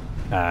expect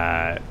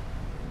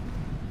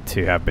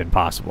to have been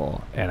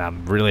possible, and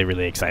I'm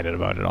really excited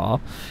about it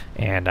all.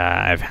 And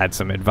I've had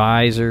some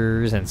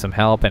advisors and some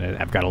help, and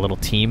I've got a little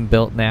team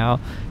built now,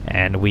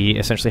 and we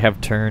essentially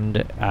have turned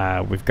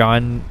we've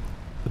gone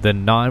the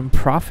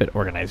non-profit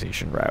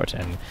organization route,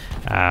 and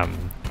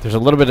there's a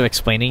little bit of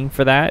explaining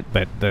for that,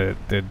 but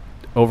the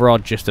overall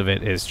gist of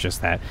it is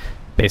just that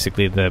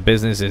basically the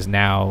business is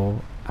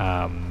now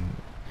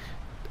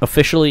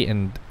officially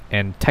and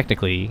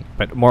technically,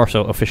 but more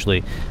so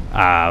officially,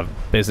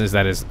 business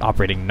that is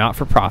operating not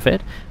for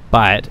profit,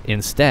 but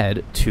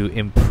instead to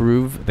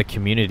improve the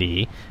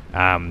community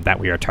that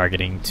we are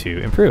targeting to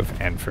improve.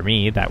 And for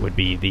me, that would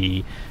be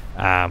the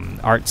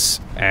arts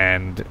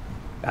and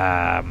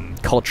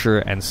culture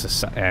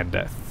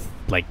and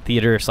like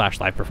theater /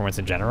 live performance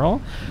in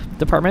general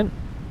department.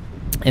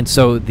 And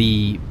so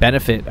the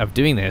benefit of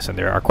doing this, and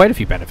there are quite a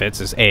few benefits,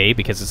 is A,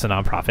 because it's a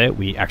nonprofit,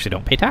 we actually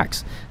don't pay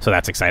tax. So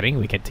that's exciting.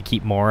 We get to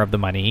keep more of the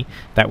money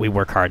that we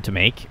work hard to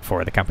make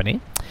for the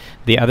company.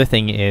 The other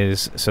thing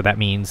is, so that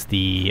means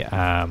the,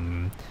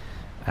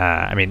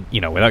 I mean, you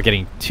know, without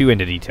getting too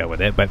into detail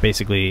with it, but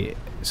basically,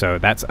 so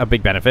that's a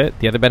big benefit.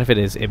 The other benefit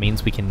is it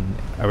means we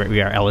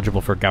are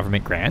eligible for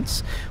government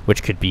grants,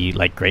 which could be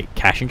like great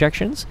cash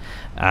injections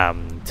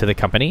to the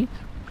company.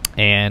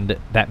 And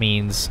that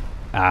means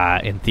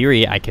in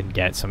theory, I can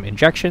get some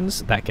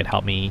injections that could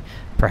help me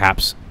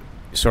perhaps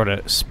sort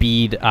of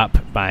speed up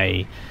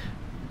my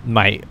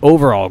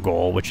overall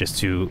goal, which is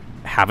to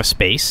have a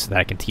space that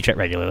I can teach at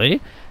regularly,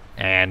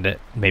 and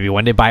maybe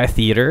one day buy a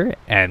theater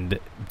and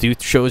do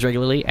shows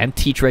regularly and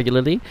teach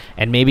regularly,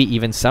 and maybe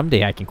even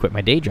someday I can quit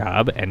my day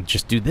job and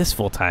just do this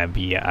full-time,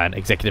 be an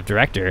executive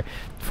director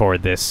for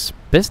this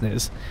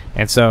business.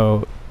 And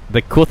so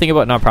the cool thing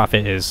about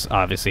nonprofit is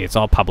obviously it's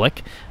all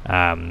public,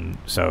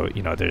 so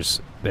you know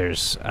there's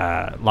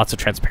lots of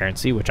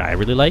transparency, which I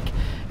really like.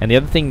 And the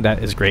other thing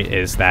that is great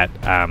is that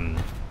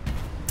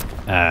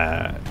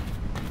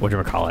what do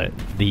we call it?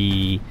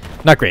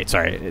 Not great,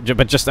 sorry,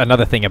 but just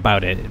another thing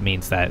about it. It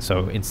means that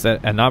so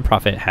instead a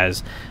nonprofit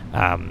has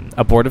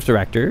a board of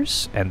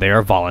directors, and they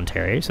are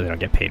voluntary, so they don't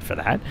get paid for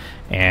that.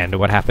 And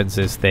what happens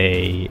is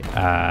they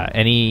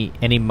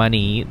any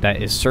money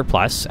that is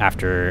surplus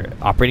after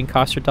operating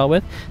costs are dealt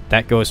with,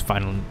 that goes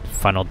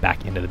funneled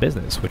back into the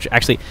business. Which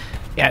actually,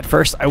 at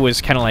first I was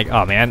kind of like,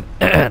 oh man,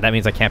 that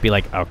means I can't be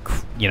like a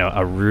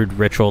rude,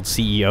 rich old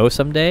CEO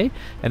someday.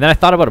 And then I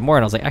thought about it more,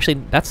 and I was like,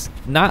 actually, that's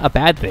not a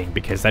bad thing,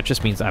 because that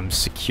just means I'm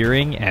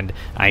securing, and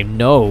I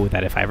know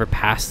that if I ever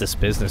pass this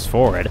business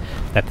forward,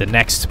 that the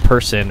next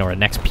person or the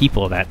next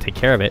people that take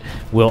care of it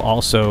will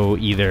also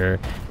either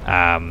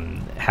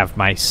have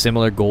my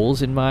similar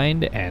goals in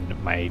mind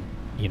and my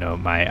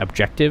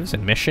objectives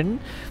and mission,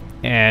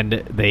 and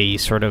they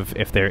sort of,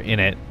 if they're in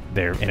it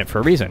for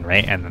a reason,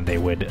 right? And then they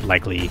would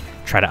likely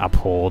try to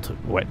uphold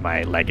what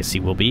my legacy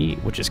will be,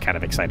 which is kind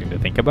of exciting to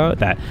think about,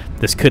 that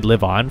this could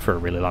live on for a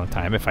really long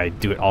time if I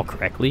do it all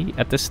correctly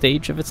at this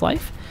stage of its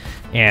life.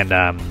 And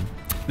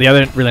the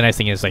other really nice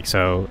thing is, like,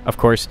 so of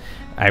course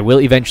I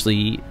will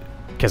eventually,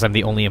 because I'm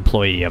the only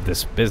employee of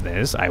this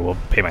business, I will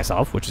pay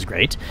myself, which is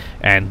great.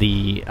 And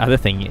the other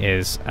thing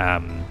is oh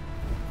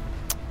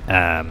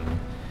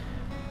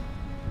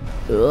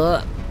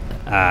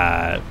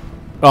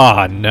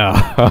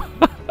no.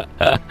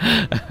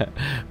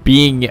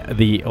 Being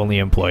the only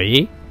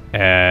employee,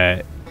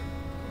 I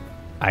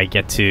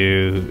get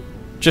to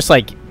just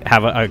like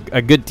have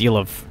a good deal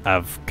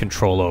of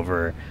control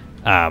over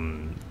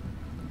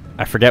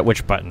I forget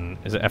which button.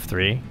 Is it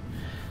F3?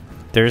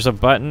 There's a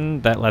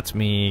button that lets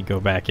me go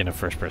back into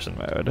first person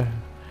mode.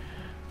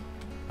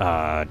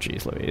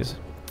 Geez Louise.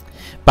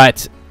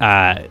 But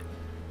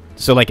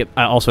so like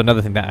also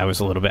another thing that I was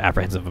a little bit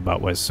apprehensive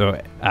about was,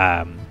 so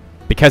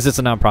because it's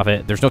a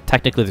nonprofit, there's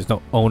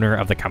no owner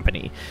of the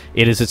company.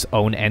 It is its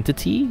own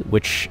entity,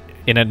 which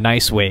in a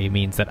nice way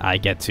means that I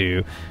get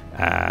to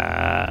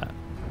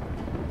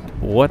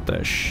what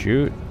the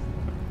shoot?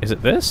 Is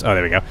it this? Oh,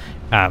 there we go.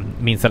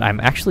 Means that I'm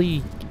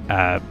actually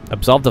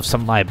absolved of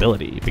some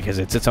liability, because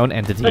it's its own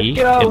entity.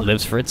 It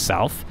lives for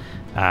itself.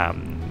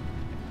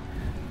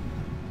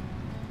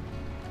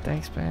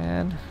 Thanks,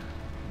 man.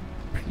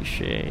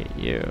 Appreciate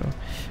you.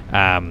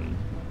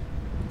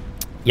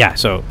 Yeah,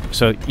 so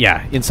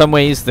yeah, in some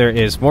ways there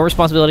is more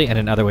responsibility, and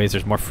in other ways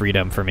there's more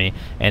freedom for me,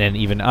 and in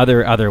even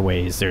other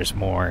ways there's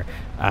more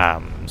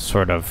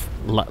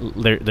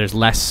there's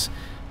less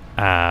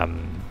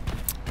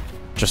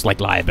just like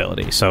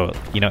liability. So,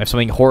 you know, if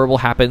something horrible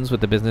happens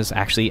with the business,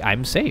 actually,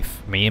 I'm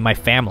safe. Me and my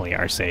family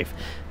are safe.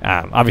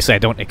 Obviously, I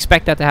don't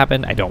expect that to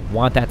happen. I don't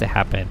want that to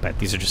happen, but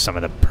these are just some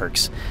of the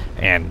perks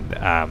and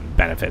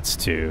benefits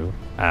to,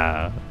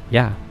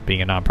 yeah,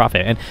 being a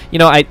nonprofit. And, you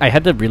know, I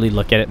had to really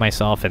look at it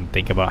myself and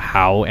think about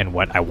how and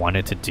what I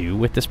wanted to do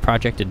with this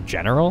project in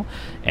general.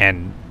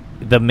 And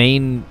the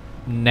main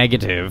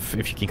negative,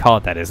 if you can call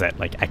it that, is that,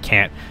 like, I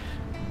can't,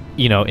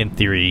 you know, in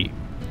theory,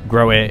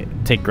 grow it,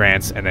 take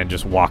grants, and then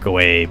just walk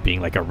away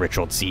being like a rich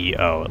old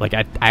CEO. Like,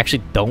 I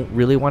actually don't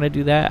really want to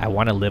do that. I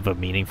want to live a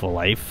meaningful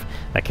life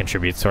that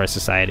contributes to our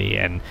society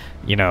and,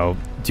 you know,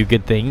 do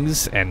good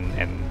things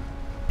and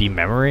be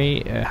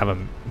memory, have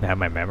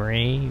my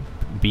memory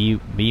be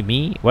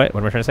me. What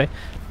am I trying to say?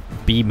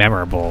 Be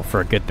memorable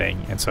for a good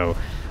thing. And so,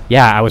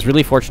 yeah, I was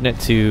really fortunate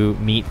to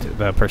meet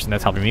the person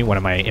that's helping me, one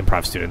of my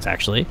improv students,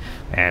 actually.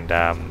 And,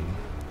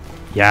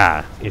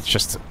 yeah, it's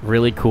just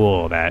really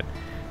cool that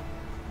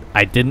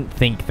I didn't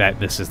think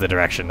that this is the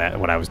direction that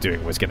what I was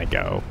doing was going to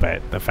go,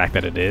 but the fact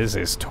that it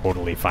is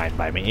totally fine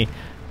by me.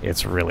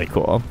 It's really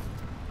cool.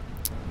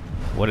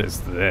 What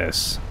is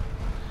this?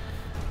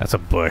 That's a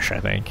bush, I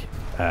think.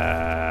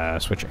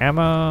 Switch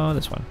ammo,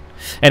 this one.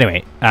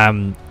 Anyway,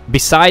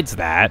 besides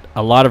that,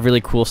 a lot of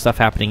really cool stuff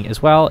happening as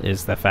well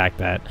is the fact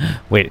that,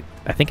 wait,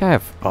 I think I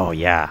have, oh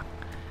yeah,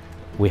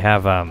 we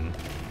have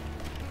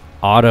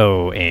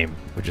auto aim,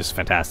 which is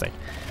fantastic.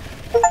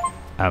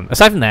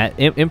 Aside from that,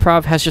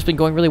 improv has just been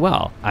going really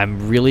well.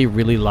 I'm really,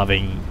 really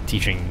loving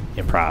teaching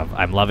improv.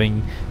 I'm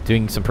loving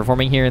doing some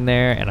performing here and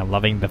there, and I'm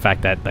loving the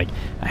fact that, like,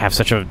 I have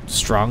such a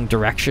strong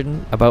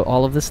direction about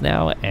all of this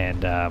now,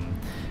 and I'm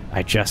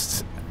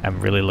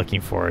really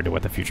looking forward to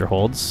what the future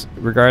holds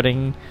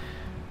regarding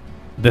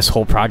this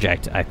whole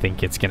project. I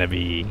think it's going to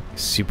be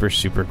super,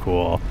 super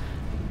cool.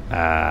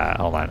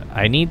 Hold on.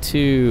 I need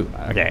to...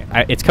 Okay,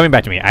 it's coming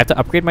back to me. I have to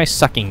upgrade my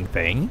sucking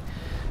thing.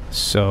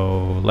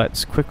 So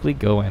let's quickly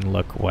go and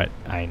look what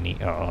I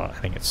need. Oh, I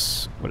think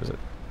it's, what is it?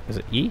 Is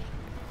it E?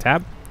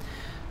 Tab?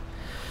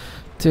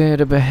 I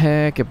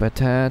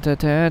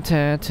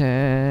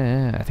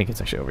think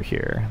it's actually over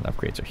here. The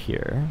upgrades are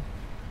here.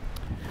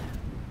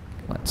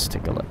 Let's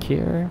take a look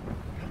here.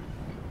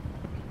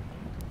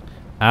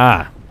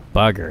 Ah,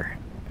 bugger.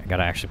 I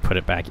gotta actually put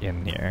it back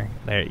in here.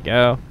 There you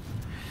go.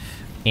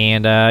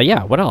 And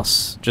yeah, what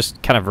else? Just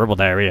kind of verbal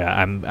diarrhea.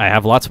 I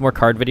have lots more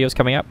card videos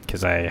coming up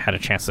because I had a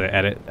chance to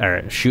edit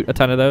or shoot a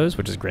ton of those,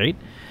 which is great.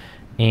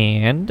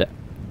 And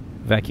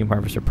vacuum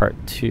harvester part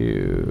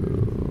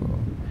 2,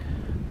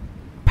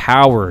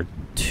 power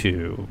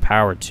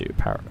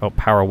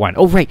 1.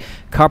 Oh right,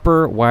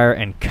 copper wire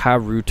and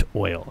root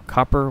oil.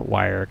 Copper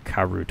wire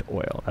root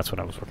oil. That's what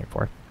I was looking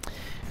for.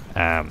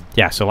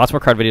 Yeah, so lots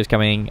more card videos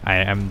coming.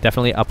 I'm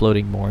definitely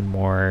uploading more and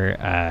more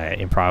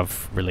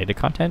improv related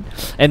content.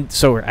 And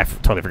so I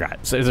totally forgot.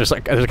 So there's a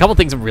couple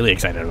things I'm really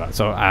excited about.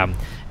 So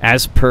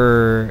as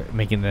per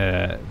making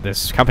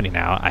this company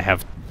now, I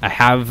have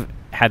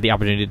had the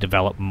opportunity to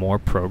develop more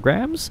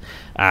programs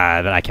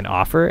that I can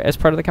offer as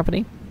part of the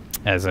company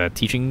as a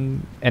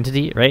teaching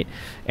entity, right?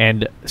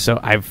 And so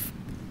I've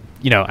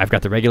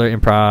got the regular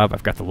improv,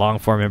 I've got the long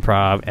form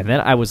improv, and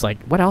then I was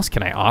like, what else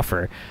can I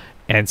offer?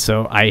 And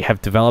so I have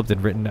developed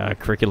and written a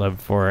curriculum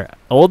for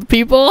old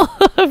people,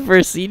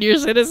 for senior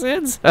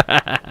citizens,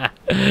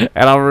 and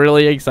I'm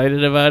really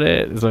excited about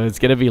it. So it's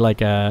gonna be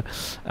like a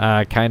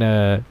it's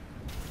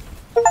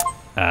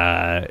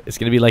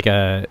gonna be like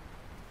a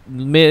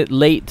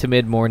late to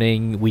mid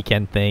morning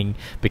weekend thing,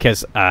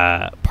 because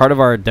part of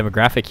our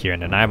demographic here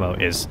in Nanaimo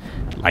is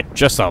like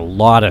just a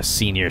lot of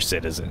senior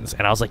citizens,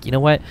 and I was like, you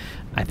know what?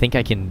 I think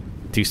I can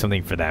do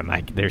something for them.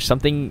 There's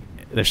something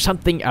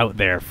out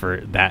there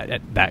for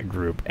that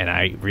group, and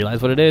I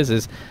realized what it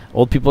is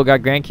old people got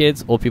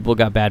grandkids, old people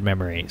got bad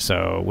memory.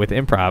 So with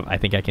improv, I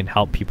think I can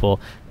help people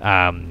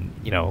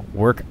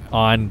work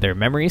on their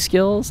memory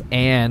skills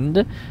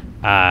and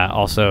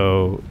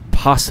also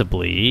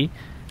possibly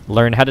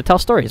learn how to tell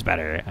stories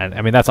better. And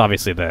I mean, that's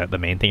obviously the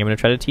main thing I'm going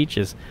to try to teach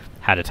is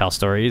how to tell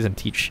stories and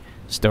teach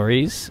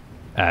stories.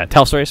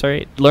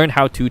 Learn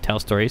how to tell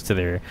stories to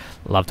their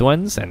loved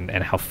ones, and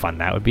how fun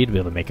that would be to be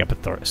able to make up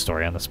a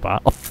story on the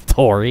spot. A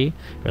story,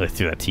 really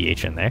threw that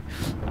TH in there.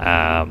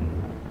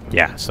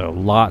 Yeah, so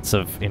lots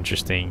of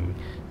interesting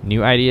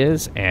new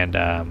ideas, and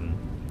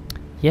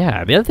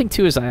yeah, the other thing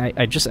too is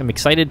I'm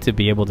excited to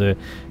be able to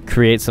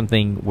create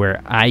something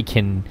where I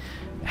can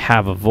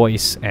have a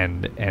voice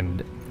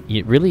and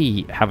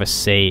really have a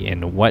say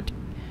in what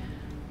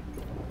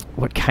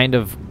kind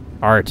of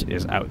art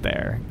is out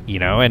there,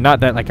 and not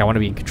that like I want to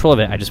be in control of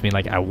it. I just mean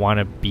like I want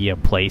to be a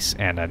place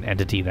and an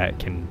entity that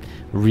can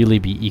really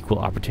be equal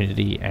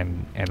opportunity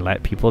and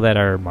let people that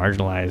are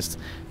marginalized,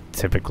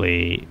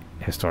 typically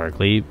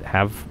historically,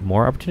 have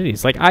more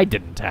opportunities like I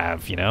didn't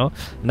have.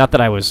 Not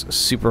that I was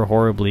super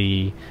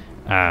horribly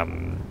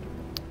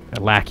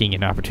lacking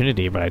in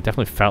opportunity, but I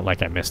definitely felt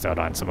like I missed out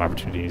on some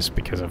opportunities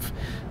because of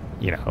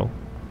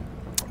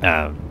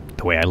the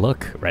way I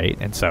look, right?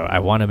 And so I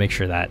want to make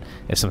sure that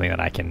is something that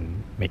I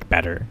can make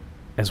better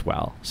as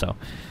well. So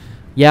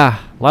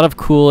yeah, a lot of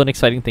cool and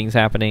exciting things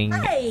happening.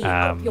 Hey,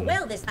 hope you're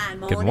well this fine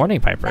morning. Good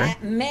morning, Piper.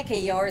 That mech of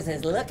yours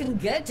is looking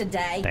good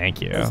today.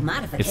 Thank you. Those It's the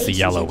modifications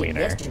yellow you did wiener.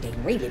 yesterday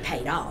really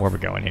paid off. Where are we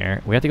going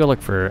here? We have to go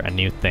look for a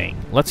new thing.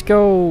 Let's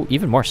go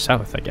even more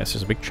south, I guess.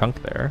 There's a big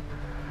chunk there.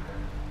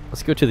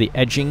 Let's go to the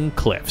Edging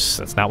Cliffs.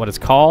 That's not what it's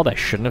called. I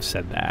shouldn't have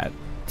said that.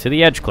 To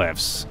the Edge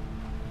Cliffs.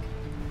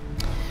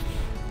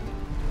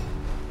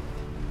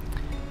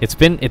 It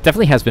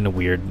definitely has been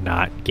weird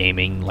not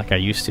gaming like I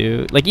used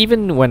to. Like,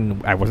 even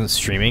when I wasn't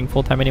streaming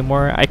full-time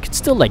anymore, I could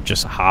still, like,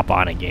 just hop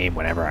on a game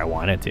whenever I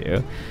wanted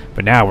to.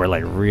 But now we're,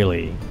 like,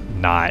 really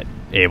not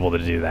able to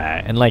do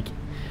that. And, like,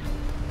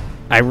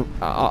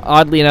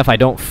 oddly enough, I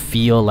don't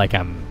feel like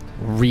I'm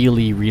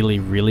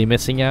really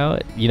missing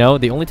out. You know,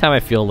 the only time I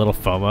feel a little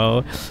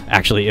FOMO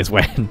actually is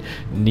when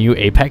new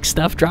Apex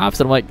stuff drops,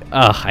 and I'm like,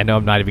 ugh, I know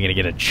I'm not even gonna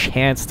get a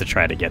chance to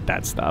try to get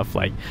that stuff,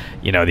 like,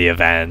 you know, the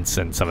events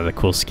and some of the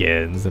cool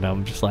skins, and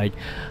I'm just like,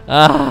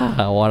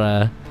 I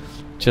wanna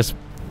just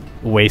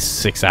waste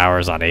 6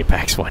 hours on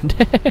Apex one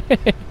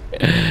day,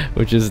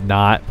 which is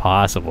not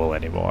possible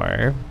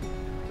anymore.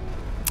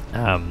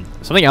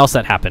 Something else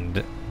that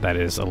happened that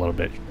is a little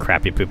bit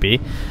crappy poopy.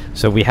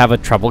 So we have a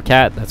trouble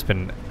cat that's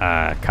been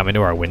coming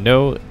to our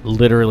window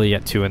literally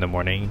at 2 in the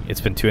morning.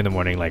 It's been 2 in the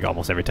morning like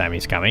almost every time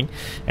he's coming,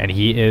 and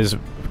he is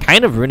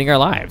kind of ruining our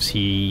lives.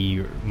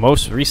 He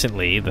most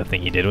recently, the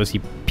thing he did was he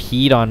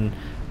peed on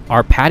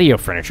our patio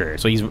furniture.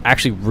 So he's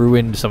actually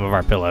ruined some of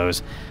our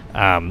pillows,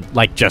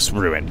 like just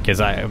ruined,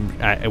 because I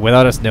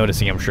without us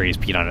noticing, I'm sure he's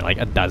peed on it like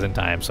a dozen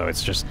times. So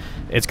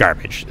it's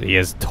garbage. He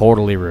has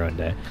totally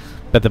ruined it.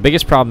 But the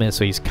biggest problem is,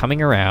 so he's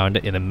coming around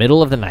in the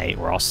middle of the night,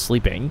 we're all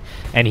sleeping,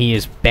 and he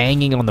is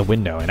banging on the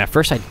window. And at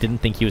first I didn't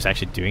think he was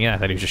actually doing it. I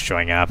thought he was just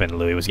showing up and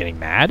Louis was getting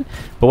mad.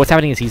 But what's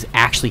happening is he's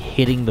actually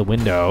hitting the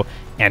window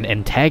and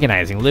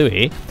antagonizing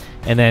Louis.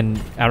 And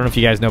then, I don't know if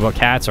you guys know about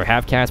cats or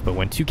have cats, but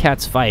when two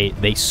cats fight,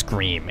 they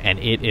scream, and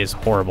it is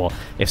horrible.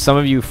 If some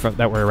of you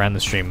that were around the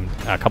stream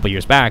a couple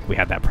years back, we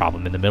had that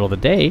problem in the middle of the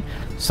day.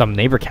 Some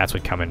neighbor cats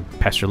would come and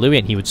pester Louis,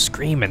 and he would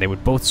scream, and they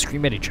would both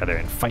scream at each other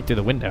and fight through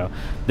the window.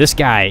 This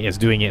guy is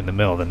doing it in the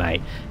middle of the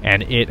night,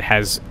 and it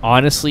has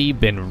honestly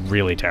been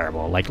really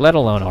terrible. Like, let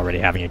alone already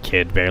having a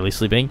kid barely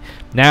sleeping.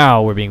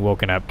 Now we're being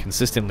woken up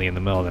consistently in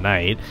the middle of the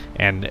night,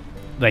 and,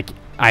 like,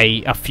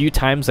 a few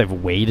times I've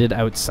waited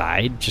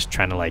outside just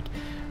trying to, like,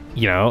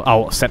 you know,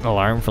 I'll set an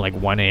alarm for like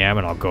 1 a.m.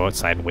 and I'll go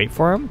outside and wait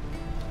for him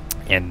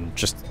and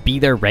just be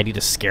there ready to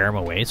scare him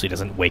away so he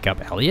doesn't wake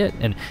up Elliot.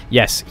 And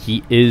yes,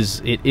 it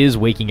is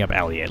waking up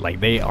Elliot.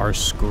 Like, they are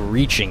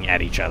screeching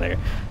at each other.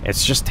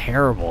 It's just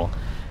terrible.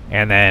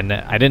 And then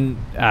I didn't,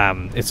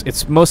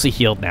 it's mostly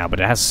healed now, but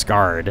it has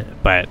scarred.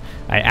 But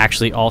I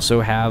actually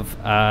also have,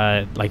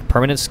 like,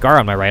 permanent scar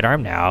on my right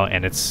arm now,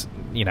 and it's,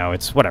 you know,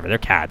 it's whatever, they're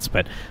cats.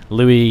 But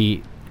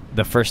Louis,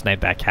 the first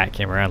night that cat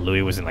came around,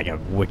 Louis was in like a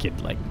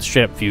wicked, like,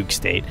 straight up fugue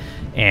state,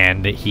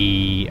 and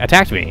he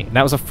attacked me. And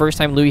that was the first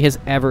time Louis has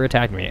ever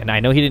attacked me, and I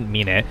know he didn't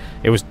mean it.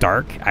 It was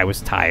dark, I was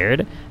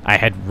tired, I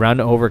had run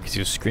over because he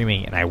was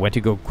screaming, and I went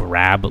to go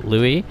grab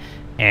Louis,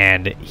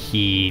 and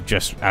he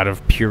just, out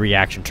of pure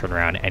reaction, turned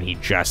around, and he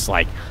just,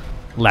 like,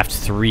 left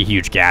 3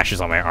 huge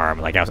gashes on my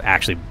arm. Like, I was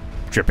actually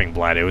dripping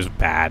blood. It was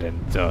bad,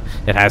 and so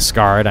it has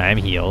scarred. I am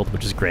healed,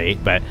 which is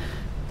great, but,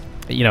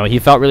 you know, he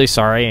felt really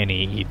sorry, and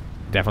he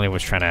definitely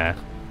was trying to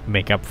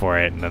make up for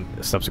it in the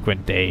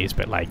subsequent days.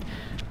 But, like,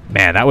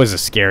 man, that was a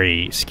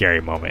scary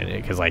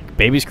moment, because, like,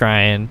 baby's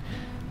crying,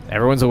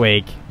 everyone's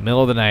awake,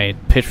 middle of the night,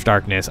 pitch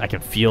darkness, I can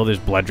feel there's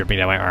blood dripping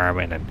down my arm,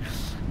 and then,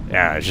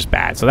 yeah, it's just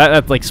bad. So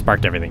that like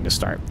sparked everything to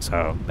start,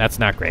 so that's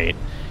not great.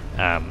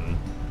 Like,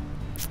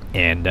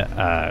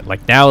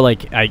 now,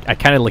 like, I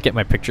kind of look at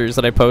my pictures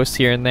that I post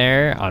here and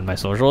there on my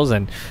socials,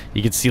 and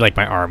you can see, like,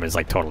 my arm is,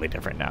 like, totally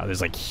different now.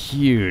 There's, like,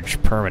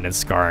 huge permanent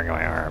scarring on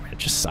my arm. It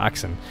just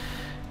sucks. And,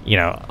 you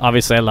know,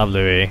 obviously I love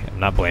Louis. I'm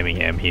not blaming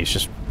him. He's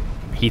just,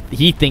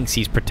 he thinks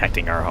he's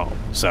protecting our home.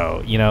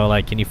 So, you know,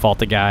 like, can you fault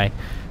the guy?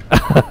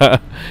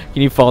 Can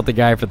you fault the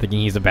guy for thinking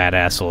he's a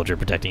badass soldier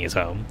protecting his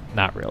home?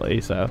 Not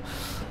really. So,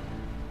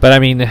 but I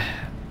mean,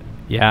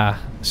 yeah.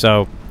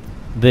 So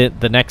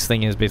the next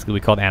thing is basically we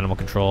called animal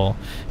control,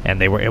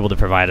 and they were able to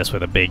provide us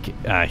with a big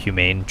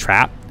humane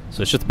trap.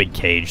 So it's just a big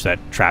cage that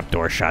trap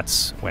door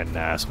shuts when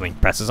something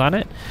presses on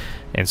it.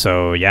 And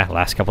so, yeah,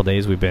 last couple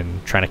days we've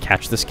been trying to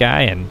catch this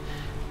guy, and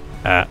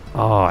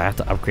oh, I have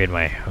to upgrade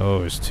my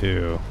hose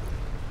too.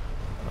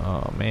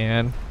 Oh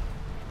man.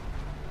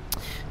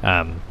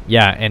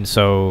 Yeah, and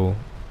so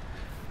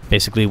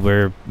basically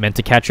we're meant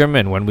to catch them,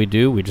 and when we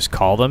do, we just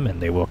call them,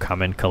 and they will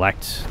come and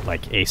collect,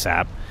 like,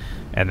 ASAP.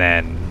 And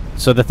then,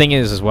 so the thing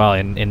is as well,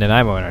 in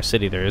Nanaimo, in our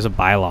city, there is a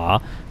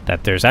bylaw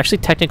that there's actually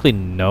technically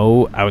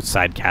no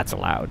outside cats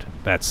allowed.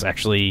 That's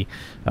actually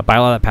a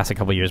bylaw that passed a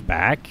couple years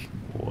back.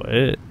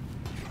 What?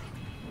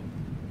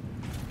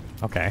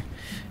 Okay.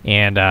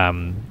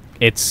 And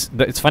it's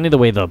funny the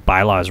way the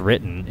bylaw is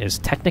written is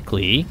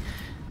technically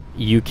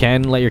you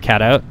can let your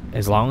cat out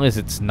as long as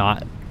it's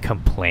not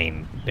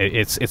complain.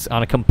 It's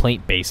on a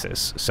complaint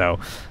basis. So,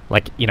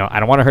 like, you know, I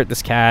don't want to hurt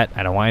this cat.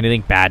 I don't want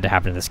anything bad to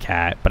happen to this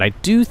cat. But I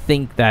do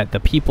think that the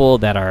people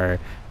that are,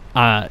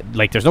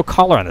 like, there's no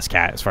collar on this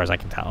cat as far as I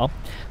can tell.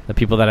 The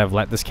people that have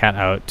let this cat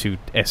out to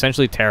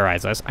essentially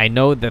terrorize us, I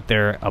know that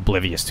they're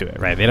oblivious to it,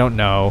 right? They don't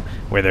know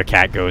where their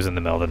cat goes in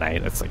the middle of the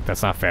night.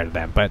 That's not fair to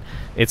them. But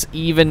it's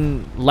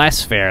even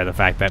less fair the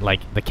fact that,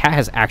 like, the cat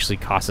has actually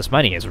cost us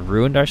money. It's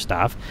ruined our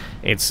stuff.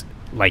 It's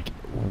like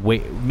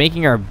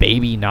making our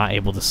baby not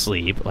able to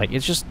sleep. Like,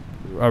 it's just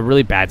a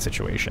really bad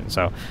situation.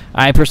 So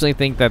I personally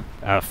think that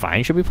a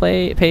fine should be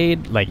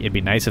paid. Like, it'd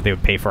be nice if they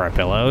would pay for our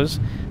pillows,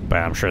 but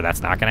I'm sure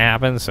that's not going to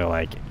happen. So,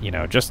 like, you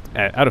know, just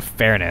out of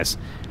fairness,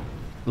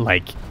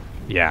 like,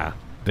 yeah,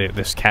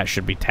 this cat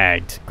should be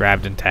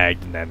grabbed and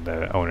tagged, and then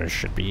the owners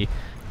should be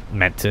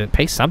meant to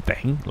pay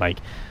something. Like,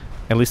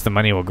 at least the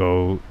money will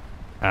go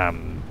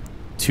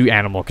to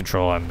animal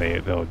control, and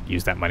they'll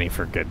use that money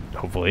for good,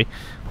 hopefully.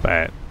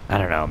 But I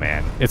don't know,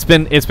 man. It's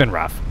been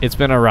rough. It's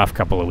been a rough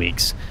couple of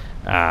weeks,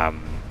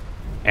 and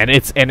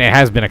it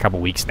has been a couple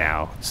weeks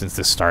now since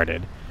this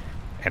started,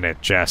 and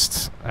it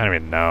just I don't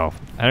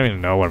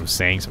even know what I'm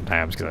saying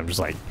sometimes, because I'm just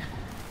like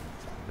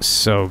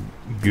so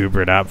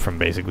goobered up from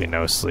basically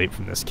no sleep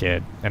from this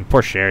kid. And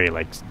poor Sherry,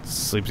 like,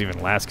 sleeps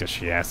even less because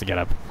she has to get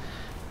up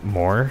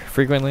more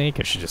frequently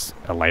because she's just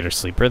a lighter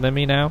sleeper than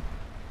me now.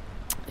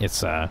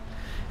 It's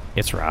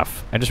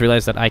rough. I just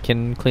realized that I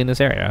can clean this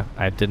area.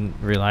 I didn't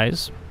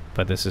realize,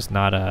 but this is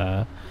not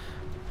a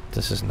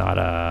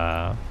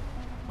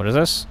what is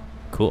this?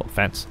 Cool,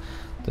 fence.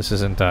 This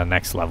isn't a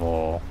next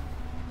level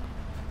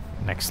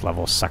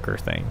sucker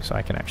thing, so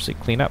I can actually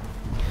clean up.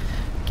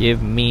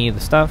 Give me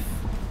the stuff.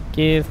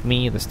 Give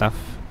me the stuff.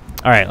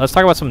 Alright, let's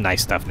talk about some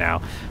nice stuff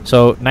now.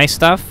 So, nice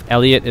stuff.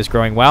 Elliot is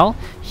growing well.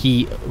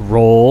 He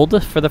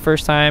rolled for the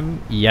first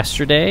time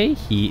yesterday.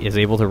 He is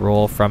able to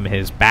roll from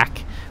his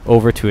back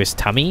over to his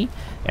tummy,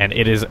 and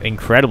it is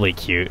incredibly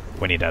cute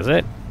when he does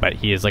it, but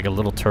he is like a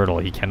little turtle.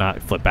 He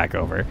cannot flip back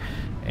over,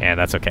 and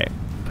that's okay.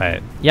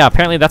 But yeah,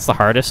 apparently that's the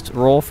hardest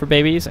roll for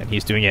babies, and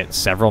he's doing it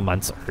several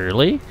months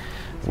early,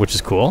 which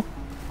is cool.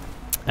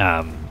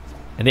 And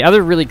the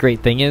other really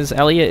great thing is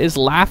Elliot is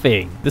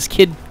laughing. This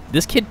kid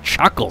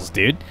chuckles,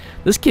 dude.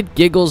 This kid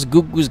giggles,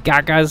 goo goos,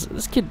 gagas.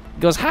 This kid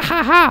goes ha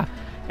ha ha,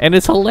 and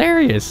it's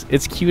hilarious.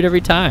 It's cute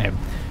every time.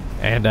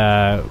 And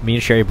me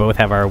and Sherry both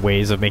have our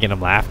ways of making him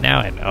laugh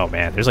now. And oh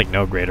man, there's like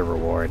no greater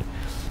reward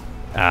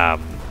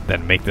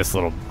than make this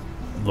little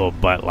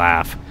butt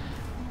laugh.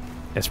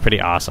 It's pretty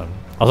awesome.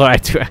 Although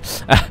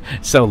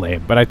so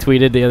lame, but I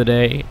tweeted the other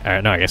day,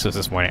 or no, I guess it was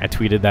this morning. I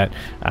tweeted that,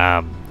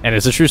 and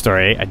it's a true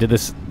story. I did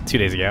this 2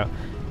 days ago.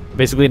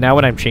 Basically, now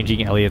when I'm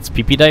changing Elliot's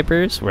pee-pee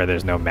diapers, where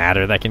there's no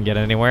matter that can get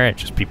anywhere,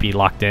 it's just pee-pee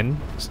locked in,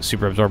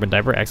 super absorbent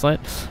diaper, excellent.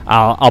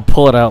 I'll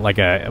pull it out like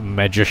a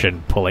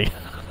magician pulling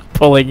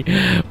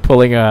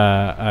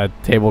a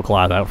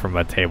tablecloth out from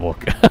a table.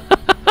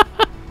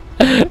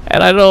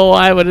 And I don't know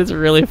why, but it's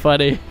really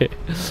funny.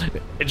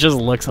 It just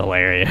looks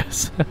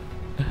hilarious.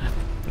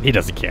 He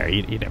doesn't care.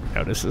 He never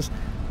notices.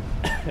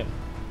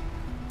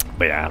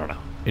 But yeah, I don't know.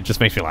 It just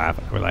makes me laugh.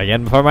 We're like,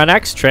 and for my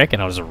next trick,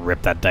 and I'll just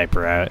rip that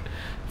diaper out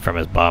from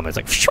his bum. It's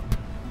like, shoop,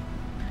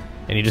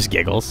 and he just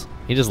giggles.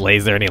 He just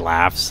lays there and he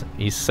laughs.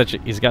 He's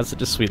got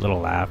such a sweet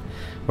little laugh.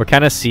 We're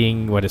kind of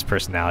seeing what his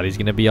personality is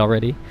going to be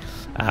already.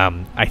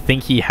 I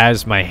think he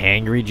has my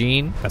hangry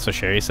gene. That's what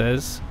Sherry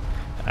says.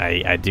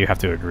 I do have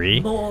to agree.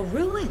 More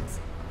ruins.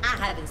 I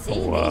haven't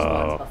seen these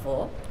ones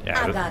before.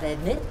 Yeah, I gotta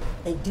admit,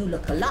 they do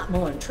look a lot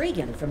more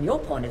intriguing from your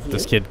point of view.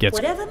 This kid gets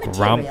whatever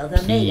material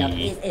they're made of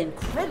grumpy is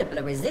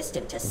incredibly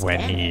resistant to when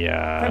scanning. he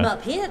From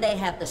up here, they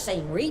have the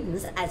same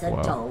readings as a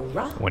dull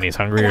rock. when he's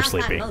hungry And or I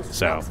find sleepy. most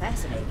So rocks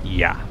fascinating.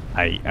 yeah,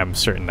 I'm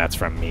certain that's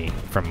from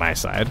my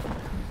side.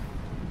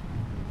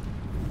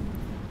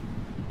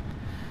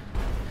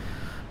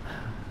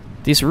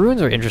 These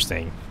ruins are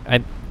interesting.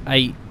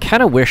 I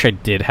kind of wish I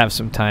did have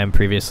some time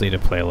previously to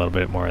play a little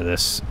bit more of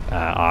this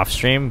off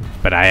stream,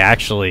 but I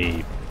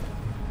actually,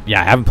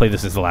 yeah, I haven't played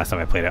this since the last time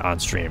I played it on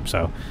stream,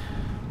 so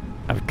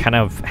I'm kind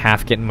of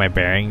half getting my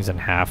bearings and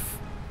half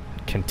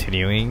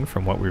continuing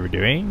from what we were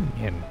doing,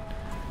 and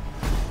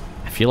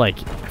I feel like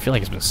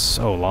it's been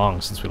so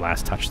long since we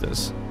last touched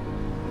this.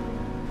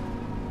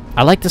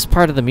 I like this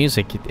part of the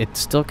music. It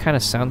still kind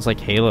of sounds like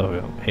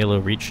Halo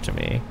Reach to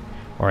me,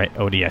 or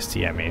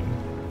ODST, I mean.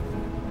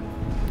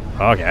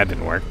 Okay, that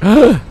didn't work.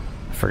 I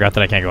forgot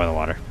that I can't go in the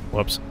water.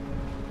 Whoops.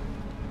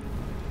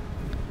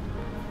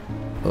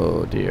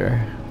 Oh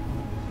dear.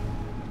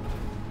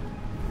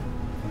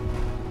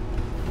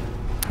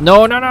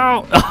 No, no,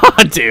 no!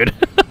 Oh, dude.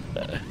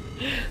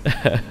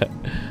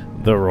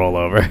 The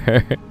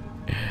rollover.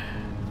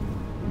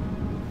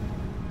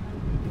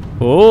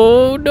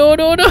 Oh, no,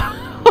 no, no.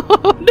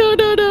 No,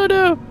 no, no,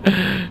 no.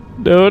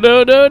 No,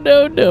 no, no,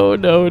 no, no,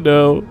 no,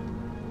 no.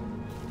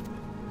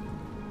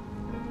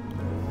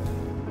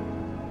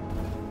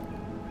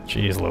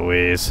 Jeez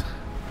Louise.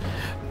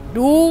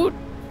 No,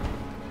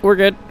 we're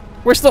good.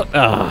 We're still.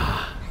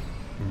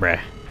 Bruh.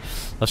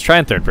 Let's try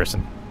in third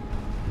person.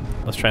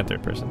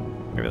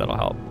 Maybe that'll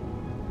help.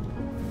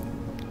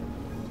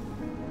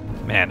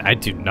 Man, I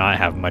do not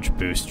have much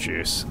boost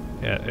juice.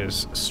 It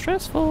is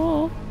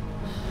stressful.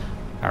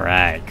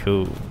 Alright,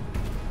 cool.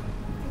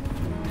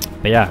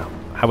 But yeah,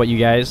 how about you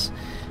guys?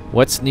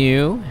 What's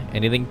new?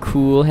 Anything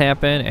cool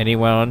happen?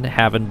 Anyone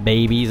having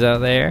babies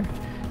out there?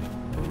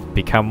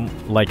 Become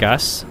like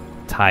us,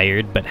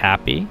 tired but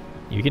happy?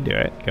 You can do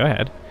it. Go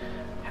ahead.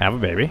 Have a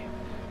baby.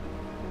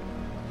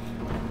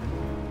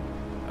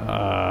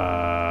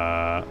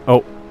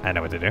 Oh, I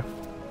know what to do.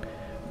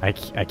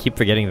 I keep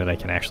forgetting that I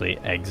can actually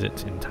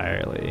exit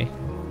entirely.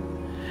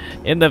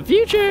 In the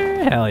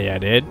future! Hell yeah,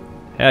 dude.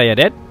 Hell yeah,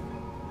 dude.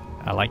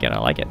 I like it, I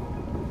like it.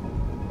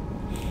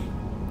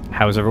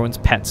 How's everyone's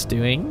pets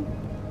doing?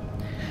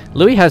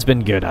 Louis has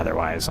been good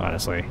otherwise,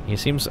 honestly. He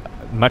seems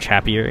much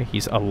happier.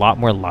 He's a lot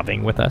more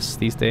loving with us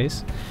these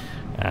days.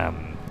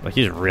 Like,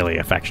 he's really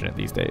affectionate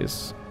these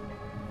days.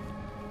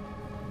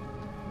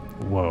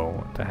 Whoa,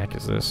 what the heck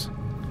is this?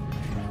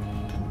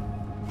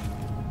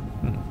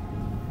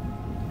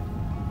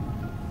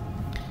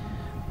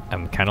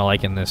 I'm kind of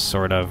liking this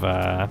sort of,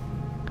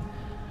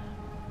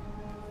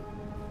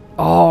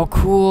 Oh,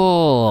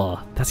 cool!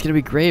 That's gonna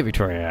be great,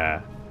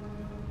 Victoria.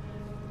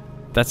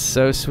 That's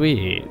so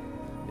sweet.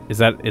 Is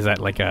that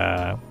like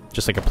a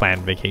just like a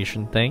planned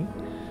vacation thing?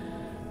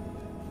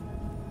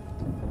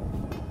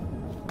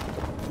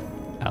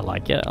 I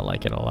like it. I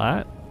like it a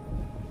lot.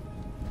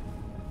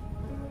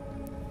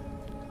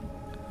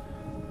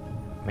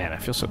 Man, I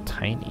feel so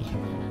tiny.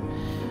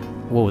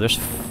 Whoa, there's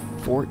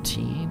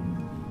 14.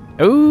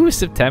 Oh,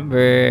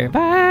 September.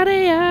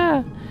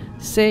 Maria,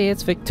 say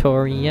it's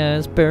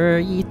Victoria's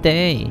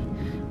birthday.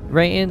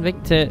 Right in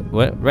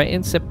Right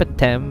in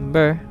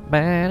September,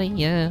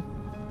 Maria.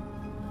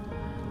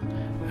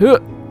 Huh.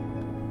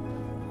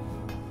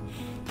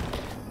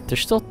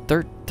 There's still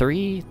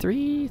three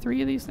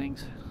of these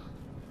things.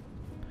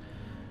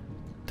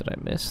 Did I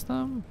miss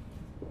them?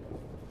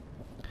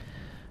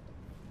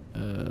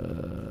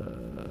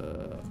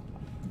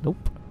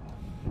 Nope.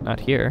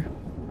 Not here.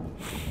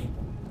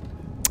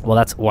 Well,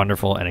 that's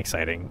wonderful and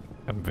exciting.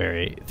 I'm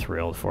very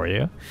thrilled for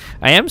you.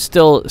 I am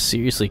still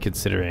seriously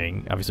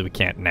considering, obviously we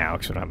can't now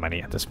because we don't have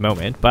money at this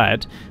moment,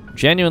 but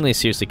genuinely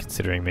seriously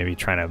considering maybe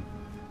trying to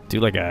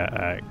do like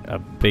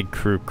a big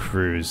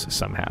cruise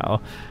somehow.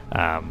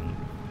 I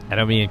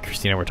know me and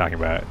Christina were talking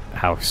about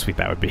how sweet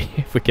that would be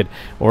if we could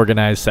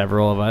organize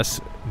several of us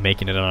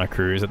making it on a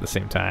cruise at the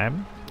same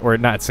time. Or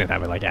not at the same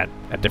time, but like at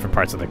different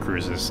parts of the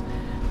cruise's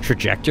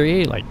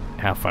trajectory. Like,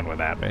 how fun would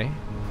that be?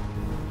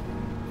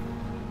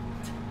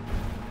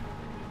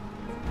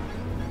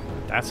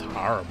 That's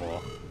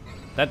horrible.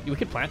 That we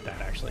could plant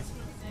that, actually.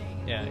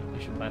 Yeah,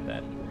 you should plant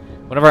that.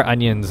 One of our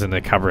onions in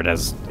the cupboard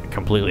has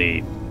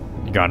completely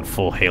gone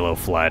full Halo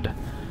flood.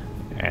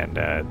 And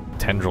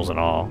tendrils and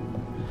all.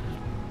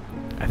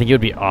 I think it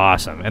would be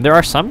awesome. And there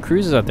are some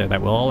cruises out there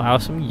that will allow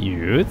some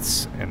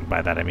youths. And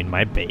by that I mean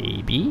my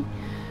baby.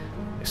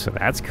 So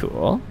that's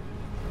cool.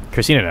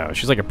 Christina knows.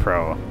 She's like a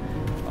pro.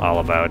 All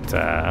about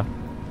a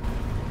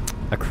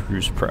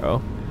cruise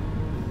pro.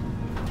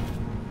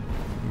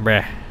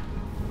 Bleh.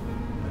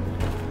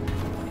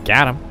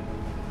 Got him.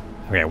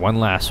 Okay, one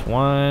last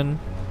one.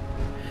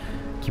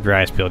 Keep your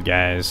eyes peeled,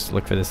 guys.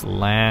 Look for this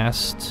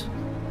last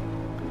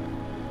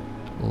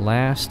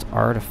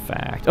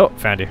artifact. Oh,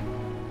 found you.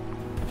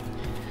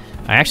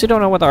 I actually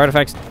don't know what the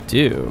artifacts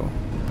do,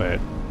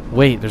 but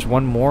wait, there's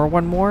one more?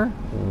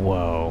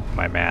 Whoa,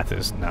 my math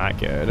is not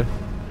good.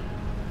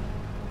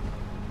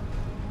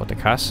 What the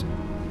cuss?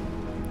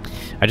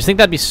 I just think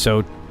that'd be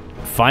so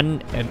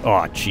fun and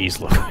oh jeez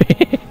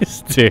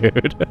Louise,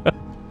 dude.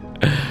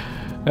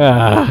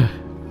 I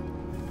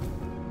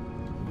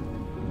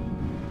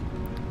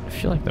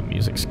feel like the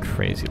music's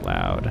crazy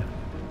loud.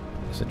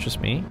 Is it just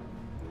me?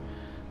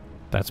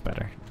 That's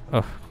better.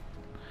 Oh.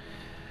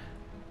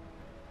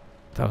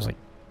 That was like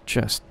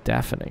just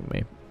deafening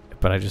me.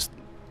 But I just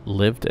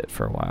lived it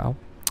for a while.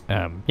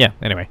 Yeah,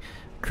 anyway.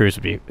 Cruise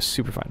would be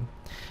super fun.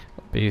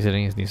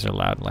 Babysitting, these are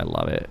loud and I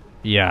love it.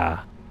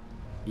 Yeah.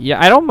 Yeah,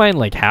 I don't mind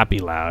like happy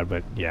loud,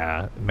 but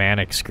yeah,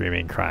 manic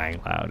screaming, crying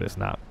loud is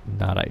not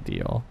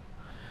ideal.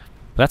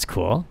 But that's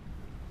cool.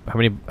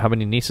 How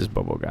many nieces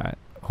Bobo got?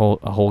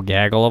 A whole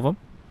gaggle of them?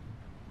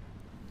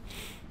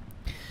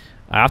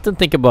 I often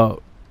think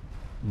about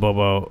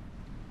Bobo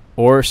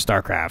or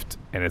StarCraft,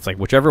 and it's like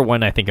whichever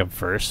one I think of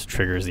first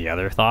triggers the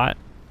other thought.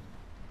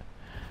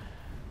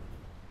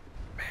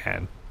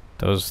 Man,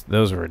 those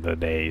were the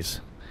days.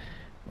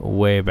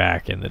 Way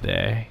back in the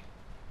day.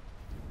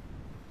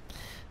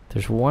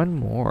 There's one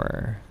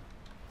more.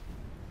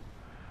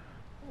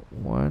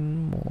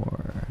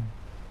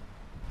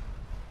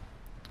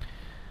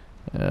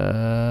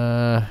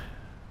 I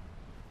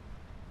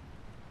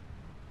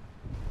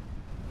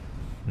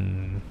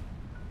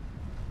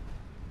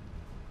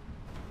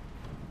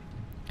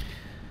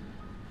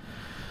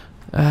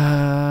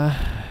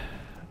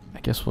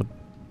guess we'll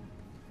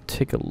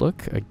take a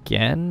look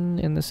again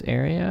in this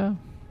area.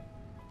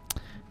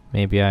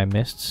 Maybe I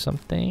missed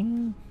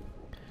something.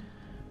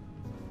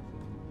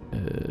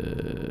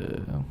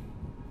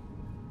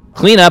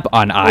 Clean up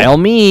on aisle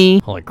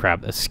me. Holy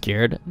crap, that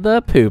scared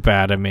the poop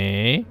out of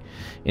me.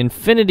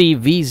 Infinity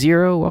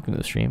V0, welcome to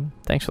the stream.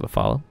 Thanks for the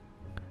follow.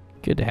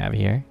 Good to have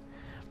you here.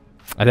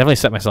 I definitely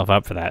set myself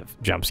up for that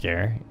jump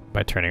scare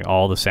by turning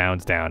all the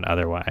sounds down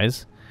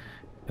otherwise.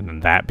 And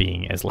then that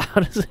being as loud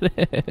as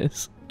it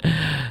is.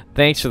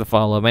 Thanks for the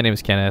follow. My name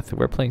is Kenneth.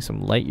 We're playing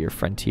some Lightyear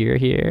Frontier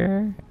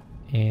here.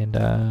 And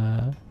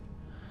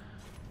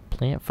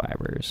plant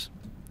fibers.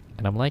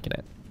 And I'm liking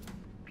it.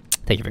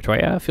 Thank you,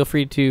 Victoria. Feel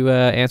free to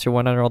answer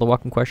one under all the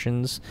welcome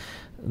questions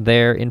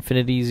there,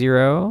 Infinity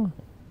Zero.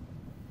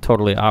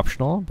 Totally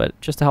optional, but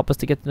just to help us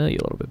to get to know you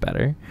a little bit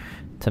better.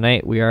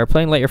 Tonight we are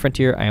playing Lightyear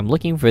Frontier. I am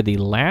looking for the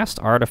last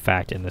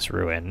artifact in this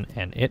ruin,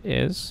 and it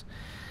is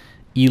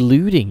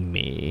eluding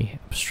me.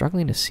 I'm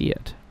struggling to see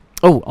it.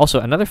 Oh, also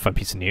another fun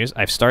piece of news.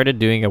 I've started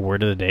doing a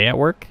word of the day at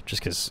work,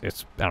 just because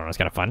it's, I don't know, it's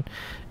kind of fun.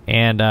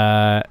 And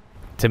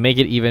to make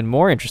it even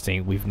more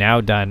interesting, we've now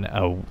done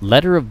a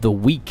letter of the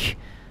week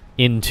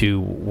into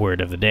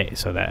word of the day,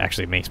 so that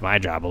actually makes my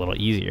job a little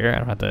easier. I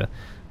don't have to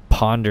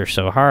ponder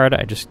so hard.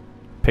 I just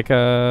pick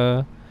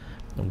a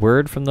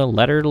word from the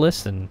letter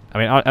list, and I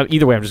mean,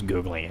 either way, I'm just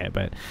Googling it,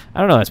 but I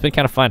don't know, it's been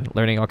kind of fun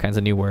learning all kinds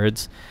of new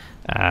words.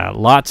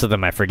 Lots of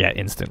them I forget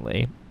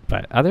instantly,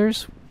 but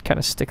others kind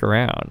of stick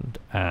around.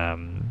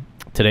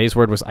 Today's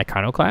word was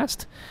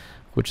iconoclast,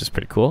 which is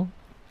pretty cool,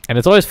 and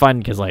it's always fun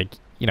because, like,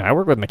 you know, I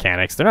work with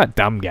mechanics. They're not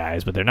dumb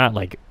guys, but they're not,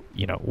 like,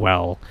 you know,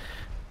 well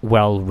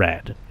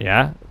read.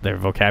 Yeah, their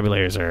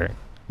vocabularies are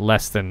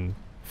less than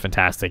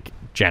fantastic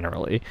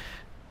generally.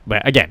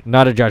 But again,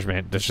 not a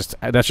judgment. That's just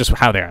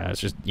how they are.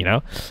 That's just, you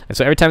know. And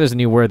so every time there's a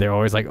new word, they're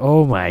always like,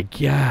 "Oh my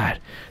god,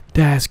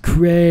 that's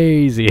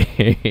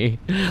crazy."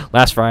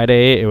 Last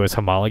Friday it was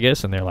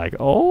homologous, and they're like,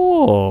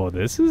 "Oh,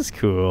 this is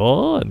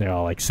cool," and they're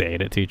all like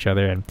saying it to each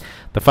other. And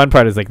the fun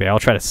part is, like, they all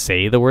try to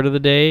say the word of the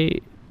day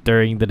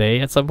during the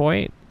day at some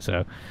point.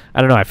 So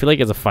I don't know. I feel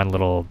like it's a fun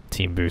little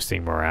team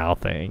boosting morale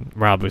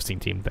boosting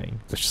team thing.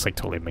 Let's just like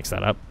totally mix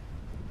that up.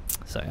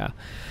 So yeah.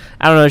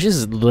 I don't know, it's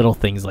just little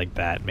things like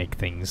that make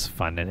things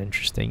fun and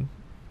interesting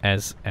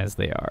as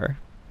they are.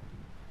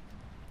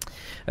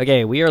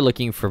 Okay, we are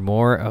looking for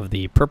more of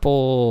the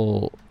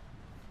purple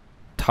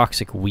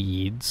toxic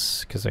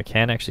weeds, because I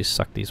can actually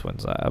suck these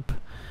ones up.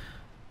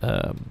 Do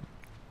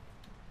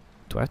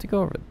I have to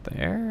go over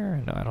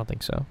there? No, I don't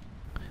think so.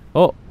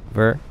 Oh,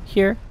 over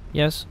here.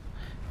 Yes.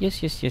 Yes.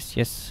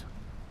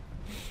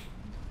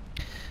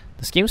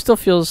 This game still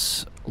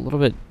feels a little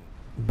bit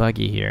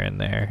buggy here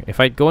and there. If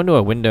I go into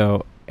a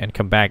window and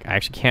come back, I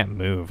actually can't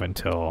move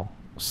until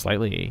slight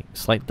delay.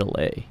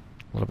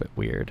 A little bit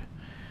weird.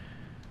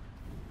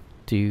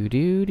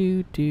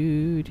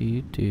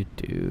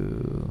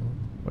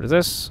 What is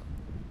this?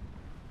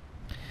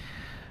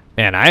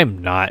 Man, I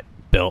am not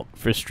built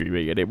for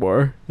streaming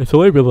anymore. It's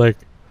only been like,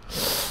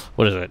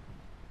 what is it?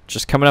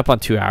 Just coming up on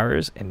 2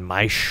 hours, and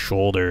my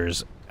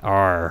shoulders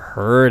are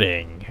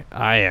hurting.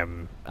 I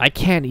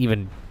can't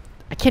even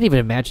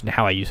imagine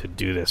how I used to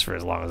do this for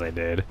as long as I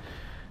did.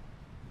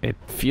 It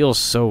feels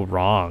so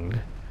wrong.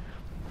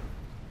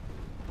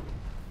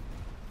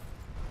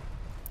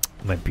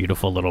 My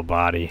beautiful little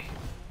body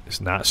is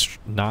not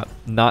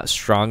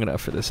strong enough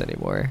for this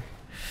anymore.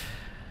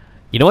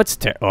 You know what's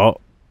oh,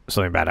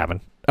 something bad happened.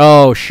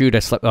 Oh shoot, I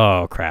slept.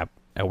 Oh crap,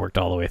 I worked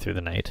all the way through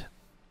the night.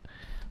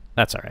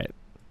 That's all right.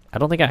 I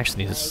don't think I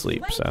actually need to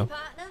sleep, so.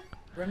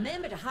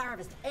 Remember to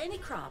harvest any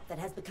crop that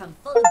has become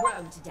fully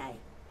grown today.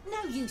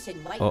 No use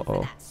in waiting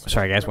for that.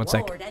 Sorry guys, one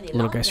sec.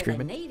 Little guy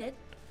screaming.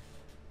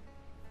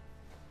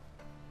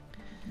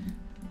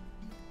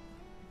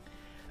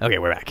 Okay,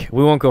 we're back.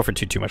 We won't go for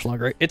too much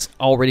longer. It's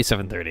already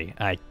 7:30.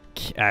 I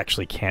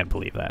actually can't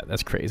believe that.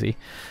 That's crazy.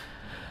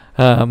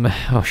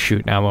 Oh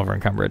shoot, now I'm over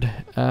encumbered.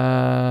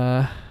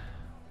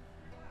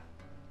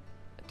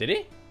 Did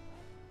he?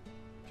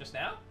 Just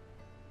now?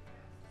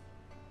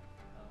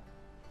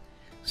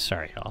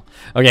 Sorry, y'all.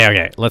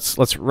 Okay.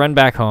 Let's run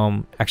back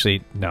home.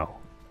 Actually, no.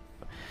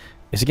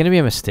 Is it gonna be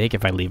a mistake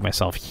if I leave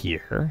myself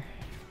here?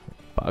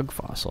 Bug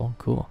fossil,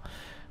 cool.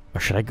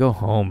 Or should I go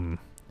home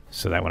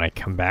so that when I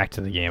come back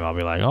to the game, I'll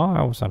be like, oh,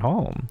 I was at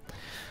home.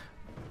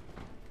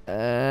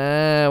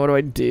 What do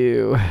I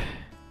do?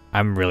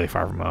 I'm really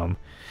far from home.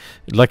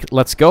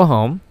 Let's go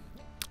home.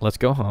 Let's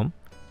go home,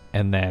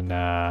 and then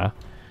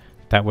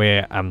that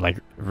way I'm like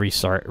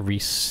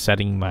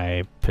resetting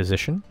my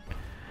position.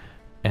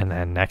 And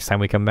then next time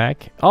we come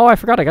back, oh, I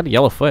forgot I got a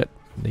yellow foot,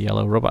 the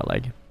yellow robot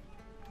leg.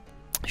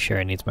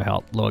 Sherry needs my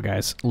help. Little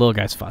guy's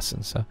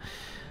fussing. So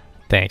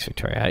thanks,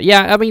 Victoria.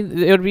 Yeah, I mean,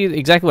 it would be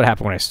exactly what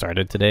happened when I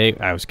started today.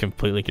 I was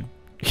completely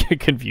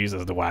confused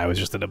as to why I was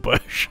just in a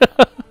bush,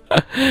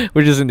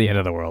 which isn't the end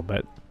of the world,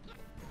 but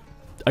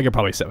I could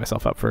probably set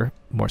myself up for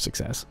more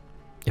success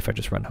if I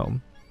just run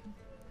home.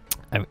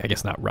 I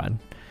guess not run.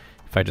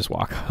 If I just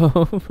walk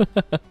home.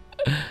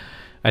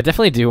 I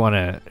definitely do want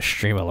to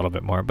stream a little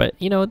bit more, but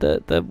you know,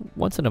 the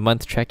once in a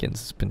month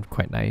check-ins has been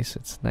quite nice.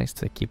 It's nice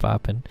to keep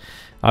up, and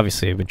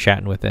obviously I've been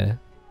chatting with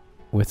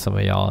some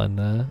of y'all in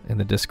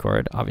the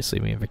Discord. Obviously,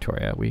 me and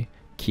Victoria, we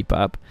keep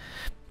up.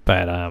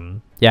 But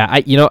yeah,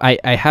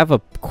 I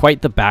have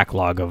quite the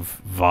backlog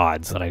of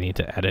VODs that I need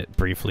to edit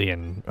briefly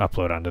and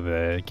upload onto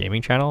the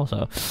gaming channel.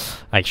 So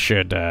I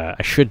should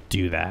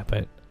do that.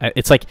 But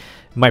it's like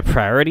my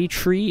priority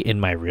tree in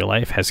my real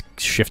life has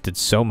shifted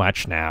so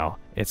much now.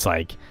 It's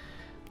like,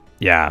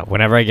 yeah,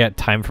 whenever I get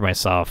time for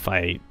myself,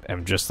 I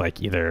am just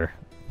like either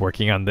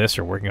working on this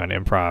or working on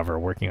improv or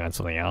working on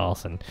something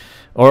else, and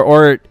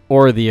or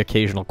the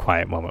occasional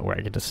quiet moment where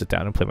I get to sit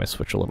down and play my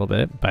Switch a little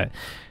bit. But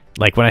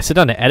like when I sit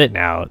down to edit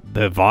now,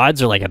 the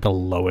VODs are like at the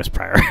lowest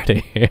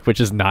priority, which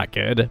is not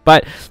good.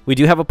 But we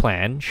do have a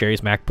plan.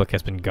 Sherry's MacBook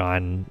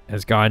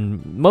has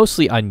gone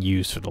mostly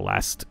unused for the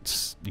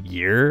last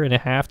year and a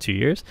half, 2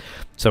 years.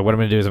 So what I'm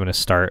going to do is I'm going to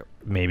start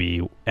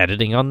maybe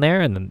editing on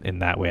there, and then in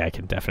that way I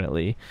can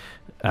definitely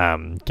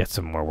get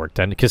some more work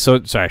done. Because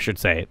sorry, I should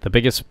say the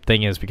biggest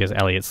thing is because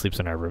Elliot sleeps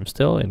in our room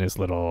still in his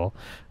little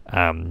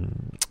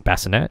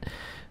bassinet.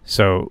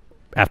 So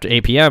after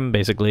 8 p.m.,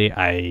 basically,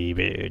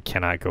 I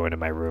cannot go into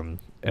my room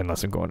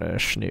unless I'm going to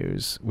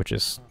snooze, which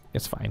is,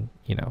 it's fine.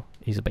 You know,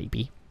 he's a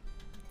baby.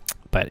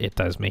 But it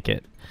does make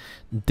it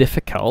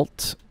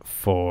difficult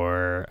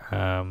for,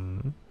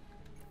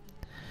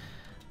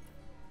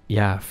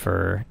 yeah,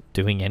 for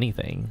doing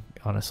anything,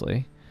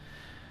 honestly.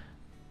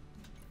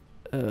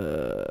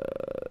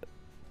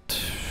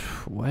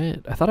 What?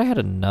 I thought I had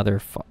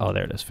another, oh,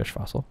 there it is, fish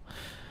fossil.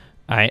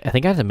 I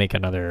think I have to make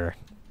another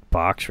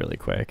box really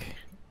quick.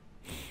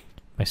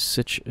 My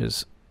sitch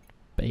is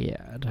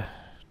bad.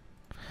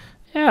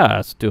 Yeah,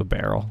 let's do a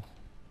barrel.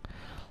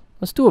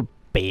 Let's do a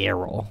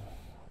barrel.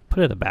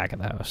 Put it in the back of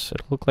the house.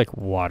 It'll look like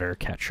water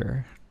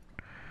catcher.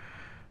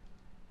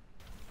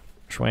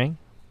 Swing.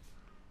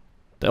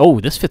 Oh,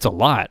 this fits a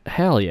lot.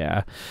 Hell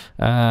yeah.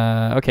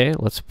 Okay,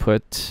 let's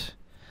put,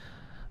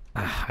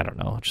 I don't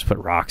know, just put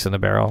rocks in the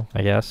barrel,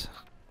 I guess.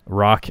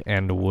 Rock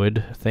and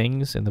wood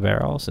things in the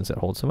barrel since it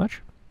holds so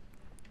much.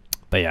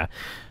 But yeah,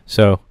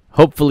 so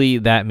hopefully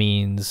that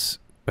means,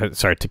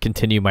 sorry, to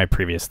continue my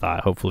previous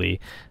thought, hopefully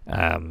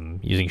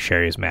using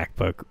Sherry's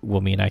MacBook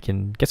will mean I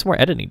can get some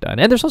more editing done.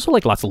 And there's also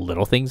like lots of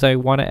little things I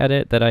want to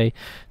edit that I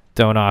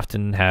don't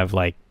often have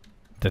like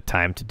the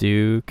time to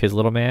do because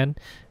little man.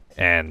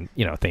 And,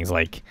 you know, things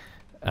like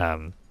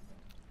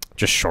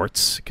just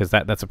shorts, because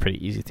that's a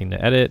pretty easy thing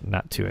to edit,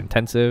 not too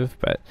intensive.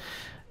 But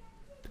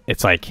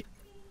it's like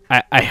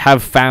I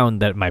have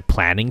found that my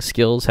planning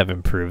skills have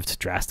improved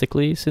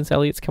drastically since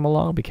Elliot's come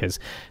along, because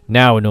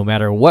now no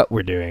matter what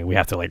we're doing, we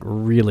have to like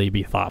really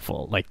be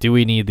thoughtful. Like, do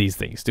we need these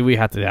things? Do we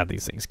have to have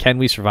these things? Can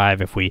we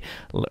survive if we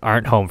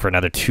aren't home for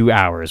another 2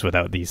 hours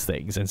without these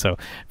things? And so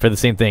for the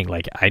same thing,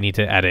 like I need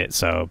to edit.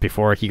 So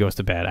before he goes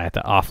to bed, I have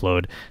to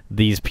offload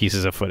these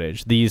pieces of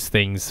footage, these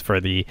things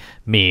for the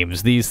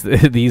memes,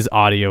 these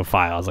audio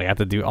files. Like, I have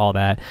to do all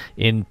that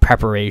in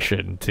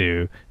preparation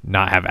to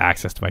not have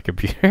access to my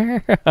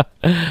computer.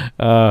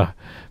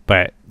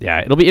 But yeah,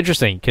 it'll be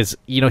interesting because,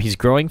 you know, he's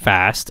growing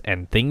fast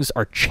and things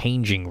are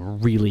changing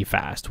really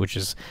fast, which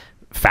is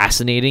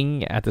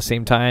fascinating at the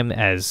same time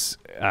as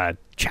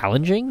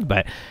challenging.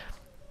 But,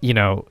 you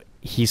know,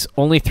 he's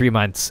only 3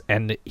 months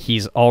and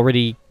he's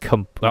already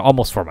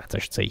almost 4 months, I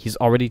should say. He's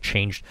already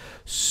changed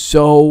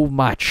so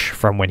much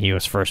from when he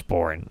was first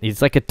born.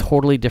 He's like a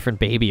totally different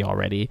baby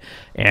already,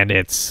 and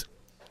it's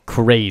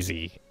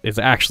crazy. It's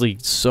actually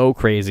so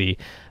crazy.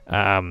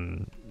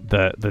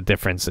 The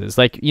differences,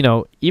 like, you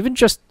know, even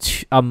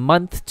just a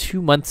month,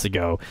 2 months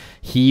ago,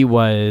 he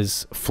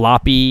was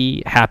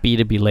floppy, happy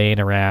to be laying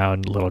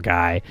around little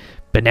guy,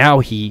 but now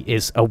he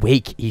is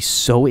awake. He's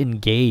so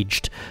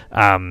engaged.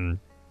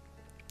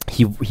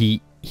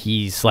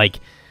 He's like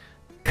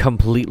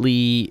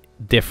completely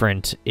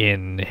different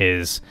in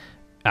his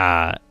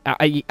I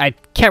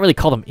can't really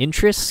call them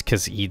interests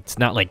because he's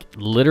not like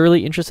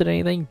literally interested in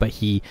anything, but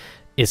he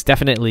is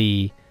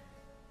definitely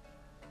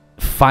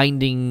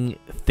finding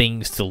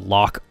things to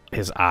lock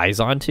his eyes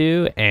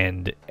onto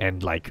and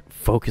like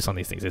focus on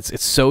these things.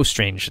 It's so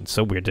strange and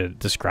so weird to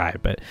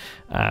describe, but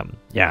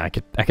yeah, I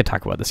could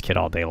talk about this kid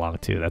all day long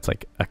too. That's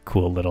like a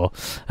cool little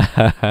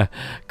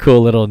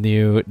cool little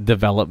new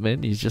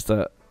development. He's just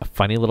a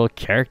funny little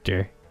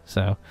character.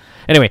 So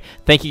anyway,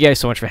 thank you guys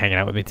so much for hanging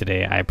out with me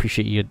today. I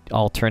appreciate you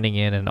all turning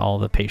in and all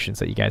the patience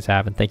that you guys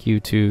have. And thank you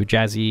to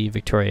Jazzy,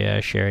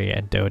 Victoria, Sherry,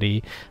 and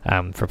Dodie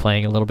for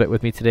playing a little bit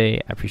with me today.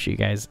 I appreciate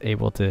you guys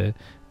able to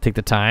take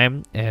the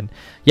time. And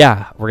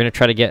yeah, we're going to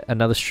try to get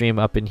another stream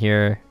up in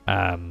here,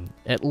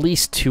 at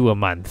least 2 a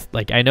month.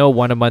 Like, I know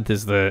 1 a month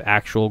is the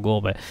actual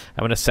goal, but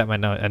I'm going to set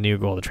a new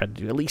goal to try to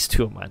do at least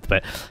 2 a month.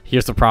 But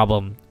here's the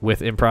problem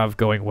with improv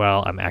going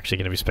well. I'm actually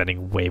going to be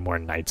spending way more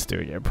nights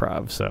doing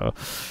improv. So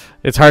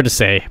it's hard to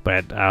say,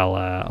 but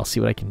I'll see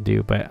what I can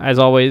do. But as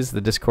always,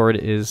 the Discord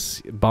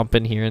is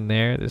bumping here and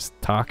there. There's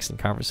talks and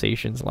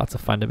conversations, lots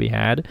of fun to be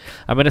had.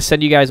 I'm going to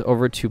send you guys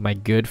over to my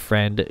good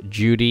friend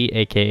Judy,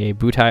 aka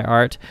Bootai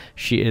Art.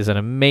 She is an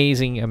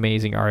amazing,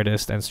 amazing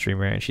artist and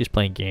streamer, and she's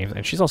playing games,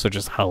 and she's also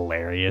just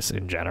hilarious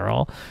in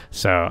general.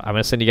 So I'm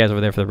going to send you guys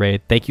over there for the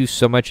raid. Thank you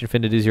so much,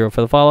 Infinity Zero,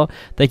 for the follow.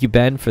 Thank you,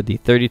 Ben, for the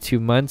 32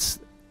 months.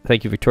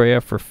 Thank you,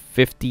 Victoria, for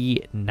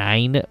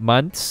 59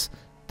 months.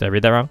 Did I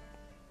read that wrong?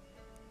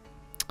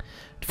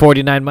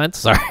 49 months.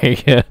 Sorry,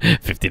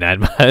 59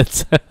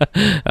 months.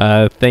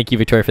 Thank you,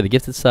 Victoria, for the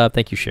gifted sub.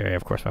 Thank you, Sherry,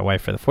 of course, my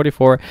wife, for the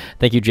 44.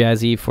 Thank you,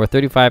 Jazzy, for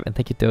 35, and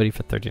thank you, Dodie,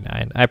 for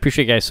 39. I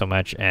appreciate you guys so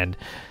much. And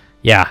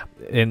yeah,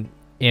 in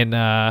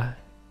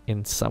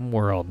some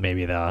world,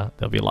 maybe there'll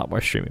be a lot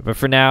more streaming. But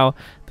for now,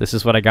 this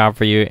is what I got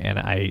for you, and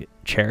I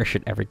cherish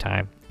it every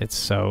time. It's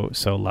so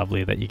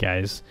lovely that you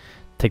guys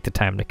take the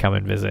time to come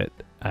and visit.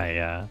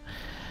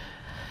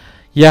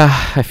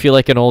 Yeah, I feel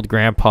like an old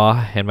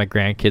grandpa, and my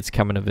grandkids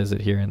coming to visit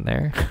here and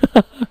there.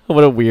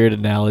 What a weird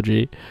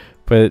analogy.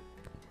 But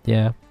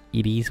yeah,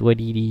 it is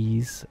what it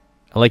is.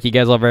 I like you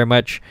guys all very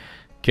much.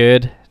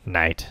 Good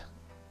night.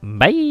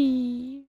 Bye.